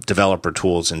developer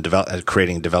tools and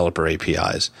creating developer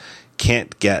APIs,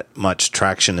 can't get much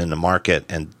traction in the market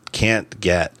and can't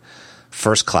get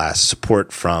first-class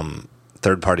support from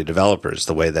third-party developers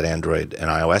the way that Android and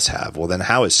iOS have. Well, then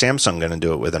how is Samsung going to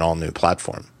do it with an all-new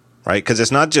platform, right? Because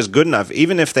it's not just good enough.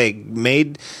 Even if they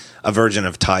made a version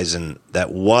of Tizen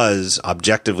that was,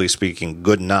 objectively speaking,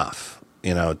 good enough,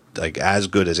 like as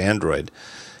good as Android,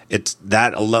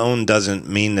 that alone doesn't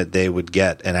mean that they would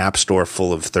get an app store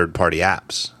full of third-party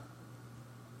apps,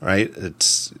 right?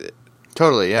 It's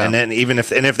totally, yeah. And then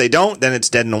if they don't, then it's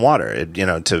dead in the water.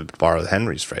 To borrow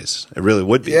Henry's phrase, it really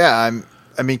would be. Yeah,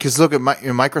 I mean, because look at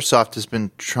Microsoft has been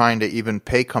trying to even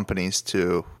pay companies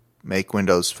to make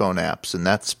Windows Phone apps, and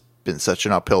that's been such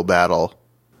an uphill battle,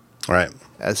 right?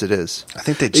 As it is. I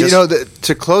think they just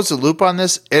to close the loop on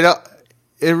this, it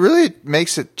really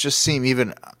makes it just seem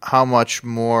even how much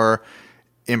more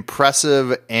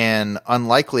impressive and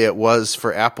unlikely it was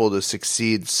for Apple to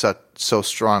succeed so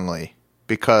strongly,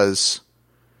 because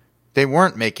they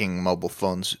weren't making mobile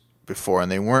phones before,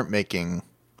 and they weren't making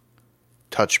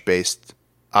touch-based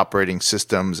operating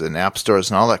systems and app stores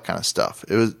and all that kind of stuff.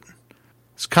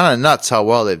 It's kind of nuts how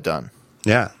well they've done.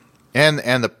 Yeah. And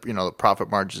the the profit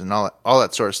margins and all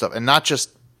that sort of stuff, and not just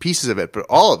pieces of it, but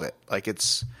all of it. Like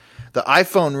the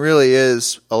iPhone really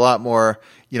is a lot more,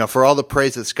 for all the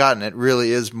praise it's gotten, it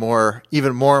really is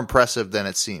even more impressive than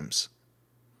it seems.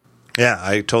 Yeah,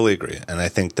 I totally agree, and I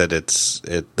think that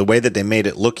the way that they made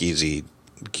it look easy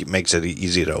makes it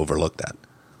easy to overlook that.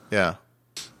 Yeah.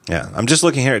 Yeah, I'm just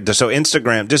looking here. So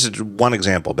Instagram, this is one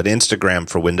example, but Instagram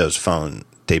for Windows Phone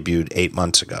debuted 8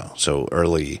 months ago, so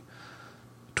early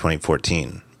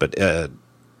 2014. But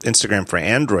Instagram for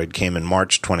Android came in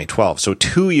March 2012. So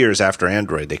 2 years after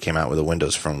Android, they came out with a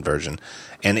Windows Phone version.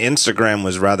 And Instagram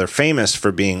was rather famous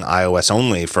for being iOS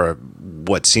only for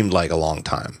what seemed like a long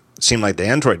time. It seemed like the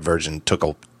Android version took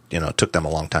them a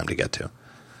long time to get to.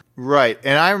 Right.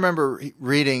 And I remember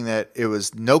reading that it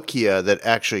was Nokia that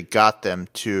actually got them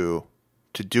to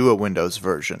do a Windows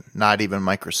version, not even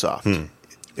Microsoft.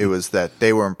 It was that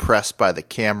they were impressed by the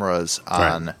cameras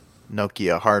on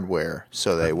Nokia hardware,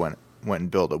 so they went and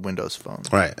built a Windows Phone.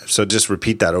 Right. So just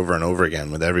repeat that over and over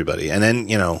again with everybody. And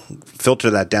then, filter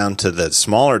that down to the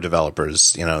smaller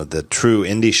developers, the true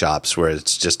indie shops where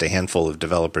it's just a handful of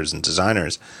developers and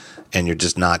designers, and you're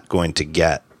just not going to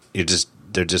get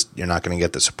you're not going to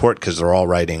get the support because they're all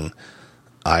writing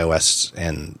iOS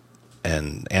and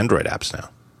Android apps now.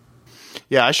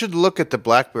 Yeah, I should look at the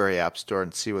Blackberry App Store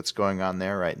and see what's going on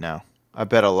there right now. I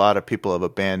bet a lot of people have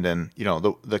abandoned,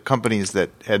 the companies that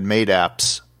had made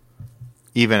apps,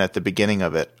 even at the beginning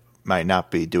of it, might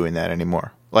not be doing that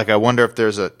anymore. Like, I wonder if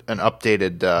there's an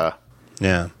updated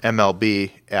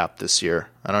MLB app this year.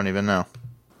 I don't even know.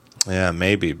 Yeah,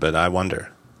 maybe, but I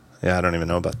wonder. Yeah, I don't even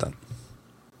know about that.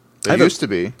 There used to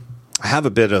be. I have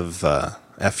a bit of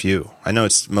FU. I know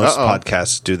it's most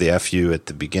podcasts do the FU at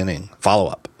the beginning. Follow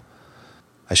up.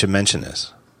 I should mention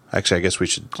this. Actually, I guess we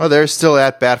should. Oh, there's still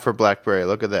at bat for BlackBerry.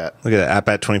 Look at that. Look at that. At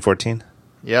bat 2014.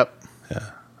 Yep. Yeah.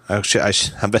 Actually,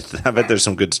 I bet there's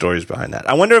some good stories behind that.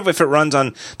 I wonder if it runs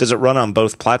on. Does it run on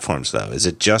both platforms though? Is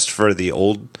it just for the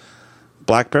old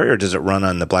BlackBerry, or does it run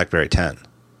on the BlackBerry 10?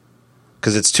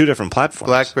 Because it's two different platforms.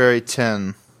 BlackBerry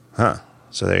 10. Huh.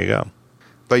 So there you go.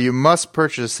 But you must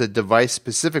purchase the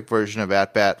device-specific version of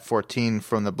AtBat 14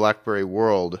 from the BlackBerry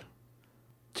World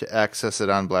to access it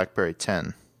on BlackBerry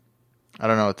 10. I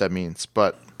don't know what that means,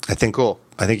 but I think cool.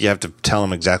 I think you have to tell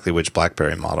them exactly which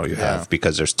BlackBerry model you have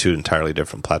because there's two entirely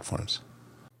different platforms.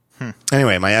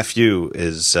 Anyway, my FU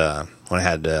is when I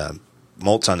had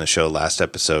Moltz on the show last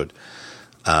episode.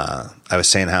 I was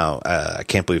saying how I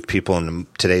can't believe people in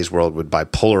today's world would buy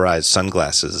polarized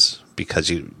sunglasses because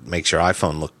it makes your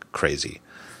iPhone look crazy.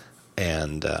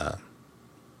 And, have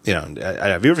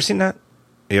you ever seen that?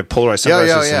 You have polarized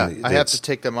sunglasses. Yeah. I have to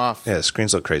take them off. Yeah, the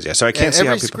screens look crazy. So I can't see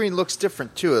how people... Every screen looks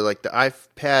different, too. Like the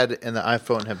iPad and the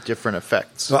iPhone have different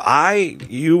effects. Well, I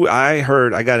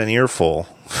got an earful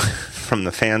from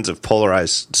the fans of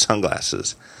polarized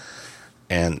sunglasses.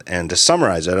 And to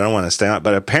summarize it, I don't want to stay on it,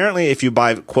 but apparently if you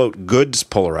buy, quote, goods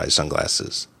polarized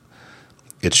sunglasses,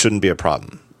 it shouldn't be a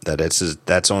problem.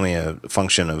 That's only a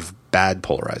function of bad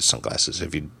polarized sunglasses.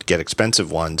 If you get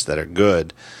expensive ones that are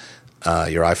good,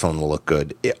 your iPhone will look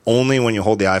good. Only when you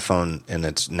hold the iPhone in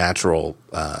its natural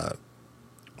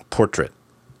portrait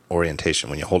orientation.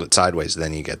 When you hold it sideways,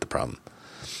 then you get the problem.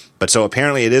 But so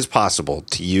apparently it is possible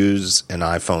to use an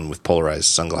iPhone with polarized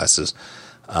sunglasses.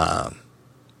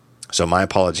 So my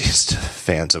apologies to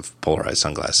fans of polarized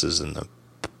sunglasses and the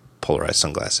polarized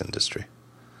sunglass industry.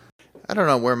 I don't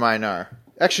know where mine are.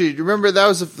 Actually, remember that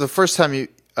was the first time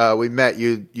we met.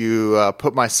 You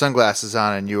put my sunglasses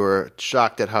on and you were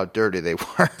shocked at how dirty they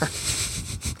were.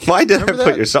 Why did I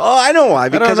put yourself? Oh, I know why.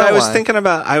 Because I was thinking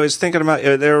about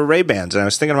there were Ray-Bans and I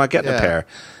was thinking about getting a pair.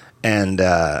 And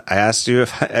I asked you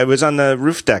if it was on the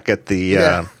roof deck at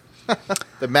the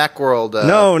the Macworld.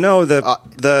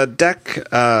 The deck.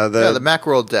 The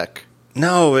Macworld deck.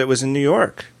 No, it was in New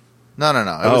York. No.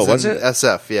 It was in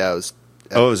SF. Yeah, it was.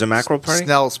 It was a Macworld party?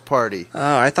 Snell's party.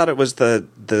 Oh, I thought it was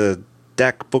the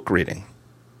deck book reading.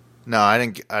 No, I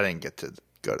didn't get to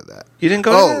go to that. You didn't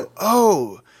go to that?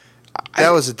 Oh. That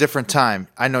was a different time.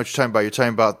 I know what you're talking about. You're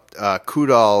talking about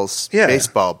Kudal's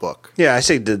baseball book. Yeah, I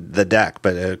say the deck,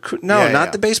 but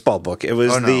not the baseball book. It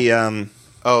was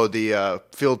the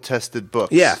field-tested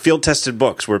books. Yeah, field-tested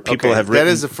books where people have written.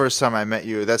 That is the first time I met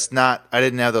you. I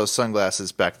didn't have those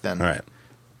sunglasses back then. All right.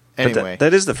 Anyway.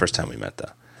 That is the first time we met,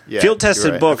 though. Yeah,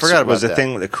 field-tested books was a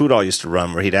thing that Kudal used to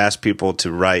run where he'd ask people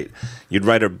to write. You'd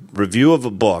write a review of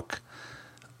a book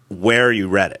where you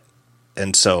read it.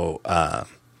 And so...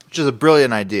 which is a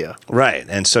brilliant idea. Right.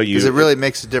 And so because it really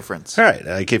makes a difference. Right.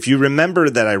 Like if you remember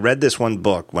that I read this one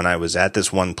book when I was at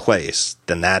this one place,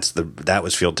 then that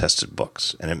was field-tested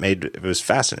books. And it was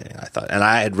fascinating, I thought. And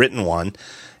I had written one,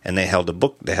 and they held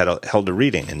a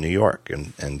reading in New York,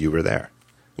 and you were there.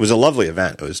 It was a lovely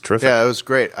event. It was terrific. Yeah, it was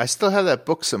great. I still have that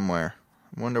book somewhere.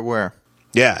 I wonder where.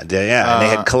 Yeah. And they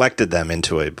had collected them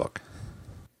into a book.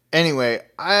 Anyway,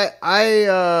 I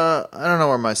don't know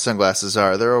where my sunglasses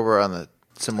are. They're over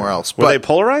somewhere else. Were they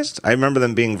polarized? I remember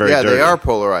them being very dirty. Yeah, they are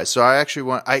polarized. So I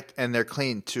actually and they're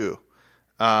clean too.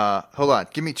 Hold on.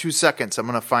 Give me 2 seconds. I'm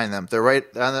going to find them. They're right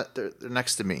on they're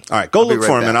next to me. All right, go look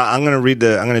for them, and I'm going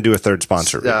to do a third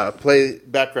sponsor. Play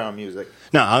background music.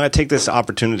 No, I'm going to take this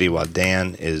opportunity while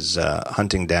Dan is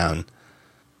hunting down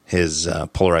his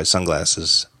polarized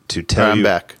sunglasses to tell you. I'm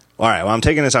back. All right, well, I'm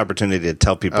taking this opportunity to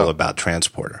tell people about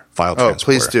Transporter, File Transporter. Oh,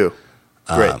 please do.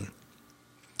 Great.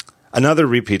 Another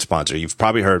repeat sponsor. You've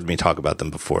probably heard me talk about them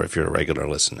before if you're a regular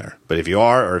listener. But if you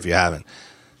are or if you haven't,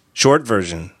 short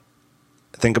version,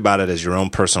 think about it as your own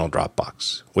personal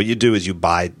Dropbox. What you do is you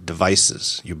buy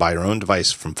devices. You buy your own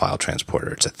device from File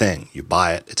Transporter. It's a thing. You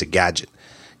buy it. It's a gadget.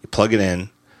 You plug it in.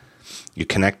 You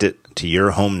connect it to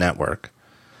your home network.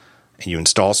 And you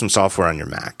install some software on your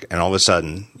Mac. And all of a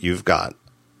sudden, you've got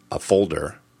a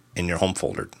folder in your home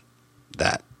folder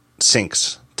that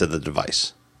syncs to the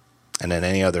device. And then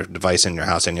any other device in your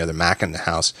house, any other Mac in the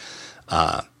house,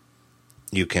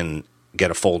 you can get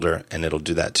a folder and it'll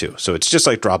do that too. So it's just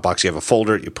like Dropbox. You have a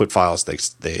folder, you put files, they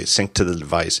sync to the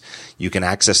device. You can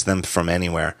access them from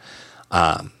anywhere.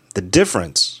 The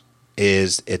difference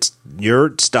is it's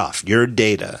your stuff, your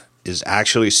data is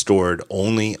actually stored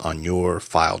only on your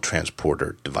File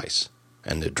Transporter device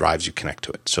and the drives you connect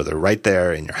to it. So they're right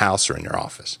there in your house or in your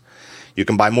office. You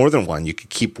can buy more than one. You could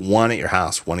keep one at your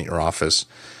house, one at your office.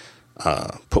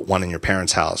 put one in your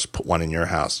parents' house, put one in your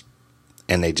house.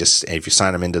 And if you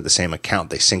sign them into the same account,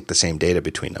 they sync the same data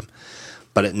between them.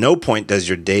 But at no point does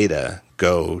your data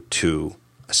go to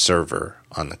a server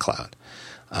on the cloud.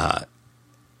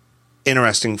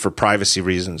 Interesting for privacy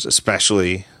reasons,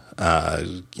 especially,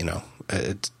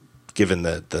 given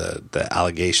the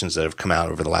allegations that have come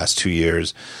out over the last 2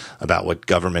 years about what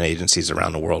government agencies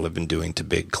around the world have been doing to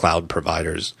big cloud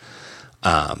providers.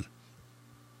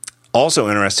 Also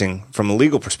interesting from a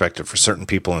legal perspective for certain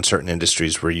people in certain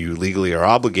industries where you legally are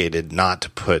obligated not to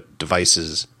put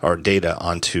devices or data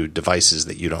onto devices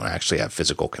that you don't actually have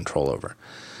physical control over.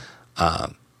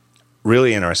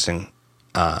 Really interesting,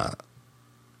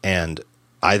 and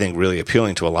I think really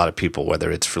appealing to a lot of people, whether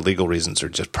it's for legal reasons or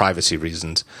just privacy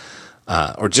reasons,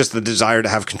 or just the desire to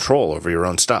have control over your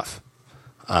own stuff.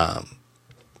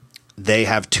 They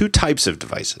have two types of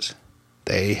devices.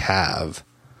 They have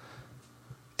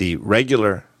the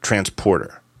regular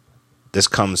transporter. This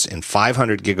comes in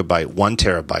 500 gigabyte, 1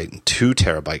 terabyte, and 2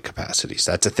 terabyte capacities.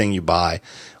 That's a thing you buy.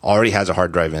 Already has a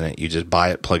hard drive in it. You just buy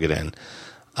it, plug it in.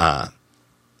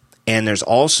 And there's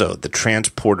also the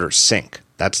transporter sync.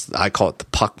 I call it the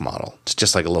puck model. It's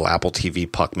just like a little Apple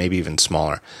TV puck, maybe even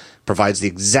smaller. Provides the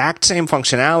exact same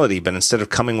functionality, but instead of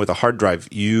coming with a hard drive,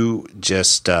 you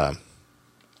just plug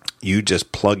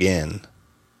in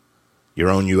your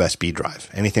own USB drive.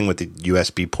 Anything with the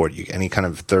USB port, any kind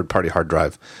of third-party hard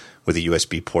drive with a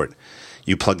USB port,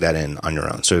 you plug that in on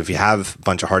your own. So if you have a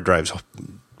bunch of hard drives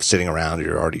sitting around, or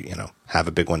you already have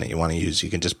a big one that you want to use, you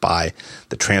can just buy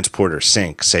the transporter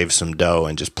sync, save some dough,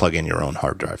 and just plug in your own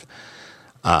hard drive.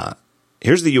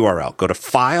 Here's the URL. Go to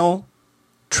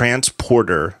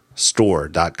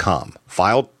filetransporterstore.com.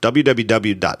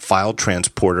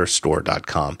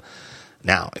 www.filetransporterstore.com.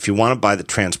 Now, if you want to buy the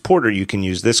transporter, you can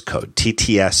use this code,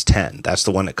 TTS10. That's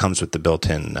the one that comes with the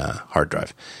built-in hard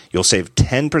drive. You'll save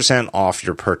 10% off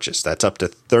your purchase. That's up to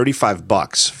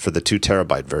 $35 for the 2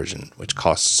 terabyte version, which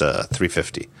costs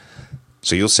 $350.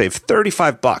 So you'll save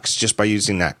 $35 just by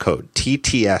using that code,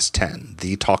 TTS10,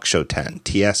 the talk show 10,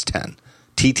 TS10,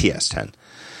 TTS10.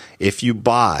 If you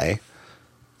buy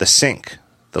the sync,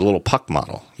 the little puck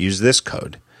model, use this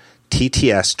code,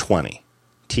 TTS20.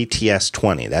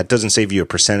 TTS20. That doesn't save you a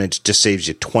percentage, just saves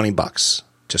you $20.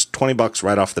 Just $20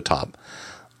 right off the top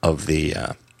of the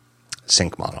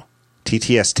sync model.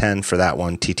 TTS10 for that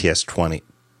one, TTS20.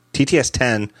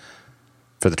 TTS10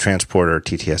 for the transporter,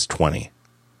 TTS20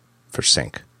 for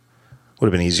sync. Would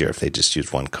have been easier if they just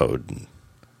used one code and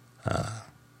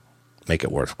make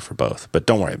it work for both. But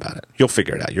don't worry about it. You'll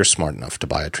figure it out. You're smart enough to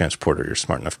buy a transporter. You're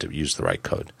smart enough to use the right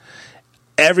code.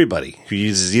 Everybody who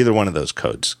uses either one of those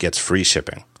codes gets free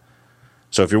shipping.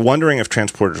 So if you're wondering if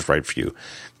transporter is right for you,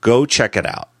 go check it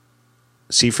out.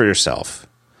 See for yourself.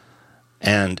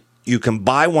 And you can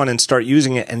buy one and start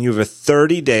using it, and you have a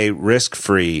 30-day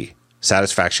risk-free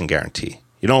satisfaction guarantee.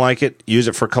 You don't like it, use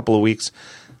it for a couple of weeks,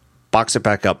 box it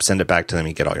back up, send it back to them,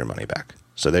 you get all your money back.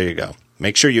 So there you go.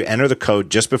 Make sure you enter the code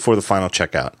just before the final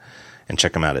checkout, and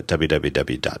check them out at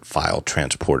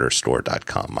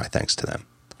www.filetransporterstore.com. My thanks to them.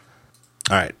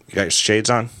 All right, you got your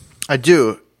shades on? I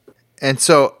do. And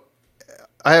so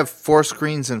I have 4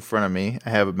 screens in front of me. I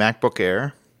have a MacBook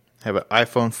Air, I have an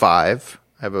iPhone 5,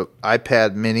 I have an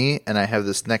iPad mini, and I have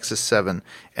this Nexus 7.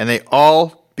 And they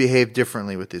all behave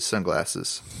differently with these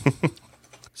sunglasses.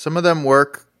 Some of them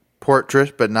work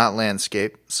portrait but not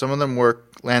landscape. Some of them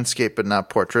work landscape but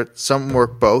not portrait. Some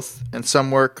work both. And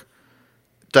some work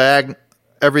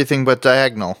everything but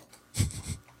diagonal.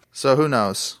 So who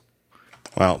knows?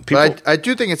 Well, but I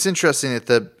do think it's interesting that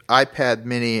the iPad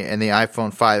mini and the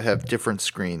iPhone 5 have different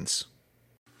screens.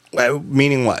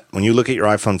 Meaning what? When you look at your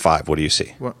iPhone 5, what do you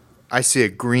see? Well, I see a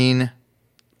green,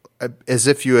 as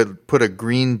if you had put a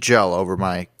green gel over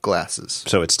my glasses.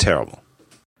 So it's terrible.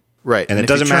 Right. And it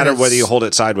doesn't matter whether you hold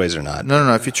it sideways or not.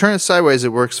 No. If you turn it sideways,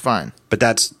 it works fine. But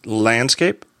that's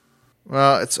landscape?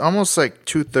 Well, it's almost like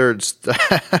two-thirds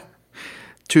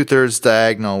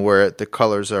diagonal where the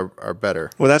colors are better.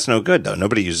 Well, that's no good, though.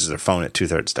 Nobody uses their phone at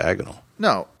 2/3 diagonal.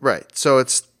 No, right. So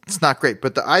it's not great.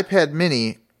 But the iPad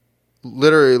mini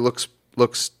literally looks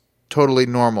totally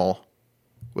normal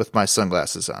with my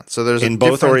sunglasses on. So there's in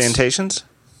both orientations?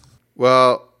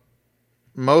 Well,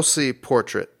 mostly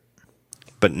portrait.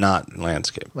 But not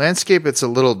landscape. Landscape, it's a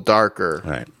little darker.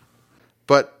 Right.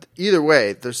 But either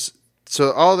way,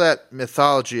 so all that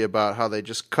mythology about how they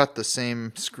just cut the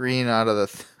same screen out of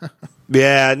the...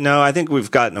 Yeah, no, I think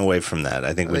we've gotten away from that.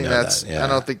 I think we know that. Yeah. I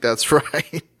don't think that's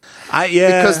right.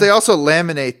 Yeah. Because they also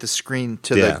laminate the screen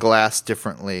to the glass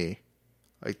differently.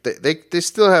 Like they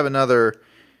still have another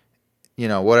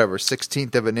whatever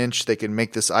 16th of an inch, they can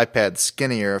make this iPad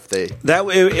skinnier if they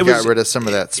got rid of some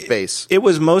of that space. It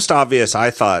was most obvious,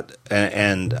 I thought,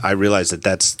 and I realized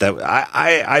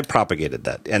I propagated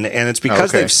that, and it's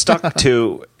because they've stuck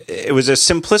to. It was a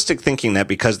simplistic thinking that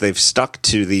because they've stuck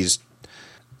to these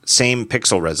same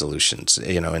pixel resolutions.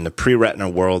 In the pre-Retina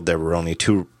world, there were only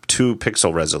two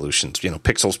pixel resolutions.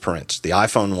 Pixels per inch. The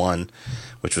iPhone 1,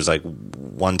 which was like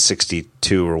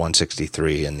 162 or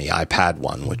 163, and the iPad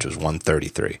 1, which was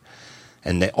 133.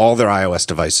 And all their iOS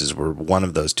devices were one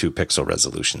of those 2 pixel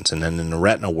resolutions. And then in the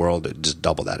Retina world, it just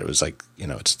doubled that. It was like,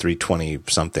 it's 320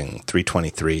 something,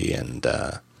 323 and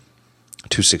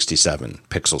 267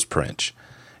 pixels per inch.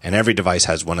 And every device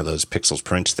has one of those pixels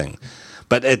per inch thing.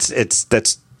 But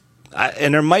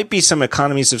and there might be some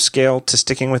economies of scale to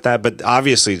sticking with that, but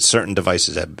obviously certain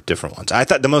devices have different ones. I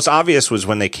thought the most obvious was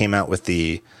when they came out with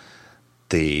the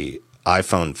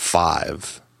iPhone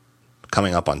 5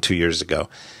 coming up on 2 years ago,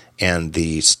 and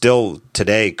the still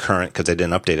today current, because they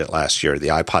didn't update it last year, the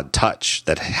iPod Touch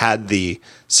that had the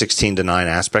 16:9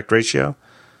 aspect ratio,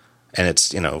 and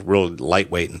it's real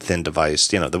lightweight and thin device.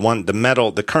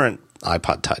 The current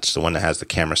iPod Touch, the one that has the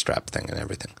camera strap thing and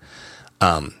everything.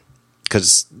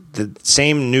 Because the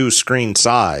same new screen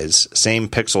size, same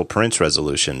pixel per inch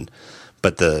resolution,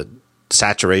 but the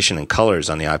saturation and colors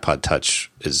on the iPod Touch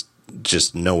is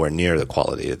just nowhere near the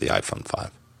quality of the iPhone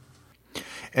 5.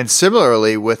 And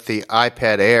similarly with the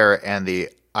iPad Air and the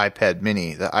iPad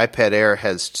Mini, the iPad Air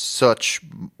has such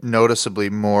noticeably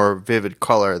more vivid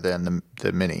color than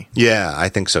the Mini. Yeah, I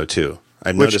think so too.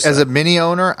 Which, as a Mini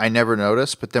owner, I never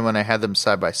noticed, but then when I had them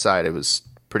side by side, it was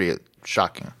pretty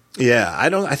shocking. Yeah,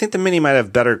 I think the Mini might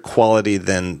have better quality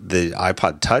than the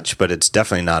iPod Touch, but it's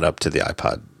definitely not up to the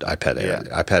iPad Air.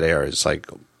 Yeah. iPad Air is like,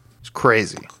 it's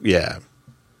crazy. Yeah.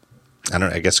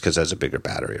 I guess because it has a bigger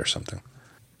battery or something.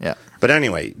 Yeah. But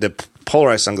anyway, the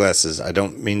polarized sunglasses, I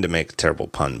don't mean to make a terrible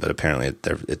pun, but apparently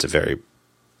it's a very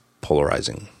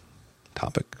polarizing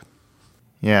topic.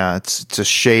 Yeah, it's a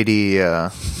shady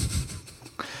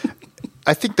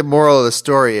I think the moral of the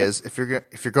story is if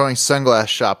you're going sunglass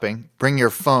shopping, bring your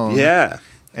phone. Yeah.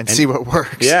 And see what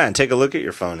works. Yeah, and take a look at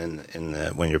your phone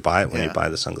when you buy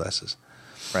the sunglasses.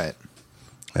 Right.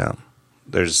 Yeah.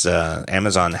 There's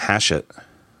Amazon Hachette.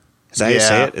 Is that how you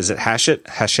say it? Is it Hachette?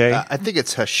 Hachette? I think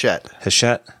it's Hachette.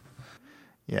 Hachette?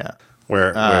 Yeah.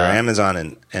 Where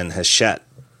Amazon and Hachette,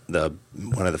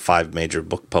 one of the 5 major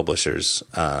book publishers,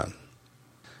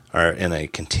 are in a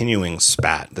continuing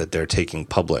spat that they're taking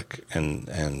public, and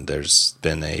there's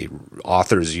been a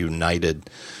Authors United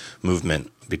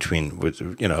movement between,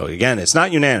 again, it's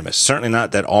not unanimous. Certainly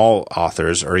not that all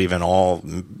authors or even all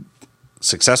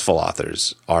successful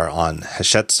authors are on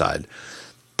Hachette's side.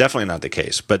 Definitely not the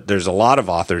case, but there's a lot of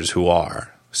authors who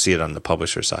are. See it on the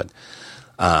publisher side.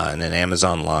 And then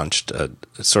Amazon launched a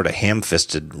sort of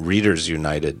ham-fisted Readers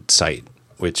United site,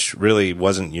 which really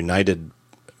wasn't united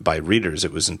by readers.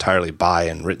 It was entirely by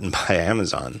and written by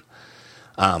Amazon.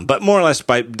 But more or less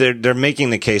they're making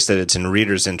the case that it's in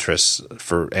readers' interests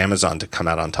for Amazon to come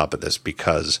out on top of this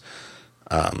because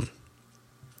ebooks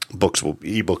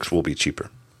will be cheaper.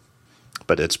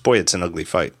 But it's an ugly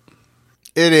fight.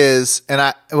 It is, and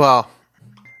I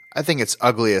think it's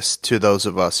ugliest to those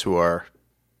of us who are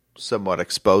somewhat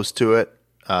exposed to it.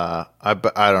 I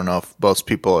don't know if most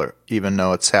people even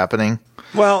know it's happening.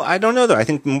 Well, I don't know, though. I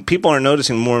think people are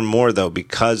noticing more and more, though,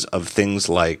 because of things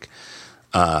like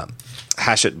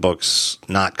Hachette books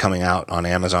not coming out on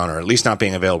Amazon, or at least not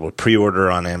being available to pre-order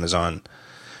on Amazon.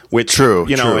 Which, true.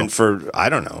 And for, I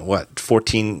don't know,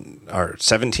 14 or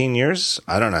 17 years?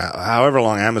 I don't know. However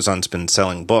long Amazon's been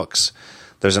selling books,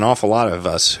 there's an awful lot of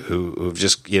us who've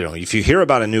just, if you hear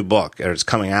about a new book or it's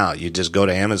coming out, you just go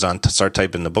to Amazon to start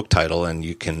typing the book title, and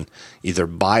you can either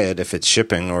buy it if it's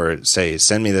shipping or say,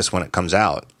 send me this when it comes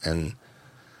out. And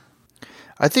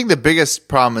I think the biggest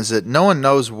problem is that no one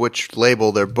knows which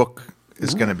label their book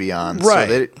is going to be on. Right.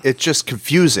 So it's just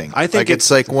confusing. I think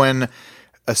it's like when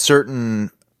a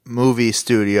certain movie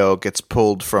studio gets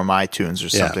pulled from iTunes or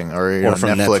something, or from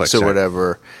Netflix or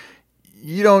whatever.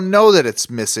 You don't know that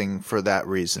it's missing for that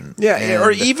reason. Yeah,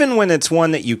 or even when it's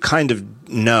one that you kind of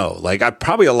know. Like,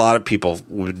 probably a lot of people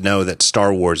would know that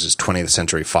Star Wars is 20th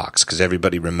Century Fox because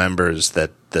everybody remembers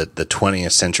that the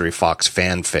 20th Century Fox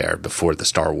fanfare before the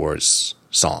Star Wars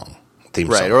theme song.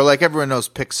 Right, or like everyone knows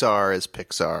Pixar is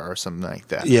Pixar or something like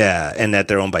that. Yeah, and that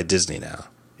they're owned by Disney now.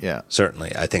 Yeah.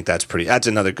 Certainly. I think that's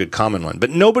another good common one. But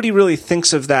nobody really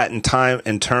thinks of that in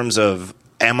terms of,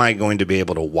 am I going to be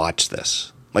able to watch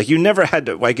this? Like, you never had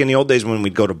to, like in the old days when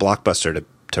we'd go to Blockbuster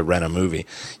to rent a movie,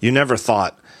 you never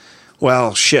thought,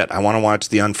 well, shit, I want to watch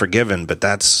The Unforgiven, but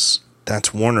that's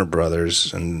that's Warner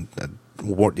Brothers, and and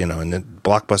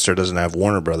Blockbuster doesn't have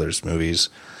Warner Brothers movies.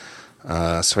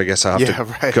 So I guess I'll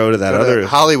have to go to that other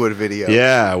Hollywood video.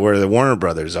 Yeah, where the Warner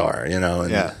Brothers are, And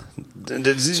that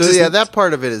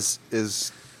part of it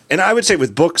is. And I would say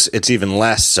with books, it's even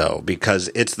less so, because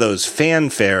it's those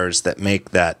fanfares that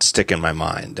make that stick in my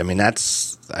mind. I mean,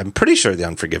 I'm pretty sure The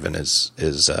Unforgiven is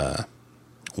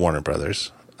Warner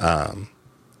Brothers.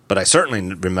 But I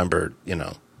certainly remember,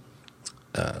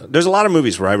 there's a lot of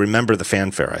movies where I remember the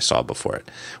fanfare I saw before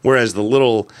it. Whereas the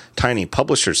little tiny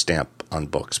publisher stamp on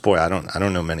books, boy, I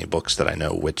don't know many books that I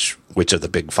know which of the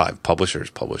big 5 publishers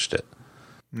published it.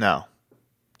 No,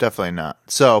 definitely not.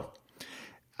 So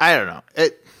I don't know.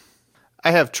 I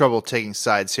have trouble taking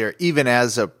sides here, even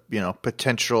as a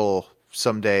potential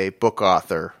someday book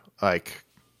author. Like,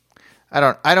 I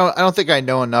don't think I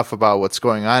know enough about what's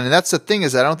going on, and that's the thing,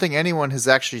 is I don't think anyone has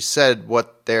actually said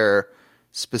what they're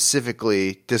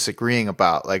specifically disagreeing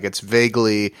about. Like, it's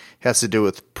vaguely has to do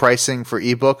with pricing for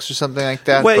ebooks or something like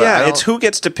that. Well, yeah, it's who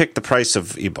gets to pick the price of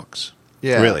ebooks.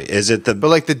 Yeah, really, is it But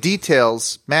like the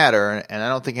details matter, and I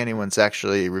don't think anyone's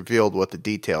actually revealed what the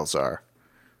details are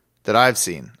that I've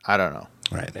seen. I don't know.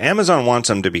 Right. Amazon wants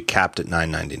them to be capped at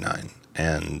 $9.99,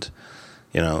 and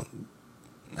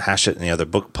Hachette and the other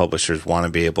book publishers want to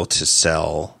be able to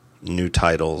sell new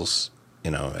titles,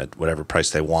 at whatever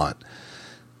price they want.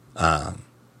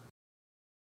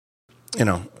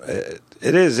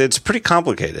 It's pretty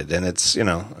complicated, and it's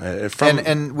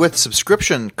and with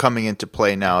subscription coming into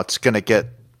play now, it's going to get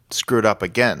screwed up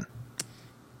again.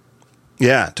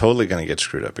 Yeah, totally going to get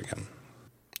screwed up again.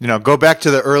 Go back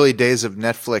to the early days of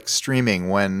Netflix streaming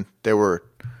when there were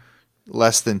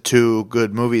less than 2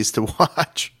 good movies to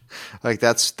watch. Like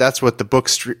that's what the book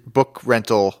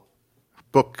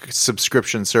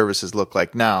subscription services look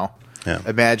like now. Yeah.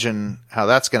 Imagine how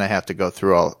that's going to have to go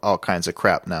through all kinds of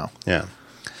crap now. Yeah.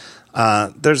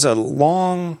 There's a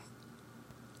long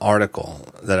article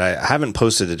that I haven't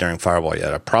posted it during Fireball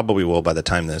yet. I probably will by the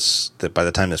time this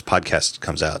podcast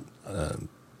comes out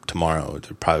tomorrow.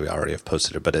 I'd probably already have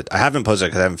posted it, but I haven't posted it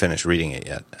because I haven't finished reading it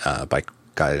yet. By a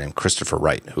guy named Christopher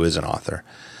Wright, who is an author.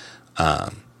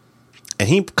 And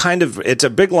he it's a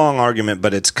big long argument,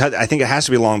 but I think it has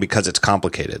to be long because it's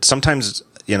complicated. Sometimes,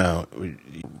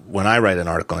 when I write an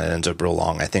article and it ends up real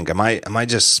long, I think, am I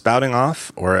just spouting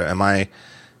off, or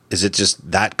is it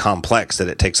just that complex that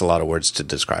it takes a lot of words to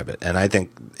describe it? And I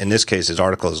think in this case, his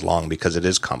article is long because it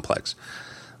is complex.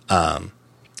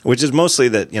 Which is mostly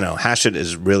that, Hachette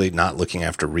is really not looking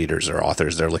after readers or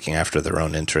authors. They're looking after their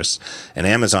own interests. And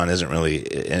Amazon isn't really,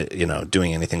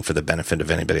 doing anything for the benefit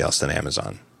of anybody else than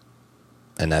Amazon.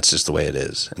 And that's just the way it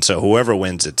is. And so whoever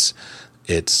wins,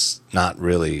 it's not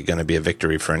really going to be a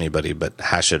victory for anybody but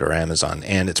Hachette or Amazon.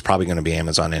 And it's probably going to be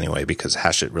Amazon anyway, because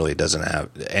Hachette really doesn't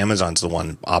have – Amazon's the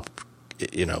one,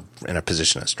 in a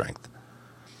position of strength.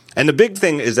 And the big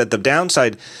thing is that the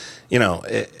downside –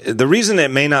 the reason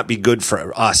it may not be good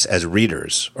for us as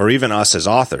readers, or even us as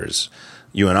authors,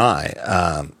 you and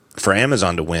I, for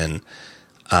Amazon to win,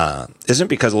 isn't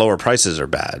because lower prices are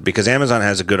bad. Because Amazon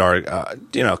has a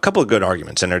couple of good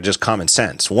arguments, and they're just common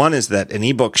sense. One is that an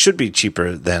ebook should be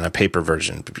cheaper than a paper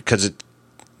version, because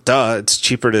it's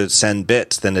cheaper to send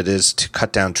bits than it is to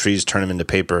cut down trees, turn them into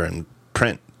paper, and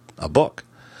print a book.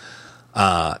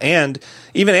 And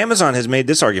even Amazon has made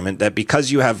this argument that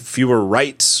because you have fewer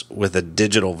rights with a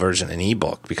digital version, an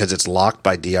ebook, because it's locked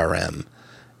by DRM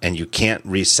and you can't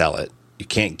resell it, you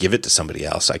can't give it to somebody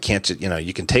else. I can't,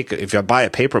 you can take, if I buy a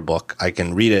paper book, I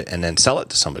can read it and then sell it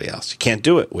to somebody else. You can't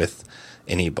do it with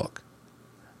an ebook.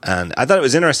 And I thought it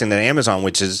was interesting that Amazon,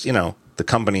 which is, the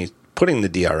company putting the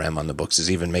DRM on the books,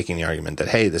 is even making the argument that,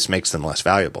 hey, this makes them less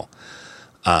valuable,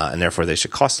 and therefore they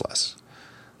should cost less.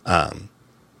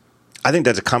 I think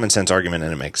that's a common sense argument,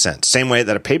 and it makes sense. Same way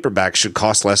that a paperback should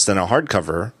cost less than a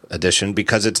hardcover edition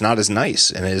because it's not as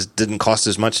nice and it didn't cost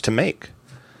as much to make.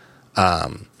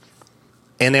 And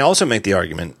they also make the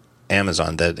argument,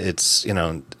 Amazon, that it's,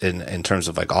 in terms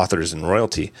of like authors and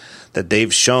royalty, that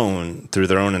they've shown through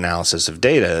their own analysis of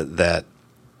data that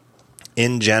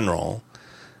in general,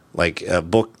 like a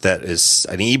book that is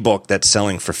an ebook that's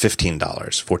selling for $15,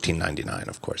 $14.99,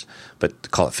 of course,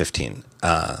 but call it 15,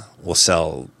 will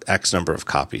sell X number of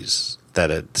copies.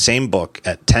 That a same book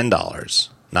at $10,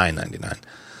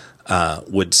 $9.99,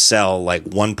 would sell like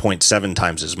 1.7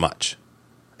 times as much,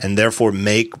 and therefore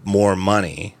make more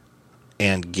money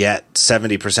and get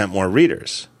 70% more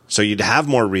readers. So you'd have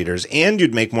more readers and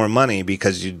you'd make more money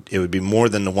because it would be more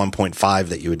than the 1.5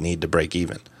 that you would need to break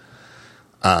even.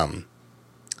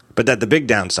 But that the big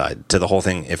downside to the whole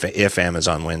thing, if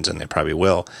Amazon wins, and they probably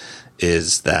will,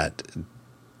 is that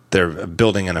they're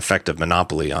building an effective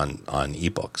monopoly on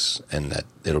ebooks, and that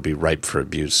it'll be ripe for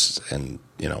abuse, and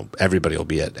everybody will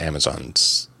be at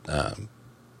Amazon's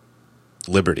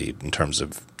liberty in terms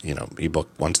of ebook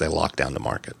once they lock down the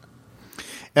market.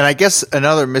 And I guess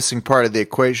another missing part of the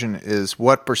equation is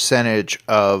what percentage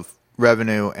of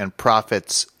revenue and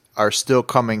profits are still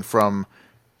coming from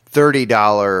 $30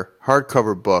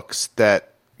 hardcover books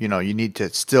that you need to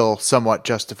still somewhat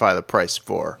justify the price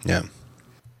for. Yeah.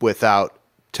 Without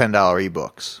 $10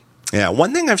 ebooks. Yeah,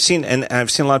 one thing I've seen, and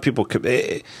I've seen a lot of people,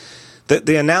 the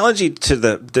analogy to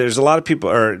there's a lot of people,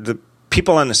 or the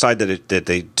people on the side that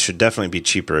they should definitely be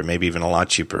cheaper, maybe even a lot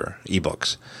cheaper,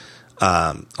 ebooks.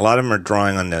 A lot of them are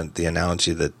drawing on the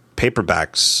analogy that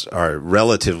paperbacks are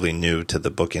relatively new to the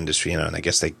book industry, and I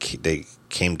guess they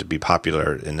came to be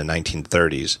popular in the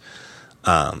 1930s.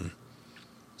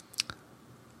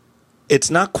 It's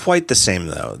not quite the same,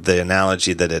 though, the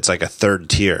analogy that it's like a third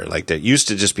tier. Like there used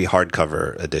to just be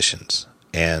hardcover editions,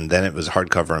 and then it was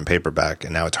hardcover and paperback,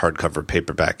 and now it's hardcover,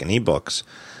 paperback, and ebooks.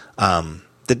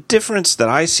 The difference that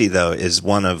I see, though, is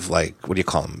one of, like, what do you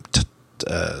call them?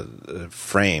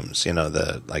 Frames,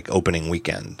 the like opening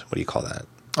weekend. What do you call that?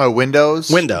 Oh, windows?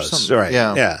 Windows, right.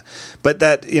 Yeah. But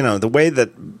that, the way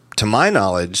that, to my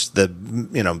knowledge, the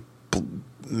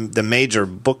major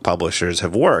book publishers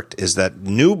have worked is that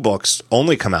new books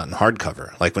only come out in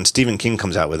hardcover. Like when Stephen King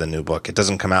comes out with a new book, it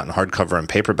doesn't come out in hardcover and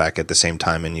paperback at the same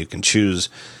time, and you can choose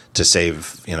to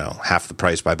save, half the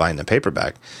price by buying the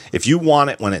paperback. If you want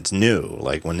it when it's new,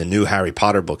 like when the new Harry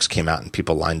Potter books came out and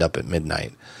people lined up at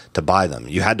midnight to buy them,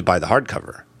 you had to buy the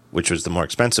hardcover, which was the more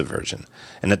expensive version.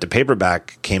 And that the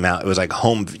paperback came out, it was like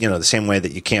home, the same way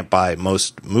that you can't buy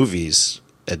most movies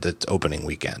at the opening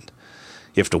weekend.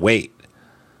 You have to wait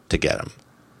to get them.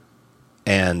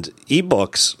 And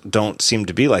ebooks don't seem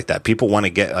to be like that. People want to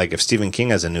get, like, if Stephen King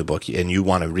has a new book and you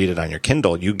want to read it on your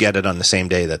Kindle, you get it on the same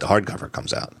day that the hardcover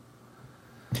comes out.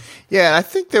 Yeah, I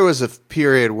think there was a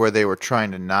period where they were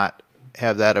trying to not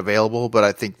have that available, but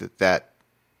I think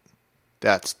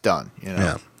that's done.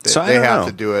 Yeah. They have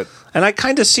to do it. And I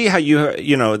kind of see how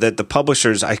that the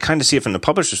publishers, I kind of see it from the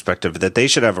publisher's perspective that they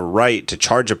should have a right to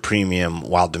charge a premium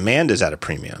while demand is at a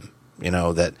premium.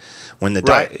 That when the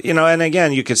right. And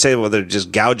again, you could say, well, they're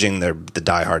just gouging the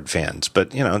diehard fans, but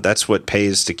that's what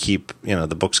pays to keep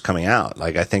the books coming out.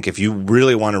 Like, I think if you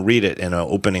really want to read it in an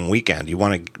opening weekend, you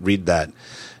want to read that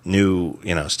new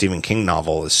Stephen King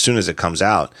novel as soon as it comes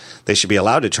out, they should be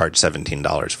allowed to charge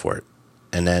 $17 for it,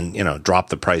 and then drop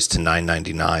the price to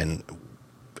 $9.99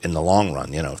 in the long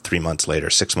run. 3 months later,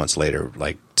 6 months later,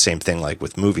 like same thing like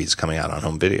with movies coming out on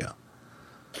home video.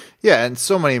 Yeah, and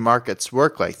so many markets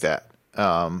work like that.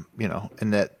 And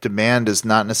that demand is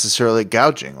not necessarily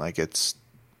gouging. Like, it's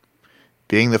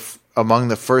being among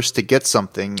the first to get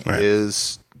something right.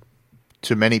 is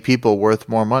to many people worth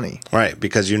more money. Right,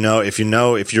 because if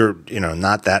you're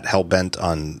not that hell bent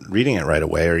on reading it right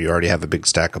away, or you already have a big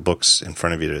stack of books in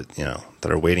front of you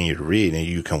that are waiting you to read, and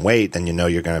you can wait, then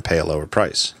you're going to pay a lower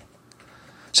price.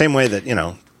 Same way that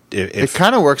it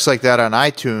kind of works like that on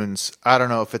iTunes. I don't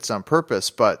know if it's on purpose,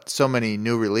 but so many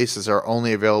new releases are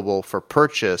only available for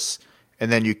purchase,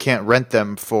 and then you can't rent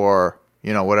them for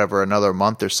whatever, another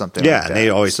month or something. Yeah, like that. and they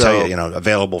always tell you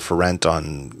available for rent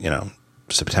on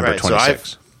September 26th.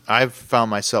 So I've found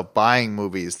myself buying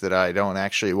movies that I don't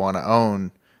actually want to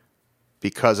own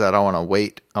because I don't want to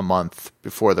wait a month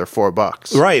before they're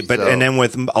 $4. Right, but and then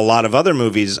with a lot of other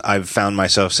movies, I've found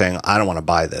myself saying, I don't want to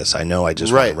buy this. I know I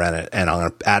just want to rent it, and I'm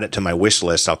going to add it to my wish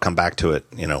list. I'll come back to it,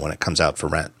 when it comes out for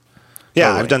rent. Yeah,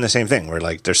 totally. I've done the same thing where,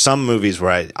 like, there's some movies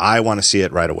where I want to see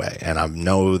it right away, and I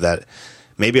know that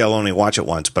maybe I'll only watch it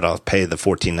once, but I'll pay the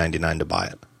 $14.99 to buy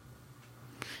it.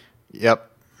 Yep.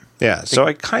 Yeah, so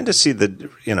I kind of see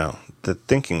the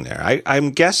thinking there.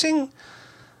 I'm guessing.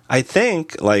 I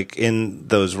think, like, in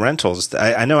those rentals,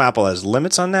 I know Apple has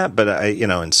limits on that, but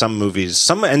in some movies,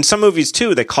 some movies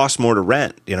too, they cost more to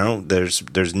rent.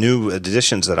 There's new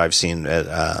editions that I've seen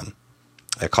that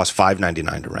cost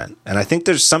 $5.99 to rent, and I think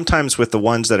there's sometimes with the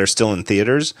ones that are still in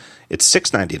theaters, it's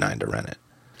 $6.99 to rent it.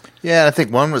 Yeah, I think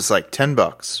one was like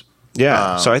 $10.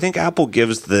 Yeah, so I think Apple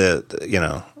gives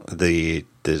the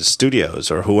studios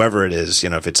or whoever it is,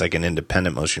 if it's like an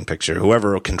independent motion picture,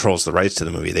 whoever controls the rights to the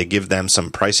movie, they give them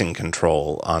some pricing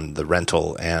control on the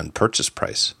rental and purchase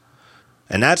price.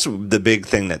 And that's the big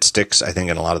thing that sticks, I think,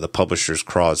 in a lot of the publishers'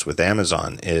 craws with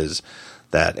Amazon is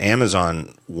that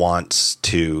Amazon wants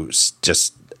to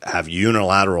just have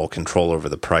unilateral control over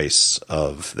the price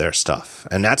of their stuff.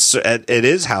 And it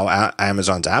is how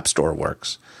Amazon's App Store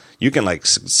works. you can like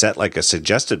set like a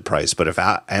suggested price. But if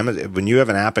when you have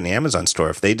an app in the Amazon store,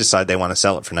 if they decide they want to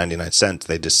sell it for 99 cents,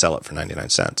 they just sell it for 99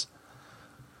 cents,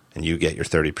 and you get your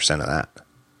 30% of that.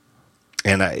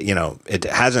 And it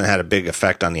hasn't had a big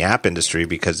effect on the app industry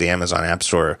because the Amazon App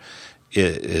Store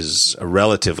is a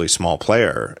relatively small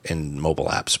player in mobile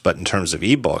apps. But in terms of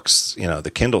ebooks, the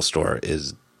Kindle store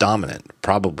is dominant,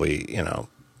 probably,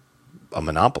 a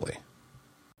monopoly.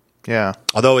 Yeah.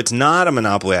 Although it's not a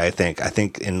monopoly, I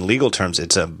think in legal terms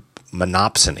it's a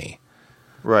monopsony.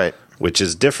 Right. Which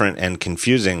is different and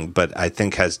confusing, but I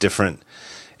think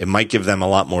it might give them a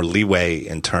lot more leeway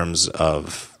in terms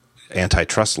of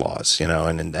antitrust laws,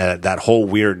 and that whole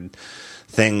weird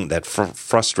thing that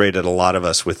frustrated a lot of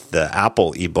us with the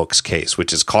Apple ebooks case,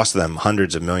 which has cost them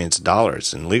hundreds of millions of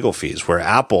dollars in legal fees, where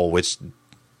Apple, which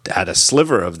had a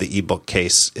sliver of the ebook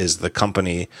case, is the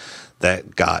company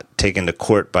that got taken to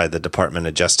court by the Department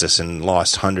of Justice and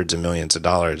lost hundreds of millions of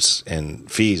dollars in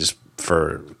fees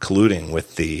for colluding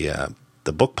with the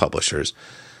book publishers.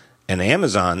 And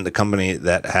Amazon, the company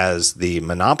that has the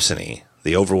monopsony,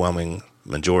 the overwhelming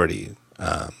majority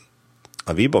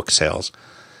of ebook sales,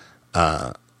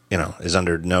 is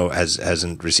under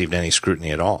hasn't received any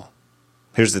scrutiny at all.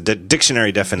 Here's the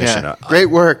dictionary definition. Yeah. Great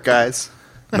work, guys.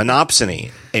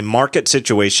 Monopsony, a market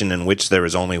situation in which there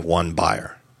is only one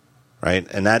buyer, right?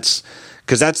 And that's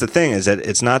because that's the thing, is that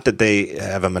it's not that they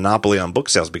have a monopoly on book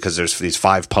sales because there's these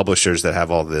 5 publishers that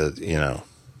have all the,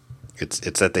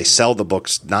 it's that they sell the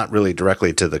books not really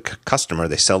directly to the customer.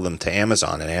 They sell them to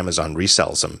Amazon, and Amazon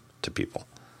resells them to people.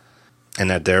 And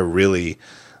that they're really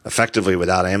effectively,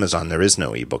 without Amazon, there is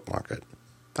no ebook market.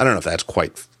 I don't know if that's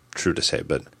quite true to say,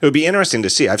 but it would be interesting to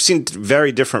see. I've seen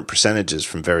very different percentages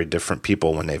from very different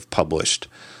people when they've published,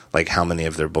 like how many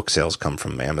of their book sales come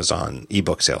from Amazon,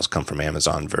 ebook sales come from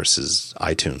Amazon versus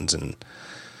iTunes and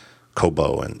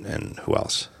Kobo and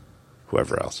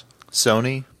whoever else.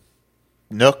 Sony,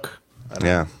 Nook.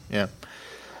 Yeah. Yeah.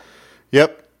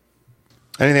 Yep.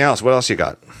 Anything else? What else you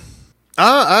got?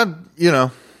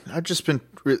 I've just been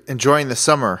enjoying the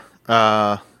summer.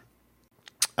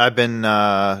 I've been,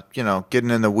 getting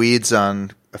in the weeds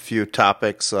on a few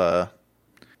topics. I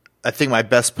think my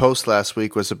best post last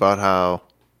week was about how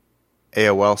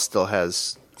AOL still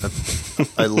has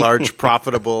a large,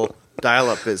 profitable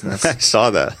dial-up business. I saw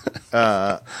that.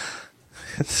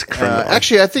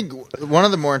 Actually, I think one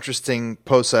of the more interesting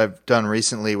posts I've done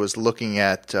recently was looking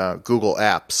at Google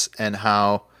Apps and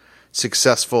how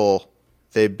successful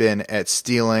they've been at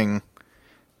stealing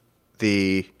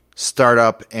the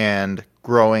startup and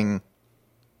growing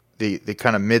the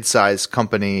kind of mid-sized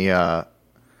company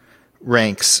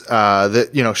ranks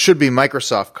that should be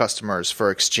Microsoft customers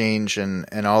for Exchange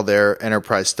and all their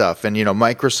enterprise stuff. And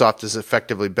Microsoft is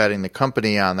effectively betting the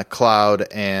company on the cloud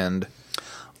and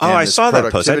I saw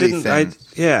that post.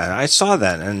 I saw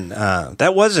that, and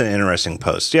that was an interesting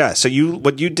post. Yeah. So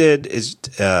what you did is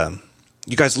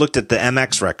you guys looked at the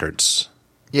MX records.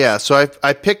 Yeah. So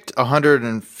I picked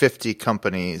 150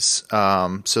 companies.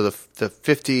 So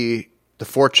the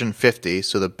Fortune 50,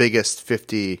 so the biggest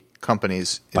 50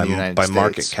 companies in the United States. By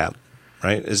market cap,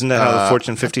 right? Isn't that how the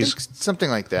Fortune 50 is?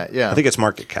 Something like that, yeah. I think it's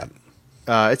market cap.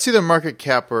 It's either market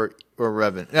cap or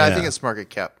revenue. No, I think it's market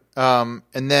cap. And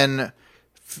then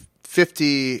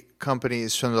 50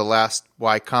 companies from the last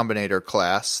Y Combinator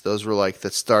class. Those were like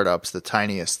the startups, the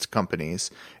tiniest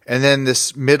companies. And then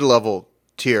this mid-level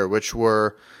tier, which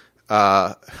were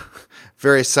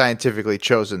very scientifically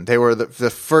chosen. They were the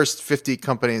first 50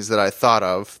 companies that I thought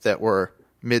of that were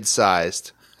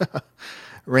mid-sized,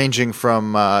 ranging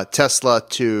from Tesla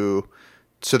to,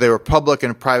 so they were public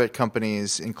and private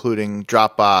companies, including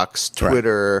Dropbox,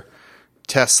 Twitter,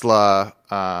 Tesla.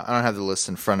 I don't have the list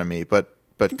in front of me, but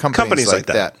companies like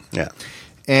that. Yeah.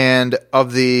 And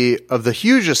of the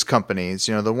hugest companies,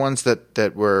 the ones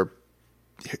that were,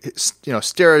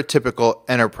 stereotypical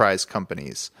enterprise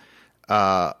companies,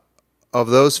 of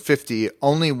those 50,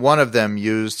 only one of them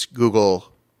used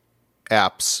Google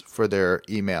Apps for their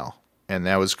email, and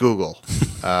that was Google.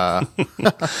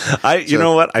 You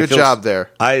know what? Good job there.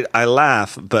 I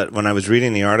laugh, but when I was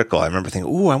reading the article, I remember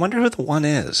thinking, "Ooh, I wonder who the one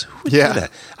is." Who would do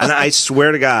that? And I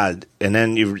swear to God, and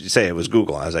then you say it was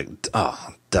Google. I was like, "Oh,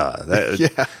 duh."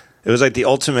 It was like the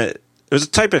ultimate. It was a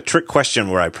type of trick question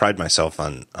where I pride myself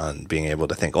on being able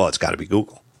to think, "Oh, it's got to be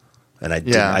Google," and I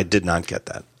did not get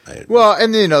that. Well,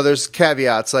 and there's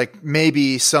caveats, like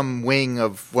maybe some wing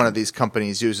of one of these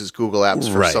companies uses Google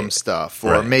Apps for some stuff,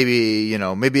 or maybe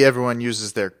everyone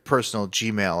uses their personal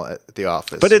Gmail at the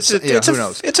office. But who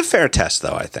knows? It's a fair test,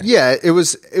 though. I think. Yeah, it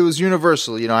was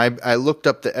universal. I looked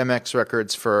up the MX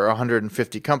records for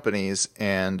 150 companies,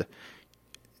 and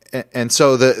and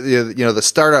so the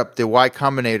startup, the Y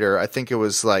Combinator, I think it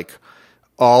was like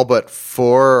all but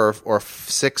 4 or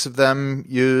 6 of them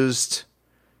used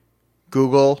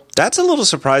Google. That's a little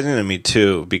surprising to me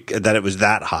too, that it was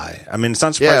that high. I mean, it's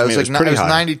not surprising to me. It was pretty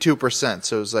high. It was 92%.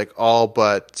 So it was like all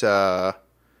but I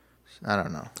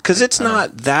don't know, because it's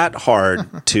not that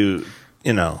hard to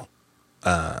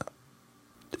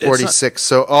 46.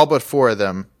 So all but 4 of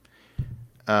them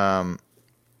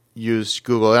used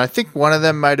Google, and I think one of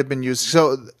them might have been used.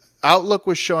 So Outlook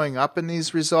was showing up in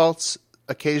these results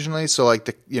occasionally. So like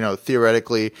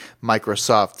theoretically,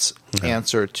 Microsoft's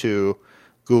answer to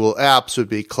Google Apps would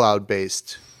be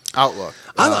cloud-based Outlook.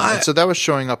 And so that was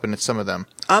showing up in some of them.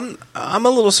 I'm a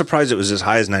little surprised it was as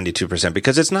high as 92%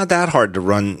 because it's not that hard to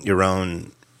run your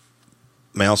own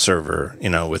mail server,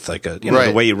 with like a right.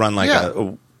 the way you run like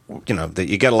that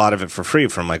you get a lot of it for free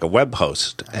from like a web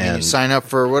host, and you sign up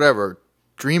for whatever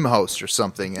DreamHost or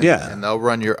something, and they'll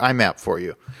run your IMAP for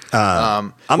you.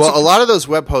 A lot of those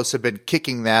web hosts have been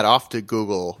kicking that off to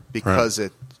Google because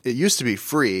it used to be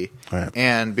free,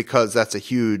 and because that's a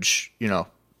huge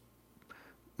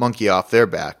monkey off their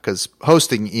back, because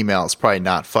hosting email is probably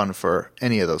not fun for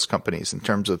any of those companies in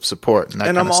terms of support and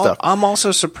that kind of stuff. I'm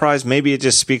also surprised, maybe it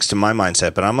just speaks to my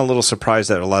mindset, but I'm a little surprised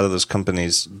that a lot of those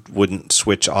companies wouldn't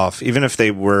switch off, even if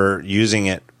they were using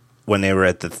it when they were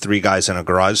at the 3 guys in a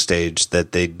garage stage,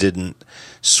 that they didn't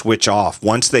switch off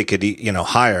once they could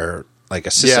hire like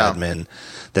a sysadmin,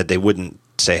 that they wouldn't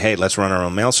say, hey, let's run our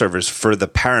own mail servers, for the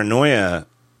paranoia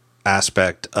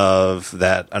aspect of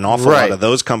that. An awful lot of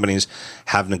those companies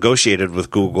have negotiated with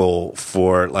Google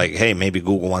for like, hey, maybe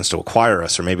Google wants to acquire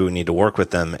us, or maybe we need to work with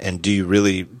them. And do you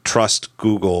really trust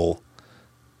Google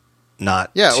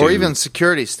or even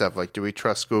security stuff? Like, do we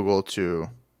trust Google to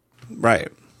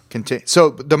continue?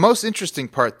 So the most interesting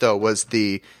part, though, was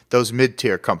those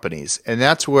mid-tier companies. And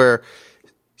that's where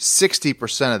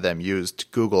 60% of them used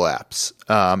Google Apps.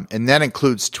 And that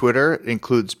includes Twitter. It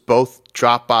includes both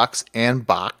Dropbox and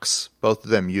Box. Both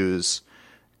of them use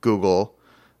Google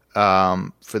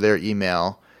for their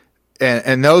email.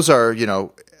 And those are,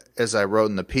 as I wrote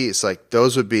in the piece, like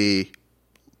those would be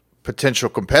potential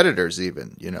competitors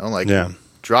even,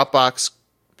 Dropbox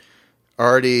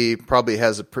already probably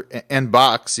has and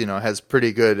Box, has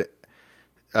pretty good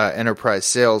enterprise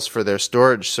sales for their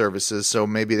storage services, so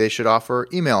maybe they should offer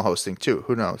email hosting too.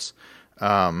 Who knows?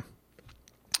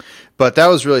 But that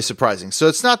was really surprising. So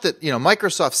it's not that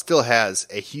Microsoft still has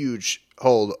a huge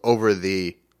hold over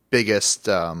the biggest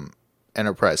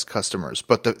enterprise customers,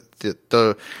 but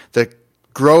the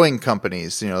growing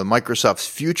companies, Microsoft's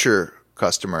future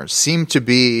customers, seem to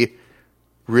be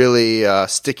really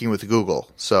sticking with Google.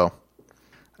 So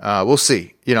we'll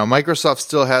see. Microsoft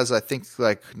still has, I think,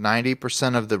 like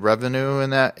 90% of the revenue in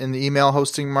the email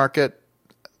hosting market.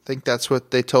 I think that's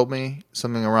what they told me,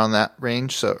 something around that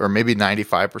range. So, or maybe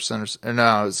 95%.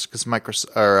 No, it's because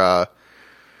Microsoft or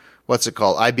what's it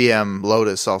called? IBM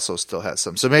Lotus also still has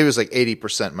some. So maybe it was like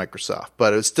 80% Microsoft,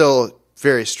 but it was still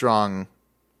very strong,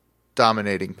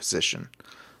 dominating position.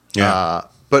 Yeah.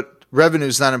 But revenue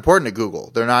is not important to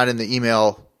Google. They're not in the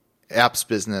email apps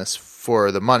business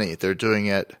for the money. They're doing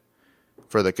it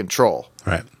for the control.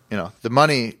 Right. The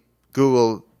money,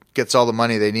 Google gets all the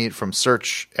money they need from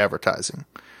search advertising,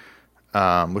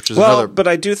 which is another. But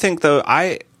I do think, though,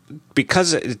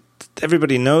 because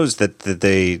everybody knows that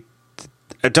they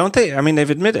don't they. I mean, they've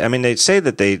admitted. I mean, they say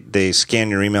that they scan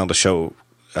your email to show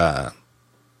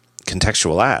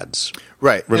contextual ads,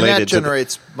 right? And that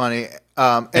generates money.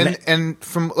 And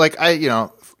from like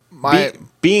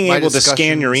being able to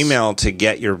scan your email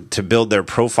to build their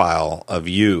profile of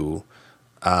you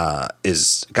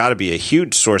is got to be a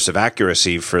huge source of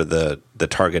accuracy for the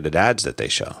targeted ads that they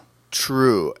show.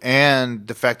 True. And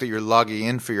the fact that you're logging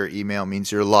in for your email means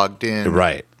you're logged in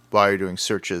while you're doing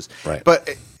searches. Right. But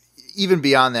even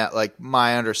beyond that, like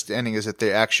my understanding is that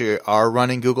they actually are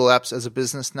running Google Apps as a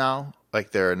business now.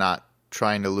 Like they're not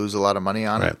trying to lose a lot of money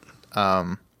on it,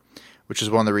 which is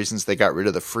one of the reasons they got rid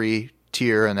of the free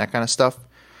tier and that kind of stuff.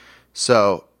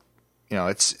 So,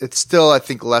 it's still, I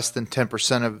think, less than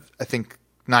 10% of, I think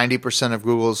 90% of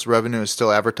Google's revenue is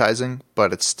still advertising,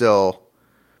 but it's still,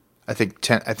 I think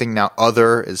now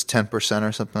other is 10%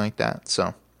 or something like that.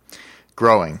 So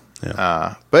growing.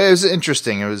 Yeah. But it was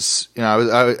interesting. It was,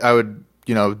 I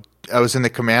was in the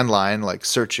command line, like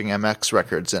searching MX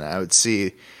records, and I would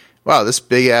see, wow, this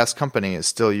big ass company is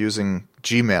still using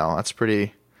Gmail. That's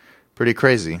pretty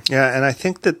crazy. Yeah. And I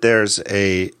think that there's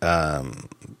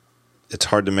it's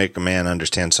hard to make a man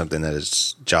understand something that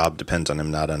his job depends on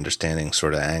him not understanding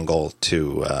sort of angle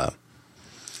to,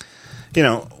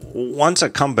 once a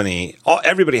company,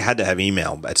 everybody had to have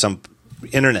email at some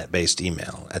internet-based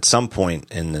email at some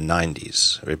point in the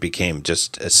 90s. It became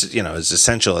just as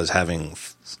essential as having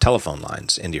telephone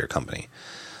lines into your company.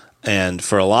 And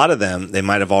for a lot of them, they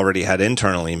might have already had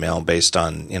internal email based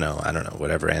on, I don't know,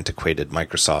 whatever antiquated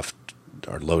Microsoft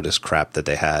or Lotus crap that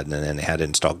they had, and then they had to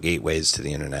install gateways to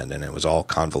the internet, and it was all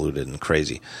convoluted and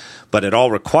crazy. But it all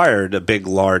required a big,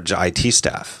 large IT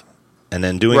staff. And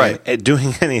then doing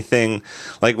anything,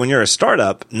 like when you're a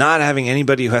startup, not having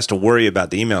anybody who has to worry about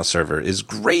the email server is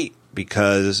great,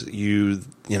 because you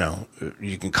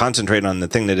can concentrate on the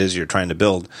thing that is you're trying to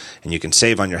build, and you can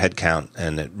save on your headcount,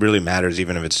 and it really matters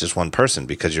even if it's just one person,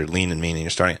 because you're lean and mean and you're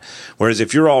starting. Whereas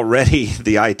if you're already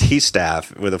the IT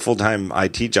staff with a full-time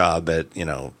IT job at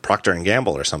Procter and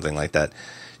Gamble or something like that,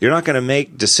 you're not going to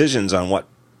make decisions on what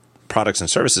products and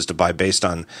services to buy based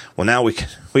on, well, now we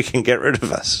can get rid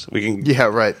of us. We can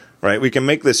right. We can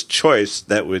make this choice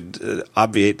that would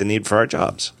obviate the need for our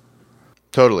jobs.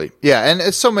 Totally. Yeah,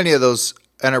 and so many of those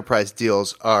enterprise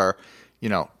deals are,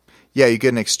 you get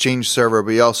an Exchange server,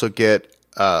 but you also get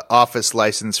Office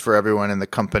license for everyone in the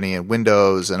company and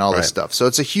Windows and all this stuff. So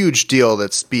it's a huge deal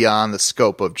that's beyond the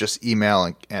scope of just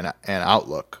email and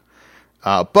Outlook.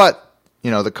 But,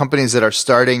 the companies that are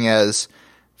starting as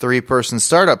 3-person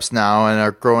startups now and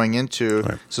are growing into.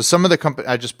 Right. So some of the companies,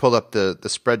 I just pulled up the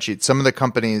spreadsheet. Some of the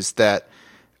companies that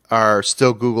are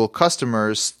still Google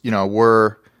customers,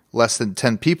 were less than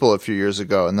 10 people a few years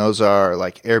ago. And those are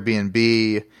like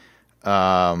Airbnb,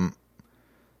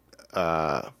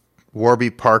 Warby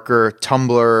Parker,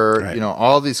 Tumblr, right.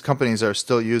 All these companies are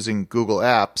still using Google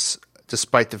Apps,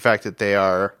 despite the fact that they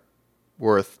are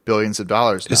worth billions of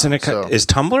dollars now. Isn't it? Is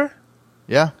Tumblr?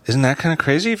 Yeah. Isn't that kind of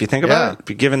crazy if you think about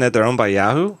it? Given that they're owned by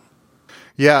Yahoo?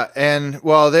 Yeah, and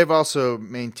well, they've also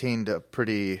maintained a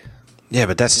pretty... Yeah,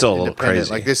 but that's still a little crazy.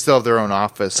 Like they still have their own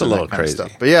office. It's a little crazy.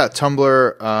 Stuff. But yeah,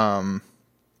 Tumblr,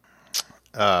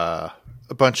 a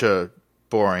bunch of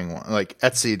boring ones, like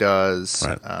Etsy does.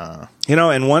 Right.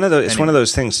 And it's one of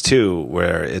those things too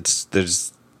where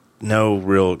there's no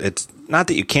real. It's not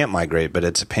that you can't migrate, but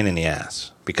it's a pain in the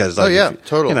ass. Because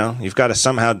totally. You've got to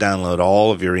somehow download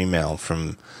all of your email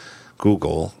from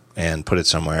Google and put it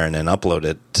somewhere, and then upload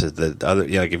it to the other.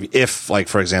 If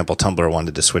for example, Tumblr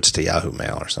wanted to switch to Yahoo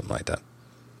Mail or something like that.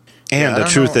 And the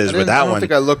truth is, with that one, I don't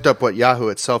think I looked up what Yahoo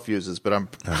itself uses, but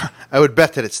I would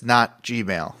bet that it's not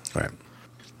Gmail. Right.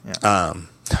 Yeah.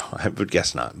 I would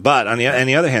guess not. But on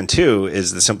the other hand, too,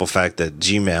 is the simple fact that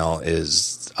Gmail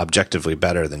is objectively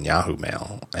better than Yahoo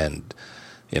Mail, and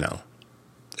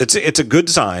It's a good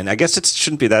sign. I guess it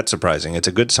shouldn't be that surprising. It's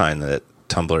a good sign that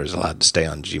Tumblr is allowed to stay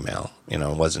on Gmail. It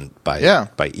wasn't by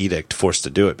edict forced to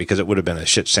do it, because it would have been a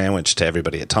shit sandwich to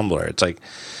everybody at Tumblr. It's like,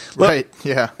 look,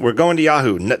 we're going to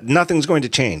Yahoo. Nothing's going to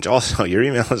change. Also, your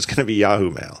email is going to be Yahoo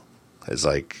Mail. It's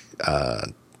like,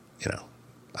 I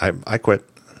quit.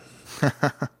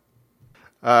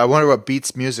 I wonder what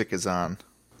Beats Music is on.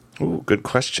 Ooh, good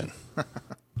question.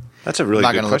 That's a really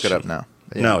good question. I'm not going to look it up now.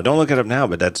 Yeah. No, don't look it up now,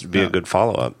 but that'd be a good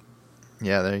follow-up.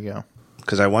 Yeah, there you go.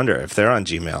 Because I wonder if they're on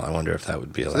Gmail. I wonder if that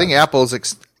would be allowed. I think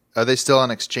Apple's. Are they still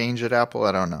on Exchange at Apple?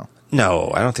 I don't know.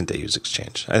 No, I don't think they use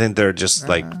Exchange. I think they're just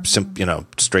straight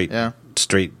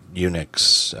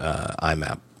Unix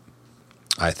IMAP.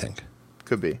 I think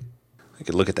could be. I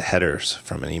could look at the headers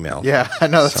from an email. Yeah, I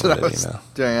know that's what I was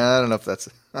doing. I don't know if that's.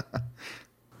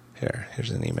 Here's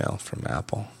an email from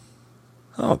Apple.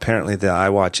 Oh, apparently the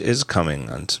iWatch is coming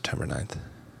on September 9th.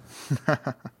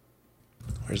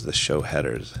 Where's the show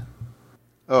headers?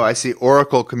 Oh, I see.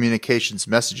 Oracle Communications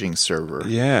Messaging Server.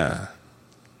 Yeah.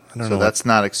 I don't know. So that's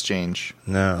not Exchange.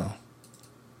 No.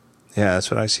 Yeah, that's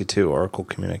what I see too. Oracle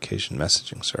Communication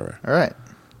Messaging Server. All right.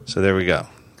 So there we go.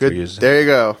 Good. There you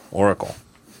go. Oracle.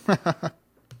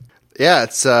 Yeah,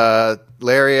 it's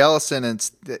Larry Ellison. And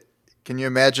can you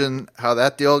imagine how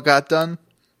that deal got done?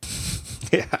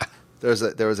 Yeah.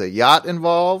 There was a yacht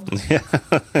involved. Yeah.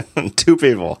 2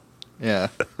 people. Yeah.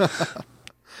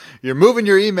 You're moving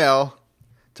your email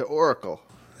to Oracle.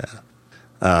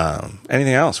 Yeah.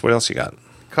 Anything else? What else you got?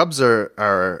 Cubs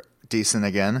are decent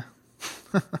again.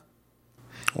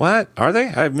 What? Are they?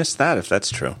 I missed that, if that's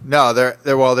true. No,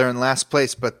 they're in last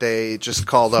place, but they just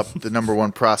called up the number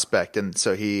 1 prospect, and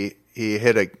so he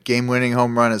hit a game-winning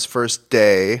home run his first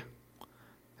day.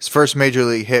 His first major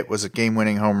league hit was a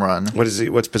game-winning home run.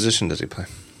 What position does he play?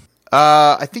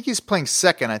 I think he's playing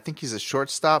second. I think he's a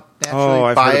shortstop naturally. Oh,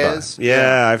 I've heard about him.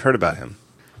 Yeah, I've heard about him.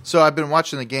 So I've been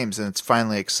watching the games, and it's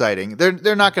finally exciting.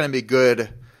 They're not going to be good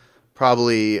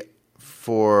probably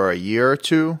for a year or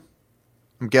two.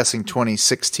 I'm guessing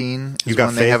 2016 is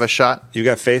when they have a shot. You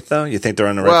got faith, though? You think they're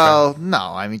on the right track? Well, no.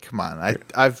 I mean, come on.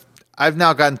 I've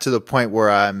now gotten to the point where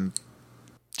I'm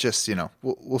just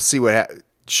we'll see what.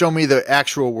 Show me the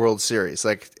actual World Series,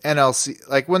 like NLC.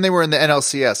 Like when they were in the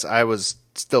NLCS, I was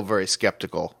still very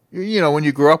skeptical. When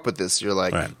you grew up with this, you're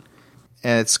like, right.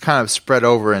 And it's kind of spread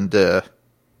over into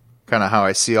kind of how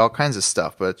I see all kinds of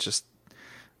stuff. But it's just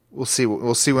we'll see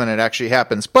when it actually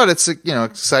happens. But it's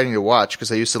exciting to watch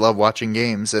because I used to love watching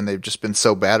games, and they've just been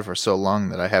so bad for so long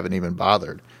that I haven't even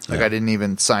bothered. Like I didn't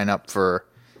even sign up for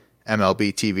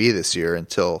MLB TV this year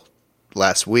until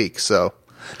last week. So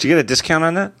did you get a discount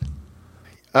on that?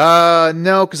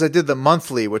 No, because I did the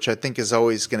monthly, which I think is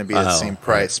always going to be the same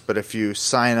price. Right. But if you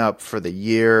sign up for the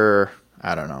year,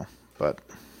 I don't know, but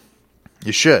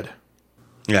you should.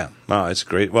 Yeah, well, it's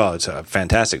great. Well, it's a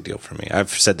fantastic deal for me. I've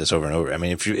said this over and over. I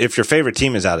mean, if your favorite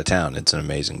team is out of town, it's an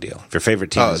amazing deal. If your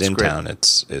favorite team is in town,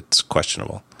 it's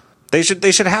questionable. They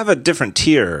should have a different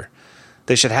tier.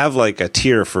 They should have like a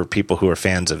tier for people who are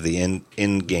fans of the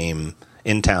in-game,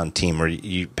 in-town team, where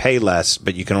you pay less,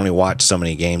 but you can only watch so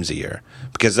many games a year.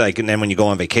 Because and then when you go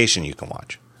on vacation, you can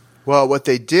watch. Well, what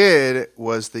they did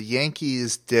was the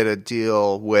Yankees did a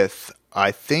deal with,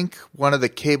 I think, one of the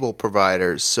cable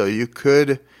providers. So you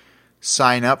could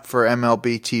sign up for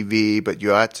MLB TV, but you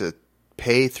had to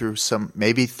pay through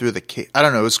maybe through the I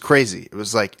don't know. It was crazy. It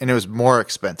was and it was more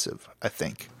expensive, I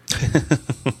think.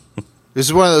 This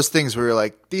is one of those things where you're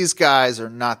like, these guys are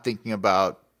not thinking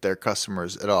about their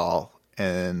customers at all.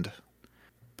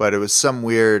 But it was some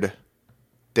weird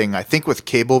thing, I think with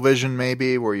Cablevision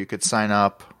maybe, where you could sign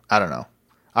up. I don't know.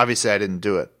 Obviously, I didn't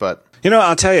do it, but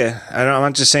I'll tell you. I'm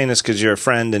not just saying this because you're a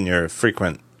friend and you're a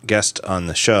frequent guest on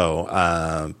the show,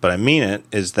 but I mean it.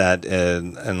 Is that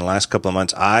in the last couple of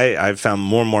months, I've found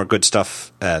more and more good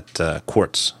stuff at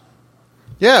Quartz.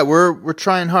 Yeah, we're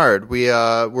trying hard.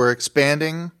 We're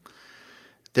expanding.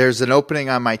 There's an opening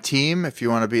on my team if you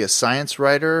want to be a science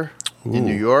writer in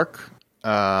New York.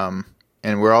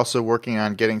 And we're also working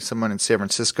on getting someone in San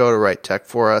Francisco to write tech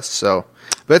for us. So,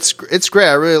 but it's great.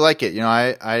 I really like it.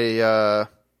 I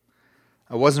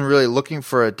wasn't really looking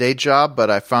for a day job, but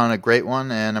I found a great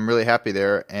one, and I'm really happy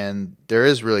there. And there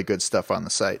is really good stuff on the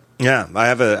site. Yeah, I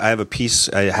have a piece.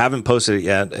 I haven't posted it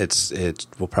yet. It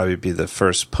will probably be the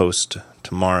first post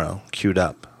tomorrow, queued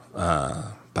up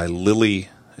by Lily.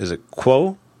 Is it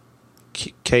Kuo?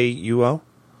 Kuo?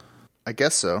 I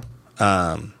guess so.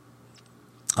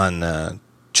 On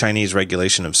Chinese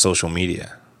regulation of social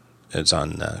media. It's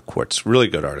on Quartz. Really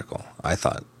good article, I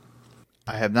thought.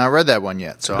 I have not read that one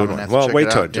yet, so I'm going to have to check it out. Well,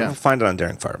 wait till it. You'll find it on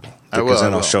Daring Fireball. Because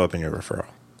then I'll show up in your referral.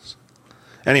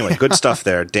 Anyway, good stuff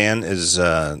there. Dan is,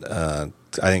 I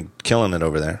think, killing it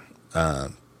over there.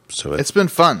 So it's been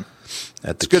fun.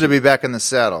 It's good to be back in the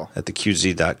saddle. At the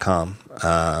QZ.com.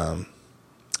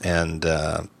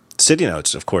 And City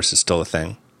Notes, of course, is still a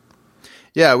thing.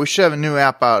 Yeah, we should have a new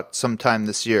app out sometime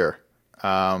this year.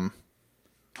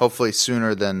 Hopefully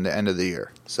sooner than the end of the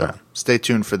year. So Stay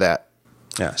tuned for that.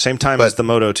 Yeah, same time as the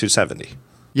Moto 270.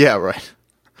 Yeah, right.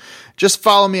 Just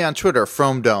follow me on Twitter,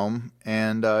 FromeDome,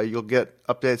 and you'll get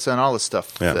updates on all the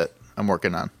stuff that I'm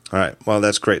working on. All right. Well,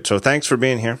 that's great. So thanks for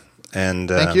being here. And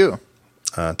thank you.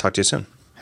 Talk to you soon.